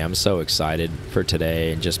awesome day. I'm so excited for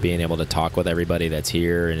today and just being able to talk with everybody that's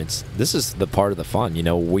here. And this is the part of the fun.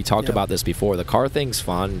 We talked about this before. The car thing's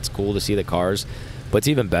fun. It's cool to see the cars. But it's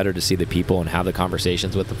even better to see the people and have the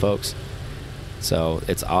conversations with the folks. So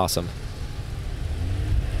it's awesome.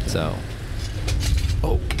 So,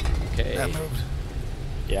 okay. That moved.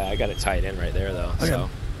 Yeah, I got it tied in right there though. Okay. So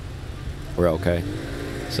we're okay.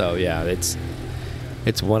 So yeah, it's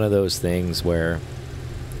one of those things where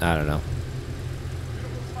I don't know.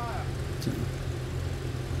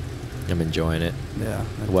 I'm enjoying it. Yeah.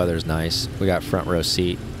 The weather's nice. We got front row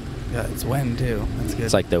seat. Yeah, it's wind too. That's good.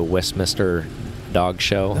 It's like the Westminster Dog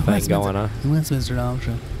Show thing going on. The Westminster Dog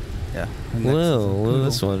Show. Yeah. Well,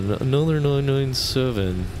 this one, another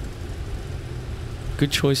 997.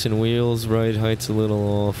 Good choice in wheels. Ride height's a little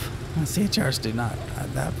off. CHRs do not.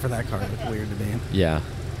 That for that car look weird to me. Yeah.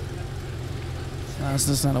 No, it's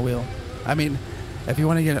just not a wheel. I mean, if you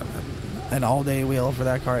want to get an all-day wheel for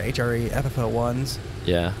that car, HRE FF01s.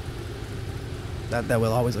 Yeah. That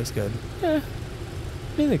wheel always looks good. Yeah.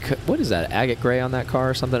 I mean, what is that? Agate gray on that car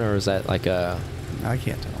or something, or is that like a? I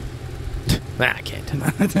can't tell. Nah, I can't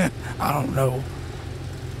tell. I don't know.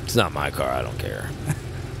 It's not my car. I don't care.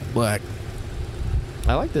 Black.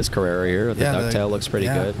 I like this Carrera here. The ducktail looks pretty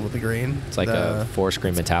good. With the green. It's like a forest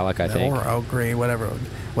green metallic, I think. Or oak green, whatever.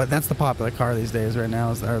 That's the popular car these days right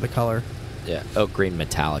now, or the color. Yeah, oak green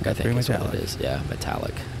metallic, I think is metallic. what it is. Yeah,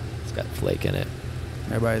 metallic. It's got flake in it.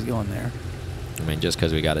 Everybody's going there. I mean, just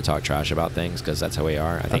because we got to talk trash about things, because that's how we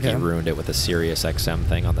are. I think Okay. he ruined it with the Sirius XM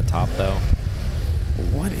thing on the top, though.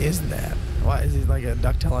 What is that? Why is he like a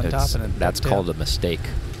ducktail on top and a That's ducktail? called a mistake.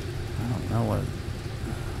 I don't know what.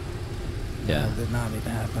 Yeah. That did not need to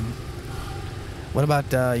happen. What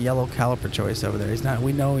about yellow caliper choice over there? He's not.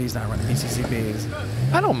 We know he's not running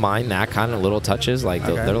PCCBs. I don't mind that kind of little touches. Like,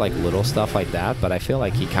 Okay. they're like little stuff like that, but I feel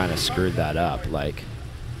like he kind of screwed that up. Like,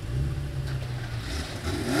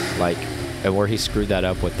 and where he screwed that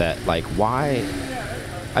up with that, like, why?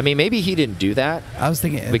 I mean, maybe he didn't do that. I was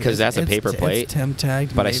thinking Because that's a paper plate. It's Tim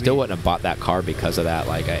tagged, But I maybe. still wouldn't have bought that car because of that.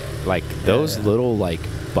 Like those little like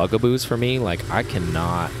bugaboos for me. Like, I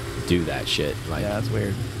cannot do that shit. Like, Yeah, that's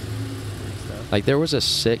weird. like there was a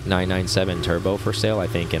sick 997 turbo for sale, I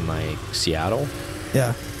think, in like Seattle,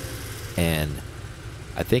 Yeah. and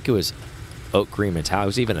I think it was oak green metallic. It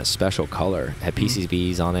was even a special color. It had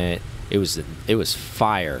PCBs on it. It was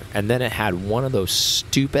fire. And then it had one of those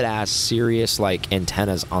stupid ass Sirius like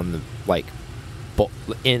antennas on the like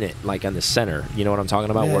in it, like on the center. You know what I'm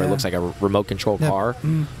talking about? Where it Yeah. looks like a remote control Yep. car.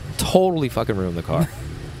 Mm. Totally fucking ruined the car.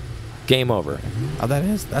 Game over. Oh,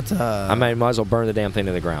 that's I might as well burn the damn thing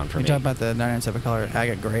to the ground for You're me. talking about the 997 color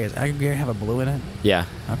agate gray. Does agate gray have a blue in it? Yeah,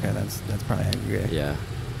 Okay, that's probably agate gray. yeah.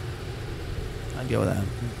 I'd go with that.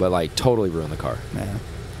 But like totally ruined the car. Yeah.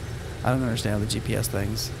 I don't understand the GPS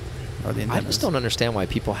things or the I antennas. just don't understand why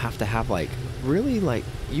people have to have like really like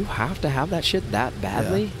you have to have that shit that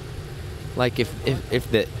badly. Yeah. Like if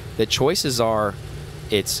the choices are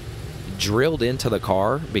it's drilled into the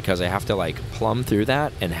car because they have to like plumb through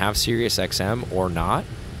that and have Sirius XM or not.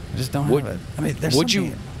 Just don't Would- have it. I mean, there's Would so you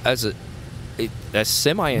many- as a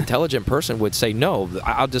semi-intelligent person would say no,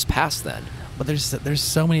 I'll just pass then. But there's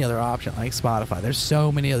so many other options like Spotify. There's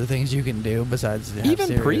so many other things you can do besides have Even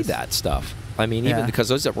pre Sirius. that stuff. I mean, even Yeah.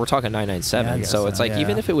 because we're talking 997, Yeah, I guess so it's so, like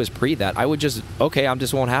even yeah. if it was pre that, I would just I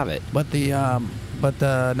just won't have it. But the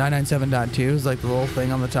 997.2 is like the little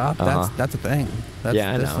thing on the top. Uh-huh. That's a thing. That's,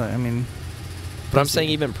 Yeah, I that's know. I mean, But I'm saying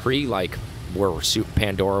even pre like where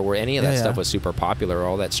Pandora, where any of that Yeah, stuff yeah. was super popular,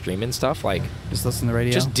 all that streaming stuff, like just listen to the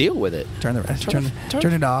radio. just deal with it. turn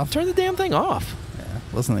it off. Turn the damn thing off. Yeah,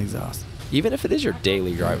 listen to the exhaust. Even if it is your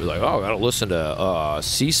daily drive, it's like, oh, I gotta listen to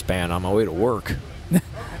C-SPAN on my way to work.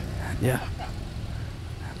 Yeah.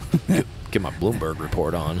 Get my Bloomberg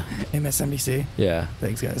report on. MSNBC. Yeah.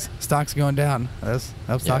 Thanks, guys. Stock's going down.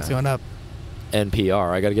 Stock's Yeah. going up.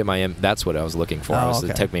 NPR. I gotta get my that's what I was looking for. Oh, okay.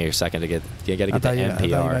 It took me a second to get. You gotta I get the thought you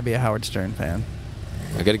NPR. might be a Howard Stern fan.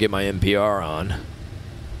 I gotta get my NPR on.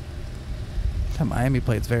 That Miami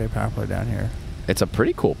plate's very popular down here. It's a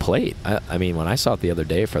pretty cool plate. I mean, when I saw it the other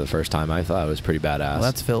day for the first time, I thought it was pretty badass. Well,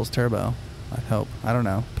 that's Phil's turbo. I hope. I don't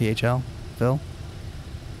know. PHL? Phil?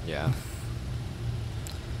 yeah.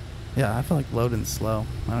 Yeah, I feel like loading's slow.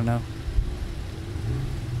 I don't know.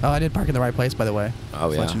 Oh, I did park in the right place, by the way. Oh,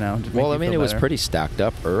 Just yeah. let you know. Just Well, make I you mean, feel it was better. pretty stacked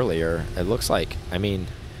up earlier. It looks like, I mean,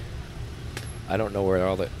 I don't know where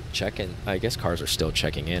all the check-in, I guess cars are still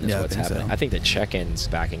checking in is Yeah, I what's think so. happening. I think the check-in's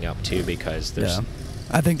backing up too because there's, Yeah.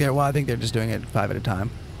 I think they're just doing it 5 at a time.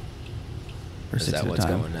 Or Is 6 that at what's a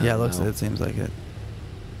time. going on Yeah, now? it seems like it.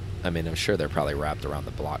 I mean, I'm sure they're probably wrapped around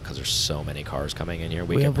the block because there's so many cars coming in here.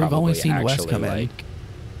 We've could probably only seen actually Wes come in. like,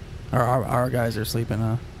 Our guys are sleeping,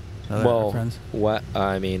 huh? Our well, friends. what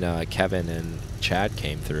I mean, Kevin and Chad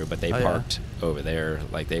came through, but they Oh, yeah. parked over there.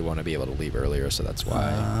 Like they want to be able to leave earlier, so that's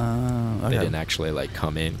why Okay. they didn't actually like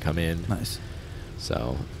come in. Nice.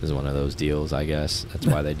 So this is one of those deals, I guess. That's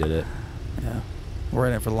why they did it. Yeah. We're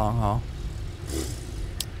in it for the long haul.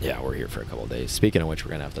 Yeah, we're here for a couple of days. Speaking of which,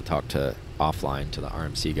 we're gonna have to talk to offline to the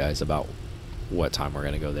RMC guys about what time we're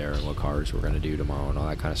gonna go there and what cars we're gonna do tomorrow and all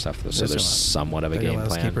that kind of stuff. So there's somewhat of a They're gonna game let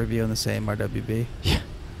us plan. keep reviewing the same RWB. Yeah,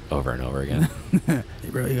 over and over again. You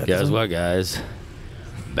really got Guess this one? what, guys?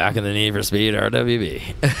 Back in the Need for Speed RWB.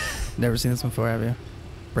 Never seen this before, have you?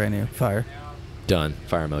 Brand new. Fire. Done.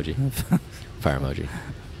 Fire emoji. Fire emoji.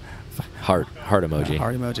 Heart emoji.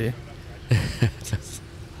 Heart emoji.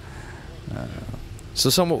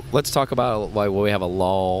 So let's talk about why we have a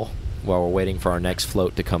lull while we're waiting for our next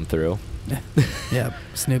float to come through. Yeah.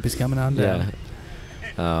 Snoopy's coming on down.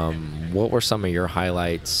 What were some of your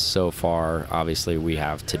highlights so far? Obviously, we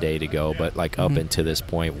have today to go, but like up into this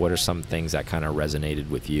point, what are some things that kind of resonated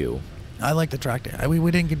with you? I like the track day.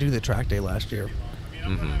 We didn't get to do the track day last year.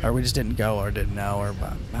 Or we just didn't go or didn't know or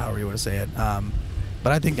however you want to say it.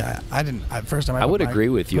 But I think I didn't. First time I would agree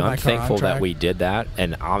with you. I'm thankful that we did that,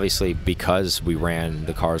 and obviously because we ran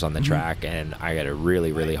the cars on the track, and I had a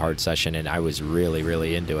really, really hard session, and I was really,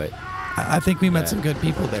 really into it. I think we met some good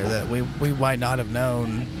people there that we might not have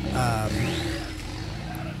known.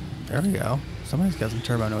 There we go. Somebody's got some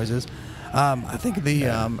turbo noises. I think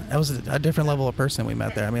it was a different level of person we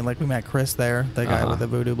met there. I mean, like we met Chris there, the guy with the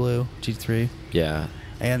Voodoo Blue G3. Yeah.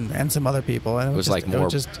 And some other people. And it was like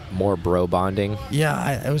more bro bonding.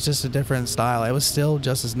 Yeah, it was just a different style. It was still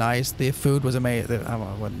just as nice. The food was amazing.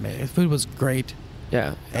 The food was great.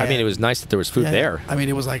 Yeah, I mean, it was nice that there was food there. I mean,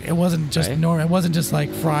 it was like it wasn't just normal. It wasn't just like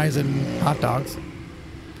fries and hot dogs.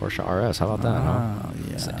 Porsche RS, how about that? Huh?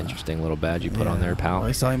 Yeah. It's an interesting little badge you put on there, pal. Well,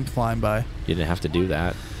 I saw him flying by. You didn't have to do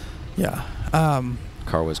that. Yeah.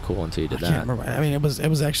 Car was cool until you did that. I can't remember. I mean, it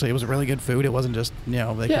was really good food. It wasn't just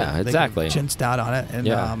exactly chinched out on it, and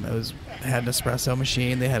it had an espresso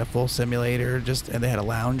machine. They had a full simulator, and they had a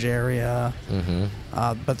lounge area.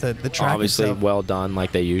 But the track obviously itself, well done,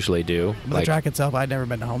 like they usually do. But the track itself, I'd never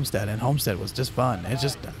been to Homestead, and Homestead was just fun. It's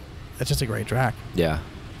just a great track. Yeah.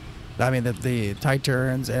 I mean, the tight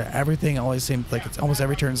turns, everything always seemed like it's almost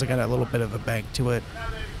every turn's got a little bit of a bank to it.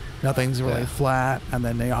 Nothing's really flat, and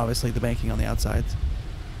then obviously the banking on the outsides.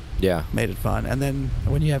 Yeah, made it fun. And then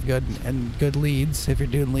when you have good leads, if you're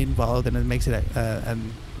doing lead and follow, then it makes it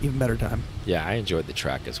an even better time. Yeah, I enjoyed the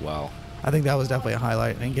track as well. I think that was definitely a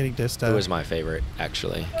highlight, and getting just it was my favorite,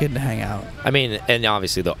 actually. Getting to hang out. I mean, and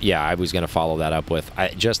obviously, I was going to follow that up with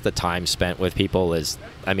just the time spent with people is,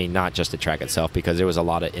 I mean, not just the track itself, because there was a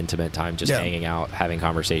lot of intimate time just hanging out, having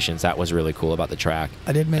conversations. That was really cool about the track.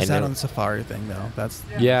 I did miss out on the safari thing,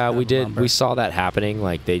 though. We did. We saw that happening.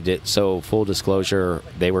 Like they did. So full disclosure,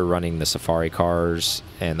 they were running the safari cars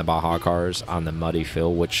and the Baja cars on the muddy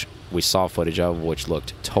fill, which we saw footage of, which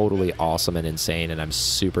looked totally awesome and insane, and I'm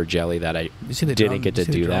super jelly that I didn't get to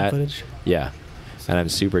do that. Footage? Yeah, and I'm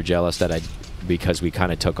super jealous that because we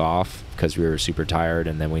kind of took off because we were super tired,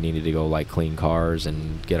 and then we needed to go like clean cars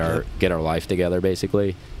and get our life together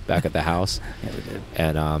basically back at the house. Yeah, we did.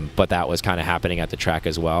 And but that was kind of happening at the track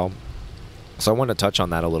as well. So I want to touch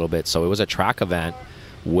on that a little bit. So it was a track event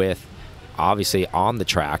with obviously on the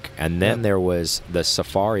track, and then there was the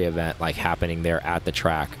safari event like happening there at the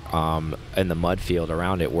track in the mud field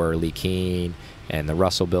around it, where Lee Keen and the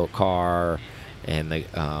Russell built car and the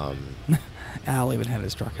Al even had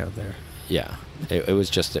his truck out there. Yeah, it was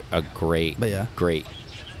just a great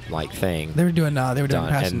like thing. They were doing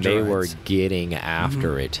passenger and they were rides. getting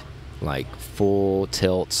after it, like full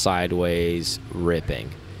tilt sideways ripping.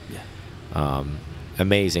 Yeah.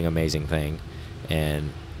 Amazing thing.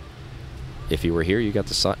 And if you were here, you got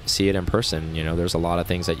to see it in person. You know, there's a lot of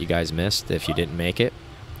things that you guys missed if you didn't make it.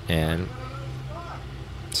 And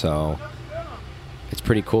so it's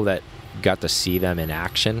pretty cool that you got to see them in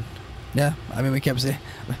action. Yeah, I mean,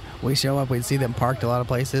 we show up, we'd see them parked a lot of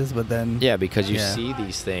places, but then... Yeah, because you see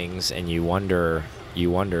these things and you wonder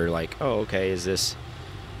like, oh, okay, is this...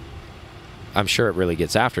 I'm sure it really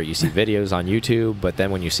gets after it. You see videos on YouTube, but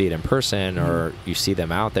then when you see it in person or you see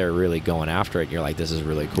them out there really going after it, you're like, this is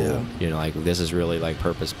really cool. Yeah. You know, like this is really like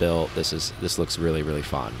purpose built. This looks really, really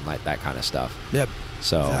fun, like that kind of stuff. Yep.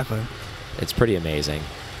 So exactly. It's pretty amazing.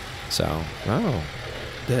 So,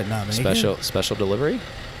 did it not make it? Special delivery?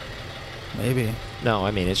 Maybe. No,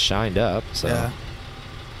 I mean it's shined up. So. Yeah.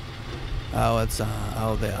 Oh, it's the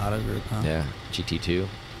Auto Group, huh? Yeah, GT2.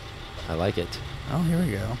 I like it. Oh, here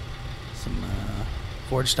we go. Some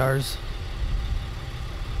Forge Stars.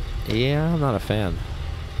 Yeah, I'm not a fan.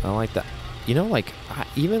 I don't like that. You know, like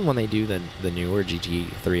even when they do the newer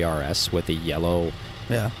GT3 RS with the yellow,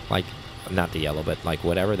 like not the yellow, but like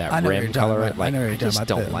whatever that rim color, like I just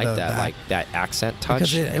don't like that, like that accent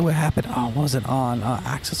touch. Because it would happen. Oh, what was it on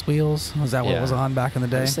Axis wheels? Was that what was on back in the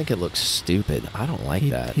day? I just think it looks stupid. I don't like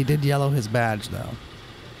that. He did yellow his badge though.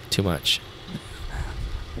 Too much.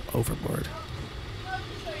 Overboard.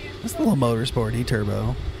 That's the little Motorsport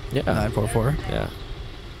E-Turbo. Yeah. 944. Yeah.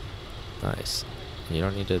 Nice. You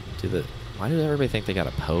don't need to do the... Why does everybody think they got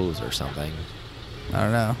to pose or something? I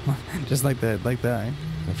don't know. Just like that.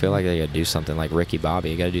 I feel like they got to do something like Ricky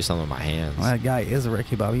Bobby. You got to do something with my hands. Well, that guy is a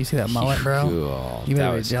Ricky Bobby. You see that mullet, bro? Cool. You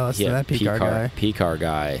may be jealous of that Pcar guy. Pcar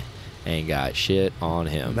guy ain't got shit on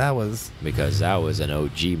him. That was... Because that was an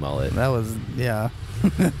OG mullet. That was... Yeah.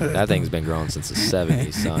 That thing's been growing since the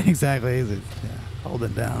 70s, son. Exactly. Hold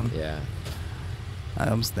it down. Yeah.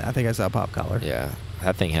 I think I saw a pop collar. Yeah.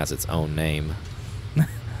 That thing has its own name.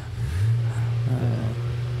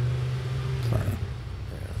 Funny.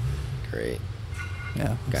 Great.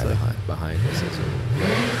 Yeah. Guy so- behind us is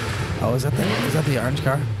Oh, is that the orange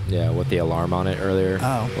car? yeah, with the alarm on it earlier.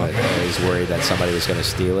 Oh, But okay. he's worried that somebody was going to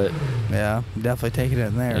steal it. Yeah, definitely taking it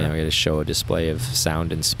in there. You know, we got to show a display of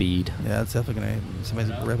sound and speed. Yeah, it's definitely gonna.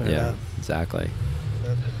 Somebody's ripping it Yeah, up. exactly.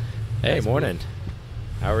 Hey, morning.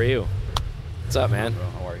 How are you? What's up, man?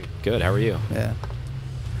 How are you? Good. How are you? Yeah.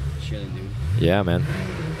 Chilling, dude. Yeah, man.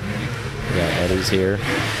 Yeah, Eddie's here.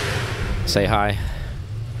 Say hi.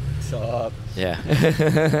 What's up? Yeah.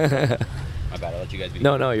 My bad. I'll let you guys be.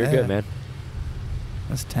 No, you're Yeah. good, man.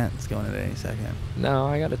 This tent's going at any second. No,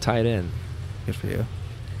 I got to tie it in. Good for you.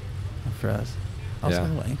 Not for us. Also, Yeah.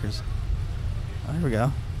 little anchors. Oh, here we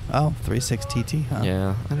go. Oh, 3.6 TT, huh?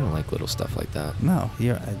 Yeah, I don't like little stuff like that. No,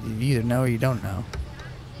 you either know or you don't know.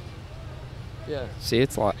 Yeah. See,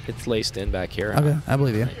 it's laced in back here. Okay, I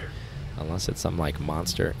believe you. Unless it's some like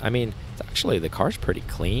monster. I mean, it's actually the car's pretty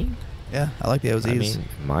clean. Yeah, I like the OZs. I mean,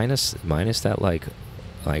 minus that like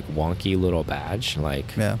wonky little badge.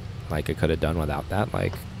 Like yeah. like it could have done without that.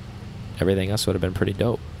 Like everything else would have been pretty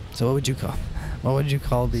dope. So what would you call? What would you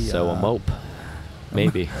call the? So a mope,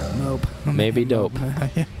 maybe. Mope. Maybe dope.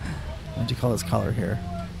 What would you call this color here?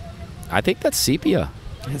 I think that's sepia.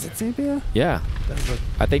 Is it sepia? Yeah, Does look.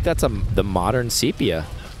 I think that's the modern sepia.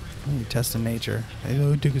 You testing nature. Hey,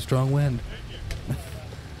 oh, it took a strong wind.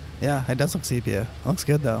 Yeah, it does look sepia. It looks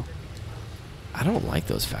good though. I don't like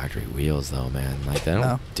those factory wheels though, man. Like they don't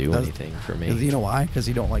No, do those- anything for 'Cause me. you know why? Because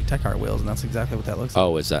you don't like Tech Art wheels, and that's exactly what that looks like.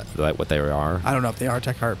 Oh, is that like what they are? I don't know if they are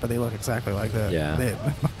Tech Art, but they look exactly like that. Yeah.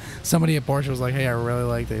 Somebody at Porsche was like, "Hey, I really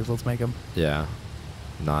like these. Let's make them." Yeah,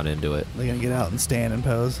 not into it. They're gonna get out and stand and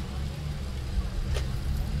pose.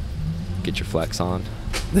 Get your flex on.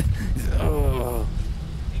 Oh.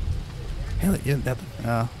 Hell, yeah, that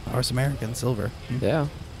Ars American silver. Yeah,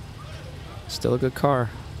 still a good car.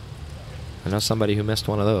 I know somebody who missed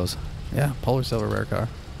one of those. Yeah, Polar silver rare car.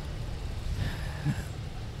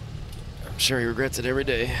 I'm sure he regrets it every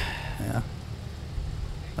day. Yeah.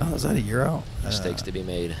 Oh, is that a Euro? Mistakes to be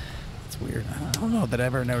made. It's weird. I don't know that I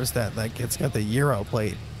ever noticed that. Like, it's got the Euro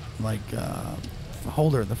plate, like,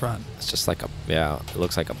 holder in the front. It's just like it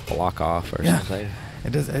looks like a block off or Yeah. something.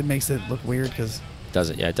 It does. It makes it look weird because. Does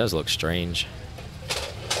it? Yeah, it does look strange.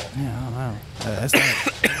 Yeah, I don't know. That's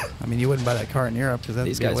not. I mean, you wouldn't buy that car in Europe because that's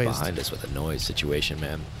These a guys waste. behind us with a noise situation,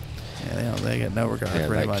 man. Yeah, they get no regard Yeah,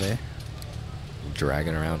 for like- anybody.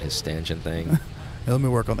 Dragging around his stanchion thing. Hey, let me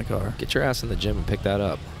work on the car. Get your ass in the gym and pick that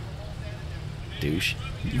up. Douche.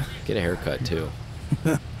 Get a haircut too.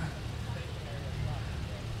 So.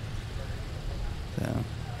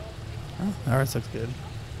 Oh, RS looks good.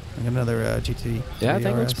 Like another GT. Yeah, I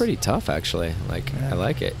think it looks RS. pretty tough actually. Like Yeah. I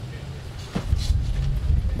like it.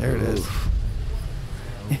 There it is. Oof.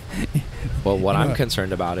 Well, what You know I'm what-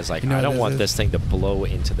 concerned about is like you know I what don't this want is? this thing to blow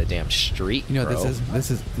into the damn street. You know what bro.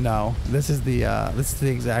 this is the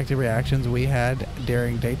exact reactions we had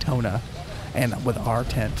during Daytona, and with our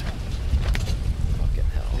tent. Fucking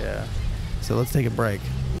hell. Yeah. So let's take a break.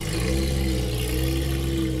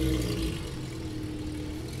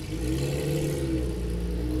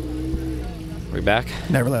 We back?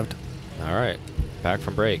 Never left. All right. Back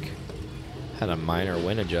from break. Had a minor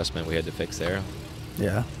wind adjustment we had to fix there.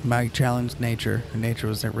 Yeah. Mike challenged nature, and nature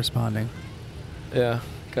was there responding. Yeah.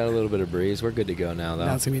 Got a little bit of breeze. We're good to go now though.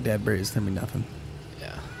 Now it's gonna be dead breeze. It's gonna be nothing.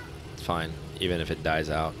 Yeah. It's fine. Even if it dies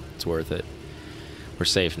out, it's worth it. We're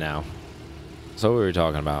safe now. So what were we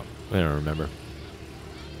talking about? We don't remember.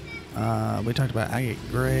 We talked about agate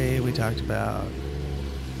gray. We talked about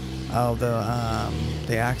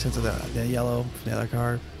the accents of the yellow from the other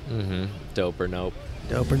car. Mm-hmm. Dope or nope.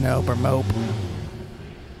 Dope or nope or mope.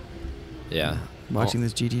 Yeah. Watching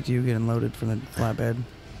this GT2 get unloaded from the flatbed,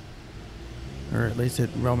 or at least it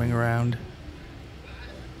roaming around.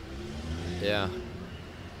 Yeah.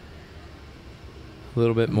 A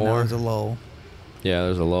little bit Now more. there's a lull. Yeah,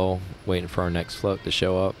 there's a lull. Waiting for our next float to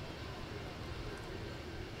show up.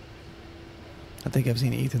 I think I've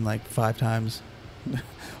seen Ethan like 5 times.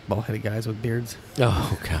 Bald-headed guys with beards.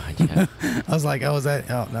 Oh God, yeah. I was like, oh, is that?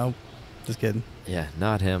 Oh no, just kidding. Yeah,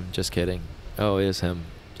 not him. Just kidding. Oh, it is him.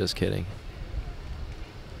 Just kidding.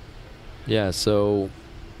 Yeah, so.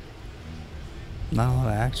 Not a lot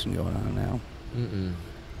of action going on now.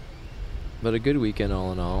 But a good weekend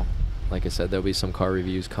all in all. Like I said, there'll be some car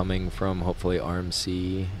reviews coming from hopefully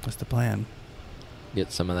RMC. What's the plan?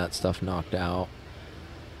 Get some of that stuff knocked out.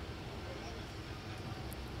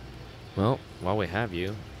 Well, while we have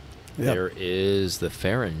you, Yep. there is the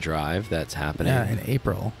Farron Drive that's happening. Yeah, in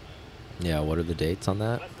April. Yeah, what are the dates on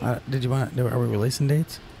that? Did you want? Are we releasing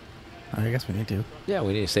dates? I guess we need to. Yeah,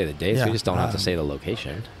 we need to say the dates. Yeah, We just don't have to say the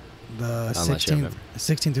location. The Unless you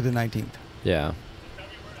 16th through the 19th. Yeah.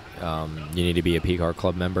 You need to be a Pcar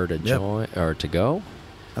Club member to join or to go.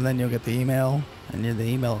 And then you'll get the email, and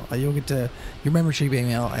you'll get to your membership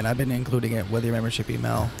email, and I've been including it with your membership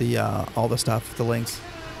email. The all the stuff, the links.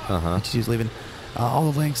 That you use leaving,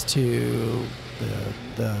 all the links to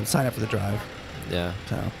the sign up for the drive. Yeah.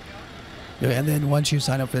 So, and then once you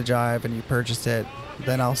sign up for the drive and you purchase it,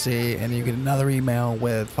 then I'll see, and you get another email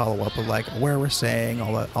with follow up of like where we're staying,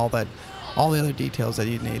 all the other details that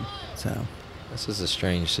you need. So. This is a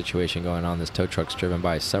strange situation going on. This tow truck's driven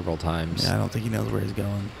by several times. Yeah, I don't think he knows where he's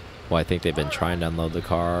going. Well, I think they've been trying to unload the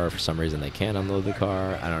car. For some reason, they can't unload the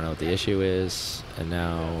car. I don't know what the issue is. And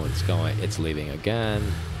now it's leaving again.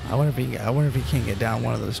 I wonder if he can't get down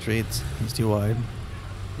one of those streets. He's too wide.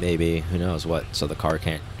 Maybe. Who knows what? So the car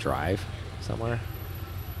can't drive somewhere?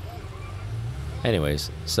 Anyways,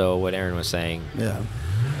 so what Aaron was saying. Yeah.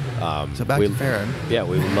 So back to Farron. Yeah,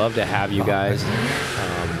 we would love to have you guys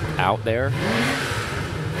out there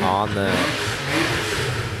on the...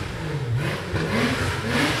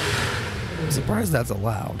 I'm surprised that's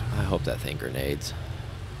allowed. I hope that thing grenades.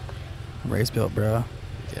 Race built, bro.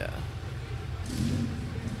 Yeah.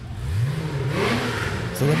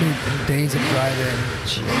 So there'll be days of driving.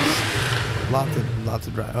 Jeez. Lots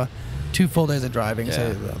of driving. 2 full days of driving.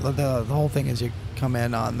 Yeah. So the whole thing is you come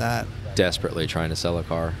in on that. Desperately trying to sell a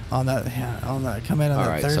car. On that, come in on All that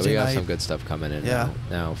right, Thursday so we got night. some good stuff coming in. Yeah.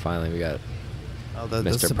 Now finally we got the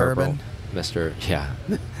Mr. Suburban. Purple. Mr.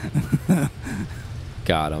 Yeah.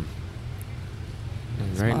 Got him.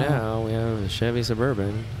 And right now we have a Chevy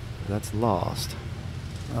Suburban that's lost.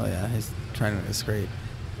 Oh yeah, he's trying to. It's great.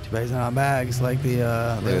 Too bad he's not on bags like the. Look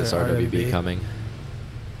at this RWB RWB coming.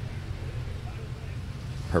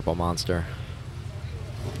 Purple Monster.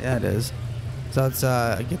 Yeah, it is. So it's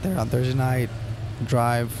get there on Thursday night,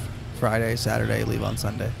 drive Friday, Saturday, leave on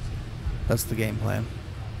Sunday. That's the game plan.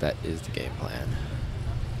 That is the game plan.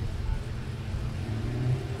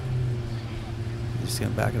 You're just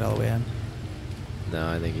gonna back it all the way in. No,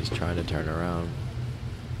 I think he's trying to turn around.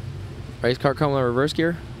 Race car coming in reverse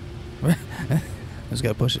gear? Just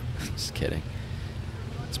gotta push it. Just kidding.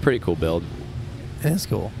 It's a pretty cool build. It is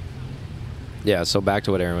cool. Yeah, so back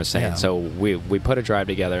to what Aaron was saying. Yeah. So we put a drive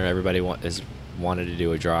together, and everybody wanted to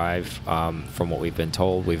do a drive. From what we've been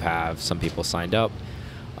told, we have some people signed up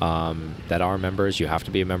that are members. You have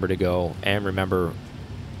to be a member to go. And remember,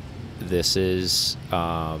 this is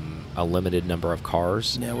a limited number of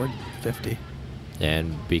cars. Yeah, we're 50.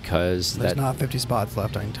 And because there's not 50 spots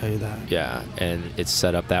left, I can tell you that. Yeah, and it's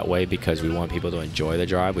set up that way because we want people to enjoy the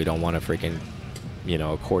drive. We don't want a freaking,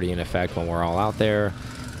 accordion effect when we're all out there.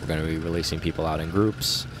 We're going to be releasing people out in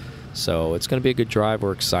groups. So it's going to be a good drive.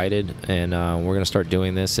 We're excited. And we're going to start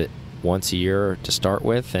doing this once a year to start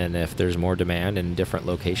with. And if there's more demand in different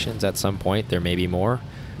locations at some point, there may be more.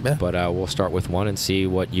 Yeah. But we'll start with one and see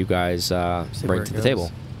what you guys bring to the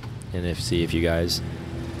table. And see if you guys,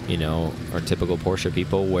 are typical Porsche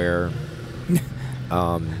people where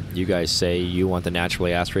you guys say you want the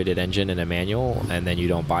naturally aspirated engine in a manual and then you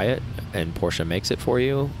don't buy it and Porsche makes it for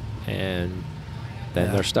you. And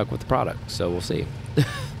then they're stuck with the product. So we'll see.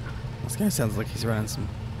 This guy sounds like he's running some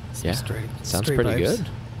straight. Sounds straight pretty pipes. good.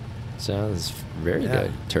 Sounds very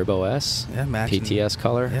good. Turbo S. Yeah, matching. PTS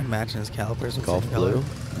color. Yeah, matching his calipers with Golf same color. blue.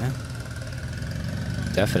 Yeah.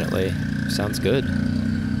 Definitely. Sounds good.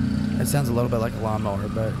 It sounds a little bit like a lawnmower,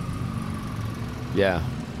 but Yeah.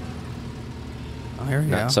 oh, here we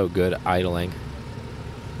go. Not so good idling.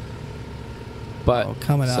 But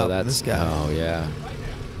coming so up, that's this guy. Oh yeah.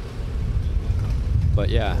 But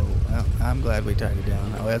yeah. Well, I'm glad we tied it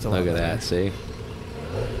down. Oh, that's a lot Look at better. that, see?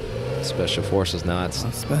 Special Forces not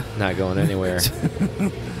going anywhere.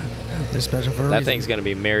 They're special for a That reason. thing's going to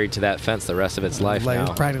be married to that fence the rest of its life Like, now.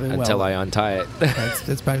 it's practically until welded. I untie it.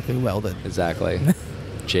 It's practically welded. Exactly.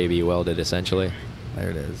 JB welded, essentially. There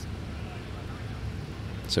it is.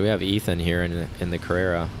 So we have Ethan here in the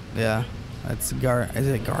Carrera. Yeah. That's Is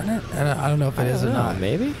it Garnet? I don't know if it is or not.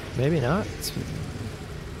 Maybe. Maybe not.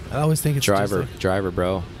 I always think it's Driver,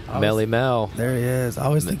 bro. Melly Mel. There he is. I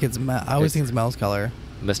always think it's Mel's color.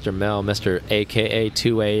 Mr. Mel, Mr. AKA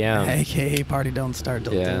 2 a.m. AKA party don't start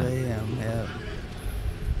till 2 a.m. Yeah.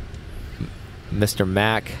 Mr.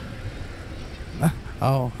 Mac.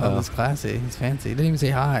 That's classy. He's fancy. He didn't even say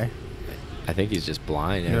hi. I think he's just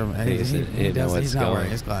blind. He didn't know what's he's not going.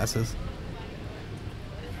 wearing his glasses.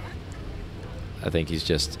 I think he's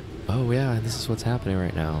just, oh yeah, this is what's happening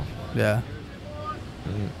right now. Yeah.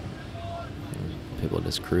 People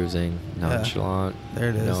just cruising, nonchalant. There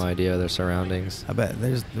it is. No idea of their surroundings. I bet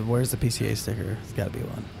where's the PCA sticker? It's got to be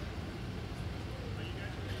one.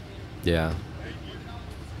 Yeah.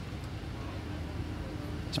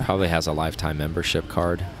 He probably has a lifetime membership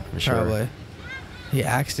card, I'm sure. Probably. He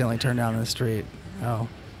accidentally turned down the street. Oh,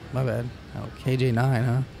 my bad. Oh, KJ9,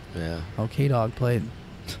 huh? Yeah. Oh, K-Dog played.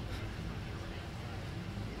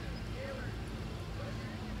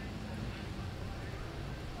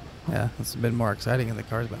 Yeah, it's been more exciting in the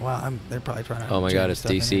cars, but wow, they're probably trying to. Oh my God, it's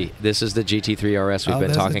DC. This is the GT3 RS we've been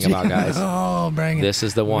this talking about, guys. Oh, bring it. This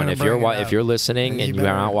is the one. If you're listening and you are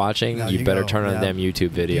not watching, No, you better turn on them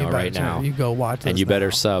YouTube video right now. You go watch this and you better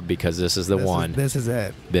now. sub because this is the one. This is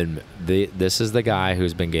it. This is the guy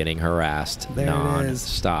who's been getting harassed There it is.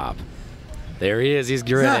 non-stop. There he is. He's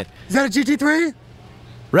grinning. Is that a GT3?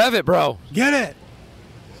 Rev it, bro. Get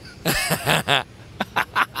it.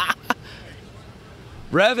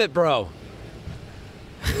 Rev it, bro.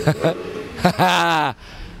 You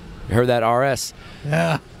heard that RS?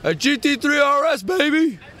 Yeah. A GT3 RS,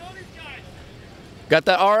 baby. Got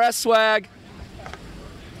that RS swag.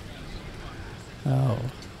 Oh,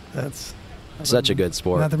 that's Such a good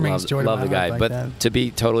sport. Nothing brings joy to love my the guy. heart like but that. to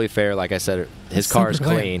be totally fair, like I said, his It's car is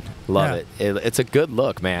super clean. clean. Love Yeah. it. It's a good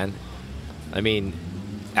look, man. I mean,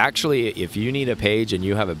 actually, if you need a page and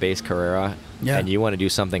you have a base Carrera Yeah. and you want to do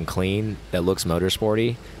something clean that looks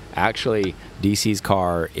motorsporty, actually, DC's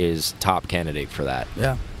car is top candidate for that.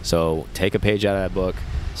 Yeah. So take a page out of that book,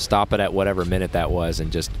 stop it at whatever minute that was,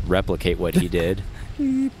 and just replicate what he did.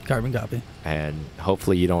 Carbon copy. And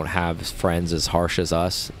hopefully you don't have friends as harsh as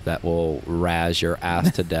us that will razz your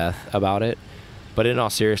ass to death about it. But in all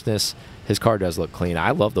seriousness, his car does look clean. I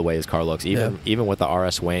love the way his car looks, even with the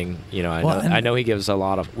RS wing. You know, I know he gives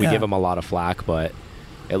we give him a lot of flack, but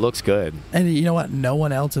it looks good. And you know what? No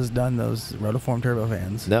one else has done those rotiform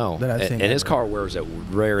turbofans. No, that I've seen. And his car wears it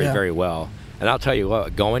very, very well. And I'll tell you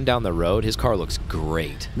what, going down the road, his car looks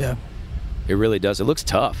great. Yeah. It really does. It looks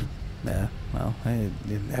tough. Yeah. Well,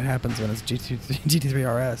 that happens when it's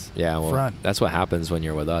GT3 RS. Yeah, well, front. that's what happens when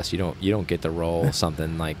you're with us. You don't get to roll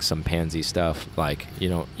something like some pansy stuff. Like you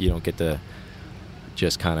don't get to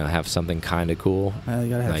just kind of have something kind of cool. You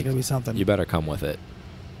gotta have to be something. You better come with it.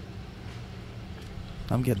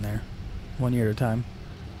 I'm getting there, 1 year at a time.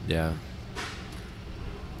 Yeah.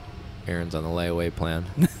 Aaron's on the layaway plan.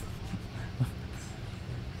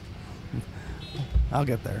 I'll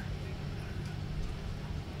get there.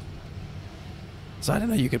 So I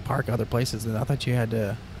didn't know you could park other places. I thought you had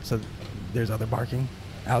to. So there's other parking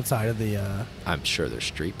outside of the. I'm sure there's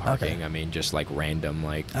street parking. Okay. I mean, just like random,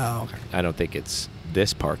 like. Oh, okay. I don't think it's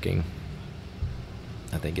this parking.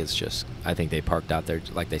 I think it's just. I think they parked out there,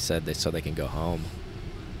 like they said, so they can go home.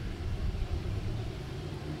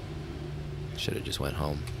 Should have just went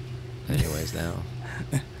home. Anyways, now.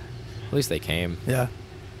 At least they came. Yeah.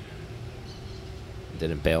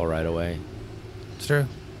 Didn't bail right away. It's true.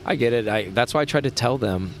 I get it. That's why I tried to tell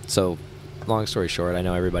them. So, long story short, I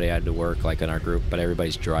know everybody had to work, like in our group, but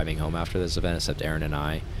everybody's driving home after this event except Aaron and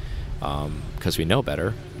I, because we know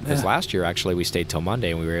better. Because last year, actually, we stayed till Monday,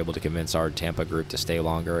 and we were able to convince our Tampa group to stay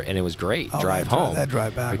longer, and it was great. Drive home. That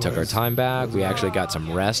drive back. We took our time back. We actually got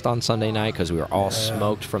some rest on Sunday night because we were all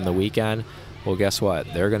smoked from the weekend. Well, guess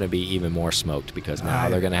what? They're going to be even more smoked because now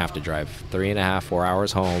they're going to have to drive 3.5, 4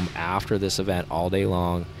 hours home after this event all day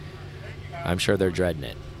long. I'm sure they're dreading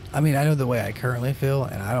it. I mean, I know the way I currently feel,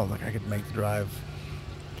 and I don't think I could make the drive.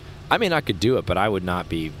 I mean, I could do it, but I would not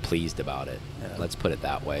be pleased about it. Yeah. Let's put it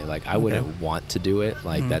that way. Like, I wouldn't want to do it.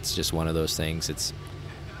 Like, that's just one of those things. It's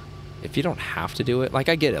if you don't have to do it. Like,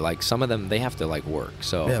 I get it. Like, some of them, they have to, like, work.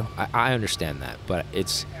 So I understand that. But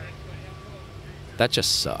that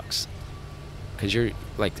just sucks. Because you're,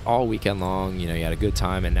 like, all weekend long, you had a good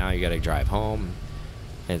time, and now you got to drive home.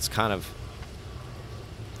 And it's kind of,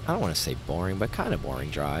 I don't want to say boring, but kind of boring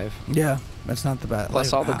drive. Yeah, that's not the bad.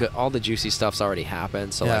 Plus, all the juicy stuff's already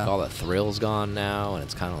happened, so like all the thrill's gone now, and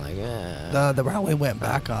it's kind of like, The route we went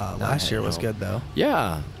back last year was good though.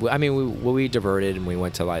 Yeah, I mean, we diverted and we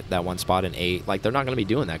went to like that one spot in 8. Like they're not going to be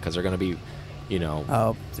doing that because they're going to be,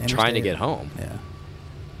 trying to get home.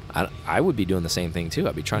 Yeah. I would be doing the same thing too.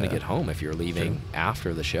 I'd be trying to get home if you're leaving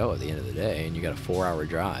after the show at the end of the day, and you got a 4-hour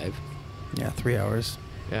drive. Yeah, 3 hours.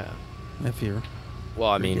 Yeah. If you're. Well,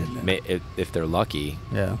 I mean, if they're lucky,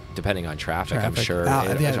 depending on traffic. I'm sure.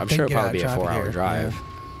 I'm sure it'll probably be a 4-hour drive,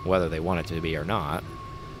 whether they want it to be or not.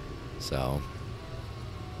 So,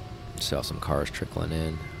 saw some cars trickling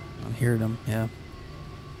in. I'm hearing them. Yeah.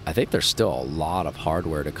 I think there's still a lot of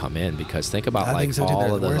hardware to come in because think about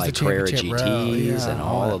all of the like Carrera GTs and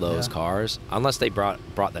all of those cars. Unless they brought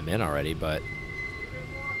them in already, but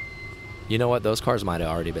You know what? Those cars might have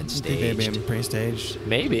already been I think they've staged. been pre-staged.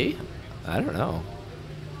 Maybe. I don't know.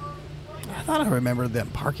 I thought I remembered them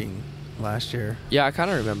parking last year. Yeah, I kind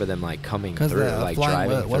of remember them like coming through, like flying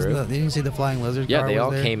driving through. Didn't you see the flying lizard Yeah, car they was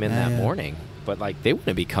all there? came in Yeah, that yeah. morning, but like they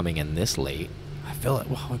wouldn't be coming in this late. I feel it.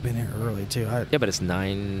 Well, we've been here early too. Yeah, but it's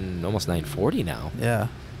almost 9:40 now. Yeah.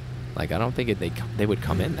 Like I don't think they would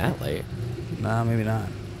come in that late. Nah, maybe not.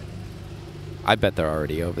 I bet they're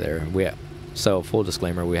already over there. So full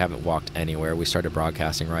disclaimer, we haven't walked anywhere. We started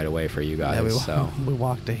broadcasting right away for you guys. Yeah, So we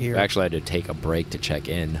walked to here. we actually had to take a break to check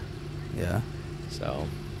in. Yeah. So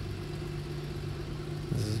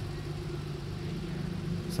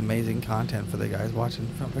It's amazing content for the guys watching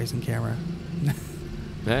front facing camera.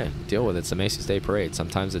 hey, deal with it. It's the Macy's Day Parade.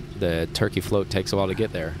 Sometimes the turkey float takes a while to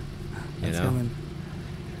get there. You It's know. coming.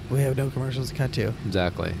 We have no commercials to cut to.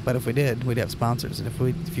 Exactly. But if we did, we'd have sponsors. And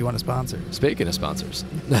if you want to sponsor, Speaking of sponsors,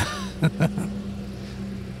 if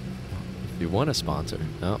you want a sponsor,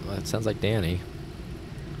 oh, that sounds like Danny.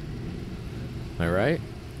 Am I right?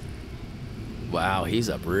 Wow, he's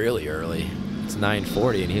up really early. It's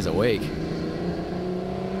 9:40 and he's awake. he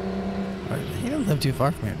doesn't live too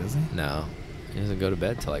far from here, does he? No, he doesn't go to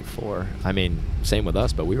bed till like 4. I mean, same with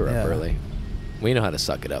us, but we were Yeah. up early. We know how to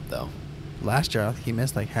suck it up, though. Last year, I think he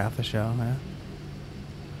missed like half the show. Yeah.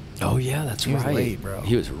 Oh yeah, that's He was right. late, bro.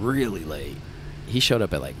 He was really late. He showed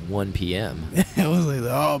up at like 1 p.m. It was like,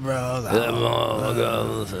 oh, bro.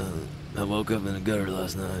 I woke up in the gutter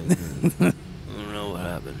last night. I don't know what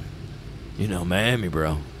happened. You know, Miami,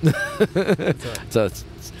 bro. So That's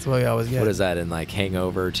what we always get. what is that in like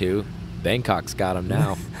Hangover 2? Bangkok's got him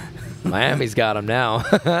now. Miami's got him now.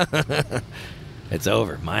 It's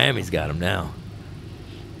over. Miami's got him now.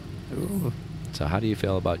 Ooh. So how do you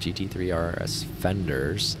feel about GT3 RS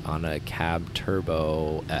fenders on a cab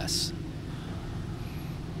turbo S?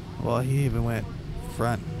 Well, he even went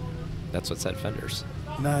front. That's what said fenders.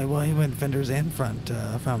 No, well, he went fenders and front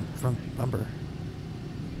bumper.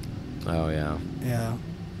 Oh yeah, Yeah.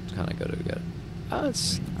 kind of go together. Oh,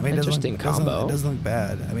 it's I mean, interesting combo. It doesn't look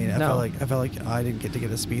bad. I mean, I No. felt like I didn't get to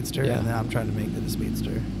get a speedster, Yeah. and now I'm trying to make it a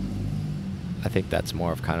speedster. I think that's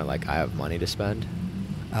more of kind of like I have money to spend.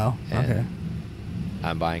 Oh, And okay.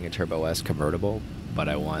 I'm buying a Turbo S convertible, but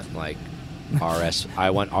I want like RS. I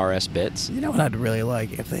want RS bits. You know what I'd really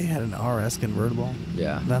like if they had an RS convertible.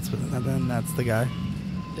 Yeah. Then that's the guy.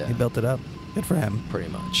 Yeah. He built it up. Good for him. Pretty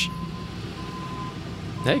much.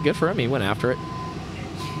 Hey, good for him. He went after it.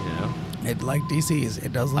 You know, It like DC's.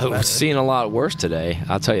 It does look I've better. seen a lot worse today.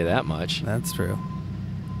 I'll tell you that much. That's true.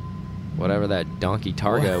 Whatever that donkey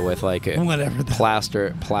Targa with like a Whatever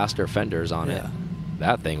that- plaster fenders on it. Yeah.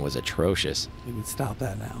 That thing was atrocious. We can stop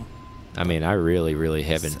that now. I mean, I really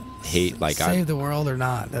haven't hate like save I. the world or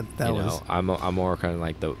not. That You was. know, I'm more kind of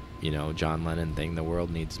like the John Lennon thing. The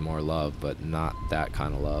world needs more love, but not that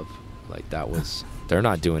kind of love. Like that was. They're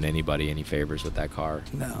not doing anybody any favors with that car.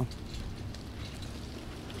 No.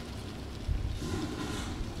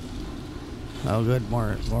 Oh, good.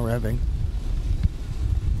 More revving.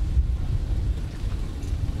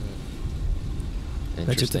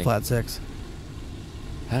 That's just a Interesting. flat 6.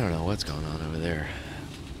 I don't know what's going on over there.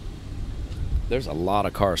 There's a lot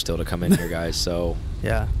of cars still to come in here, guys. So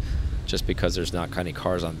Yeah. just because there's not any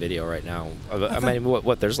cars on video right now, I mean,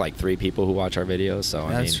 what? There's like 3 people who watch our videos. So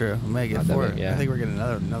I That's mean, true. We may get not that 4. many, yeah. I think we're getting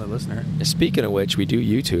another listener. Speaking of which, we do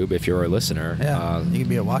YouTube. If you're a listener, Yeah. You can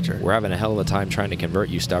be a watcher. we're having a hell of a time trying to convert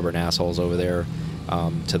you stubborn assholes over there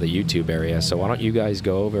to the YouTube area. So why don't you guys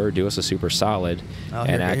go over, do us a super solid, Oh,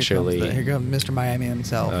 and actually, here comes Mr. Miami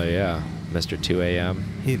himself. oh yeah, Mr. 2 a.m.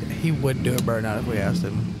 He would do a burnout if we asked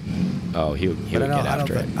him. Oh, he would get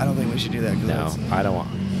after it. I don't think we should do that. 'Cause No, I don't want.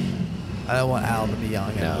 I don't want Al to be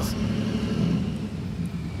yelling at No. us.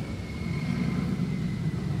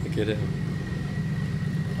 Look at him.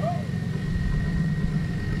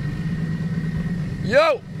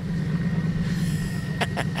 Yo!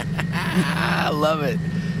 I love it.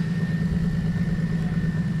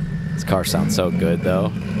 This car sounds so good,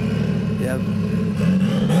 though. Yep.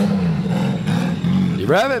 You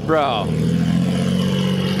rev it, bro.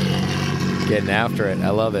 Getting after it. I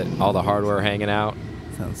love it. All the hardware hanging out.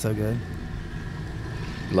 Sounds so good.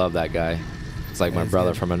 Love that guy. It's like Yeah, my he's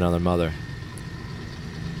brother good. from another mother.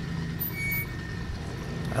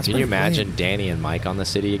 That's Can you pretty imagine clean. Danny and Mike on the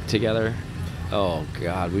city together? Oh,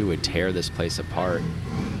 God, we would tear this place apart.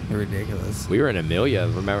 Ridiculous. We were in Amelia.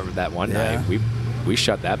 Remember that one Yeah. night? We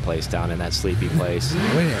shut that place down in that sleepy place. We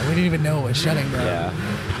didn't even know it was shutting down. Yeah.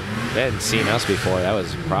 They hadn't seen us before. That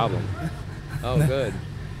was a problem. Oh, good.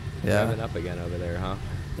 Yeah. Revving up again over there, huh?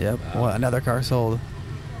 Yep. Wow. Well, another car sold.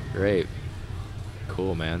 Great.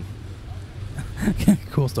 Cool, man.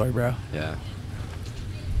 Cool story, bro. Yeah.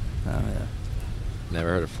 Oh, yeah. Never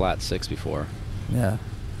heard of flat 6 before. Yeah.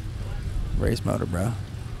 Race motor, bro.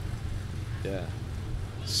 Yeah.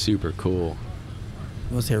 Super cool.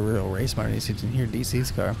 Let's hear a real race motor. You can hear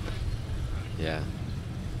DC's car. Yeah.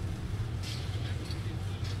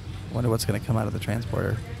 Wonder what's going to come out of the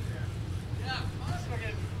transporter.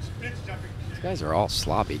 These guys are all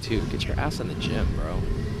sloppy, too. Get your ass in the gym, bro.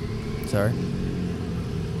 Sorry?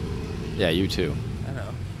 Yeah, you too.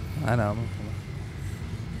 I know.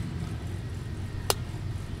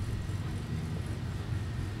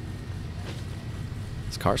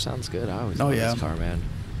 This car sounds good. I always Oh, love yeah. this car, man.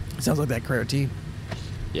 It sounds like that Carrera T.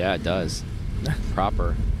 Yeah, it does.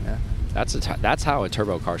 Proper. Yeah. That's how a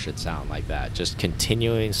turbo car should sound, like that. Just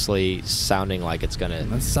continuously sounding like it's gonna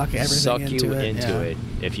Let's suck everything you into it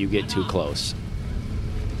if you get too close.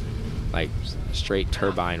 Like straight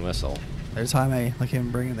turbine whistle. There's Jaime. Look at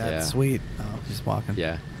him bringing that Yeah. sweet. Oh, he's walking.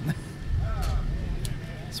 Yeah.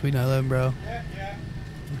 Sweet 911, bro.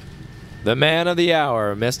 The man of the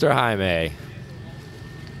hour, Mr. Jaime.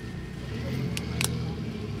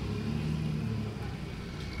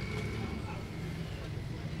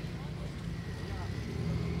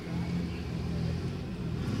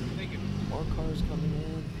 More cars coming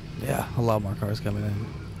in. Yeah, a lot more cars coming in.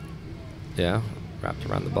 Yeah, wrapped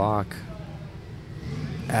around the block.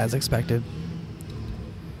 As expected.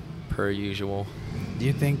 Per usual. Do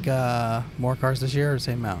you think more cars this year or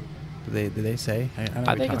same amount? Did they say?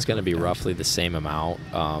 I think it's going to be roughly the same amount.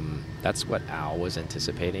 That's what Al was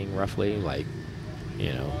anticipating, roughly. Like,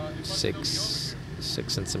 you know, six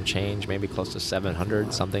and some change, maybe close to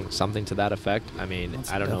 700, something to that effect. I mean,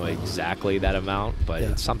 I don't know exactly that amount, but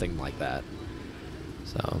it's something like that.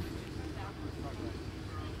 So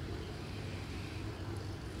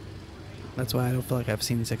that's why I don't feel like I've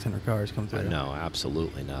seen 600 cars come through. no,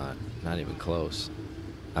 absolutely not. Not even close.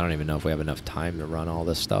 I don't even know if we have enough time to run all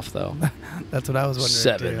this stuff, though. That's what I was wondering.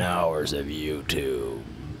 7 too. hours of YouTube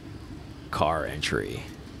car entry.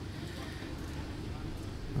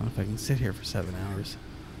 I don't know if I can sit here for 7 hours.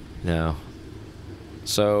 No.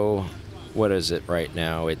 So, what is it right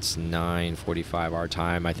now? It's 9:45 our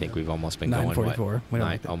time. I think we've almost been going, 9:44. We don't what,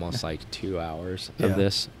 like that. almost like 2 hours Yeah. of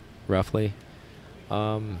this, roughly.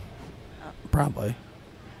 Probably.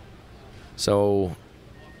 So,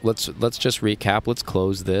 let's just recap. Let's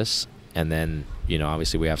close this, and then, you know,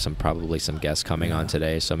 obviously we have probably some guests coming on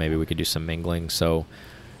today, so maybe we could do some mingling. So,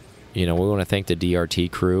 you know, we want to thank the DRT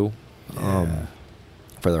crew.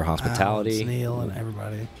 For their hospitality. Neil and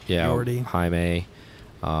everybody. Yeah, Jordy. Jaime,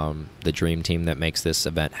 the dream team that makes this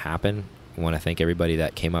event happen. I want to thank everybody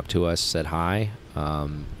that came up to us, said hi.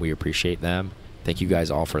 We appreciate them. Thank you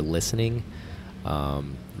guys all for listening.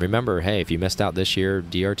 Remember, hey, if you missed out this year,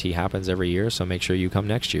 DRT happens every year, so make sure you come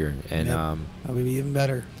next year. And that'll be even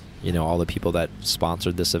better. You know, all the people that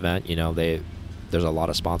sponsored this event, you know, there's a lot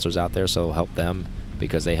of sponsors out there, so help them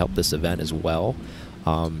because they help this event as well.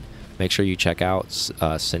 Make sure you check out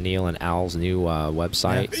Sunil and Al's new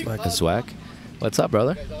website, Zweck. What's up,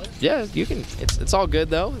 brother? Yeah, you can. It's all good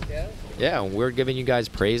though. Yeah, we're giving you guys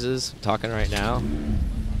praises. Talking right now.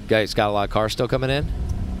 You guys got a lot of cars still coming in.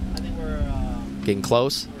 I think we're getting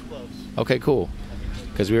close. We're close. Okay, cool.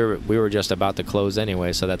 Because we were just about to close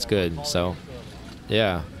anyway, so that's good. So,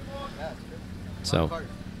 yeah. So. I don't know if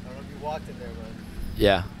you walked in there, but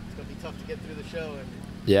yeah. It's gonna be tough to get through the show.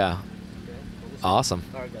 Yeah. Okay, Awesome.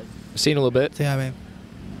 All right, guys. Seen a little bit. Say hi,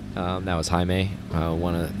 man. That was Jaime,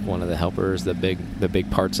 one of the helpers, the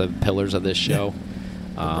big parts of pillars of this show.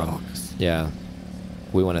 Yeah,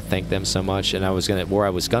 we want to thank them so much. And I was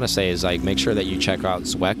gonna say is like make sure that you check out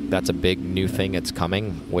Zweck. That's a big new thing that's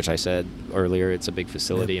coming, which I said earlier. It's a big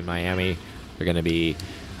facility in Miami. They're going to be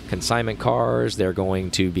consignment cars. They're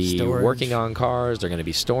going to be working on cars. They're going to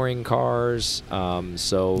be storing cars.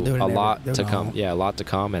 So a lot to come. Yeah, a lot to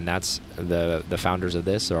come. And that's the founders of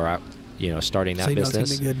this are out, you know, starting that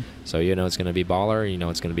business. It's gonna be good. So you know it's going to be baller. You know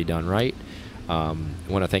it's going to be done right. I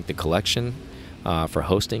want to thank the collection for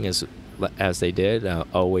hosting as they did,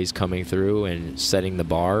 always coming through and setting the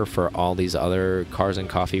bar for all these other Cars and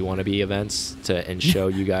Coffee wannabe events and show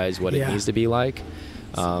you guys what it needs to be like.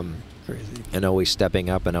 Crazy. And always stepping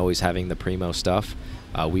up and always having the primo stuff.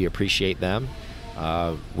 We appreciate them.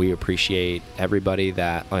 We appreciate everybody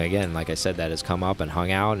that, again, like I said, that has come up and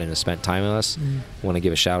hung out and has spent time with us. Want to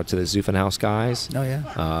give a shout out to the Zuffenhaus guys. Oh,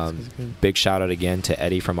 yeah. Big shout out again to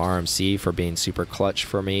Eddie from RMC for being super clutch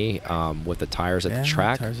for me with the tires at the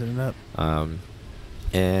track. Tires it up.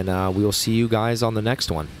 And we will see you guys on the next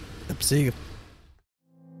one. See you.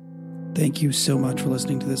 Thank you so much for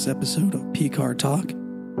listening to this episode of Pcar Talk.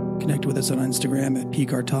 Connect with us on Instagram at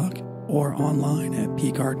Pcar Talk or online at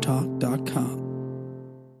pcartalk.com.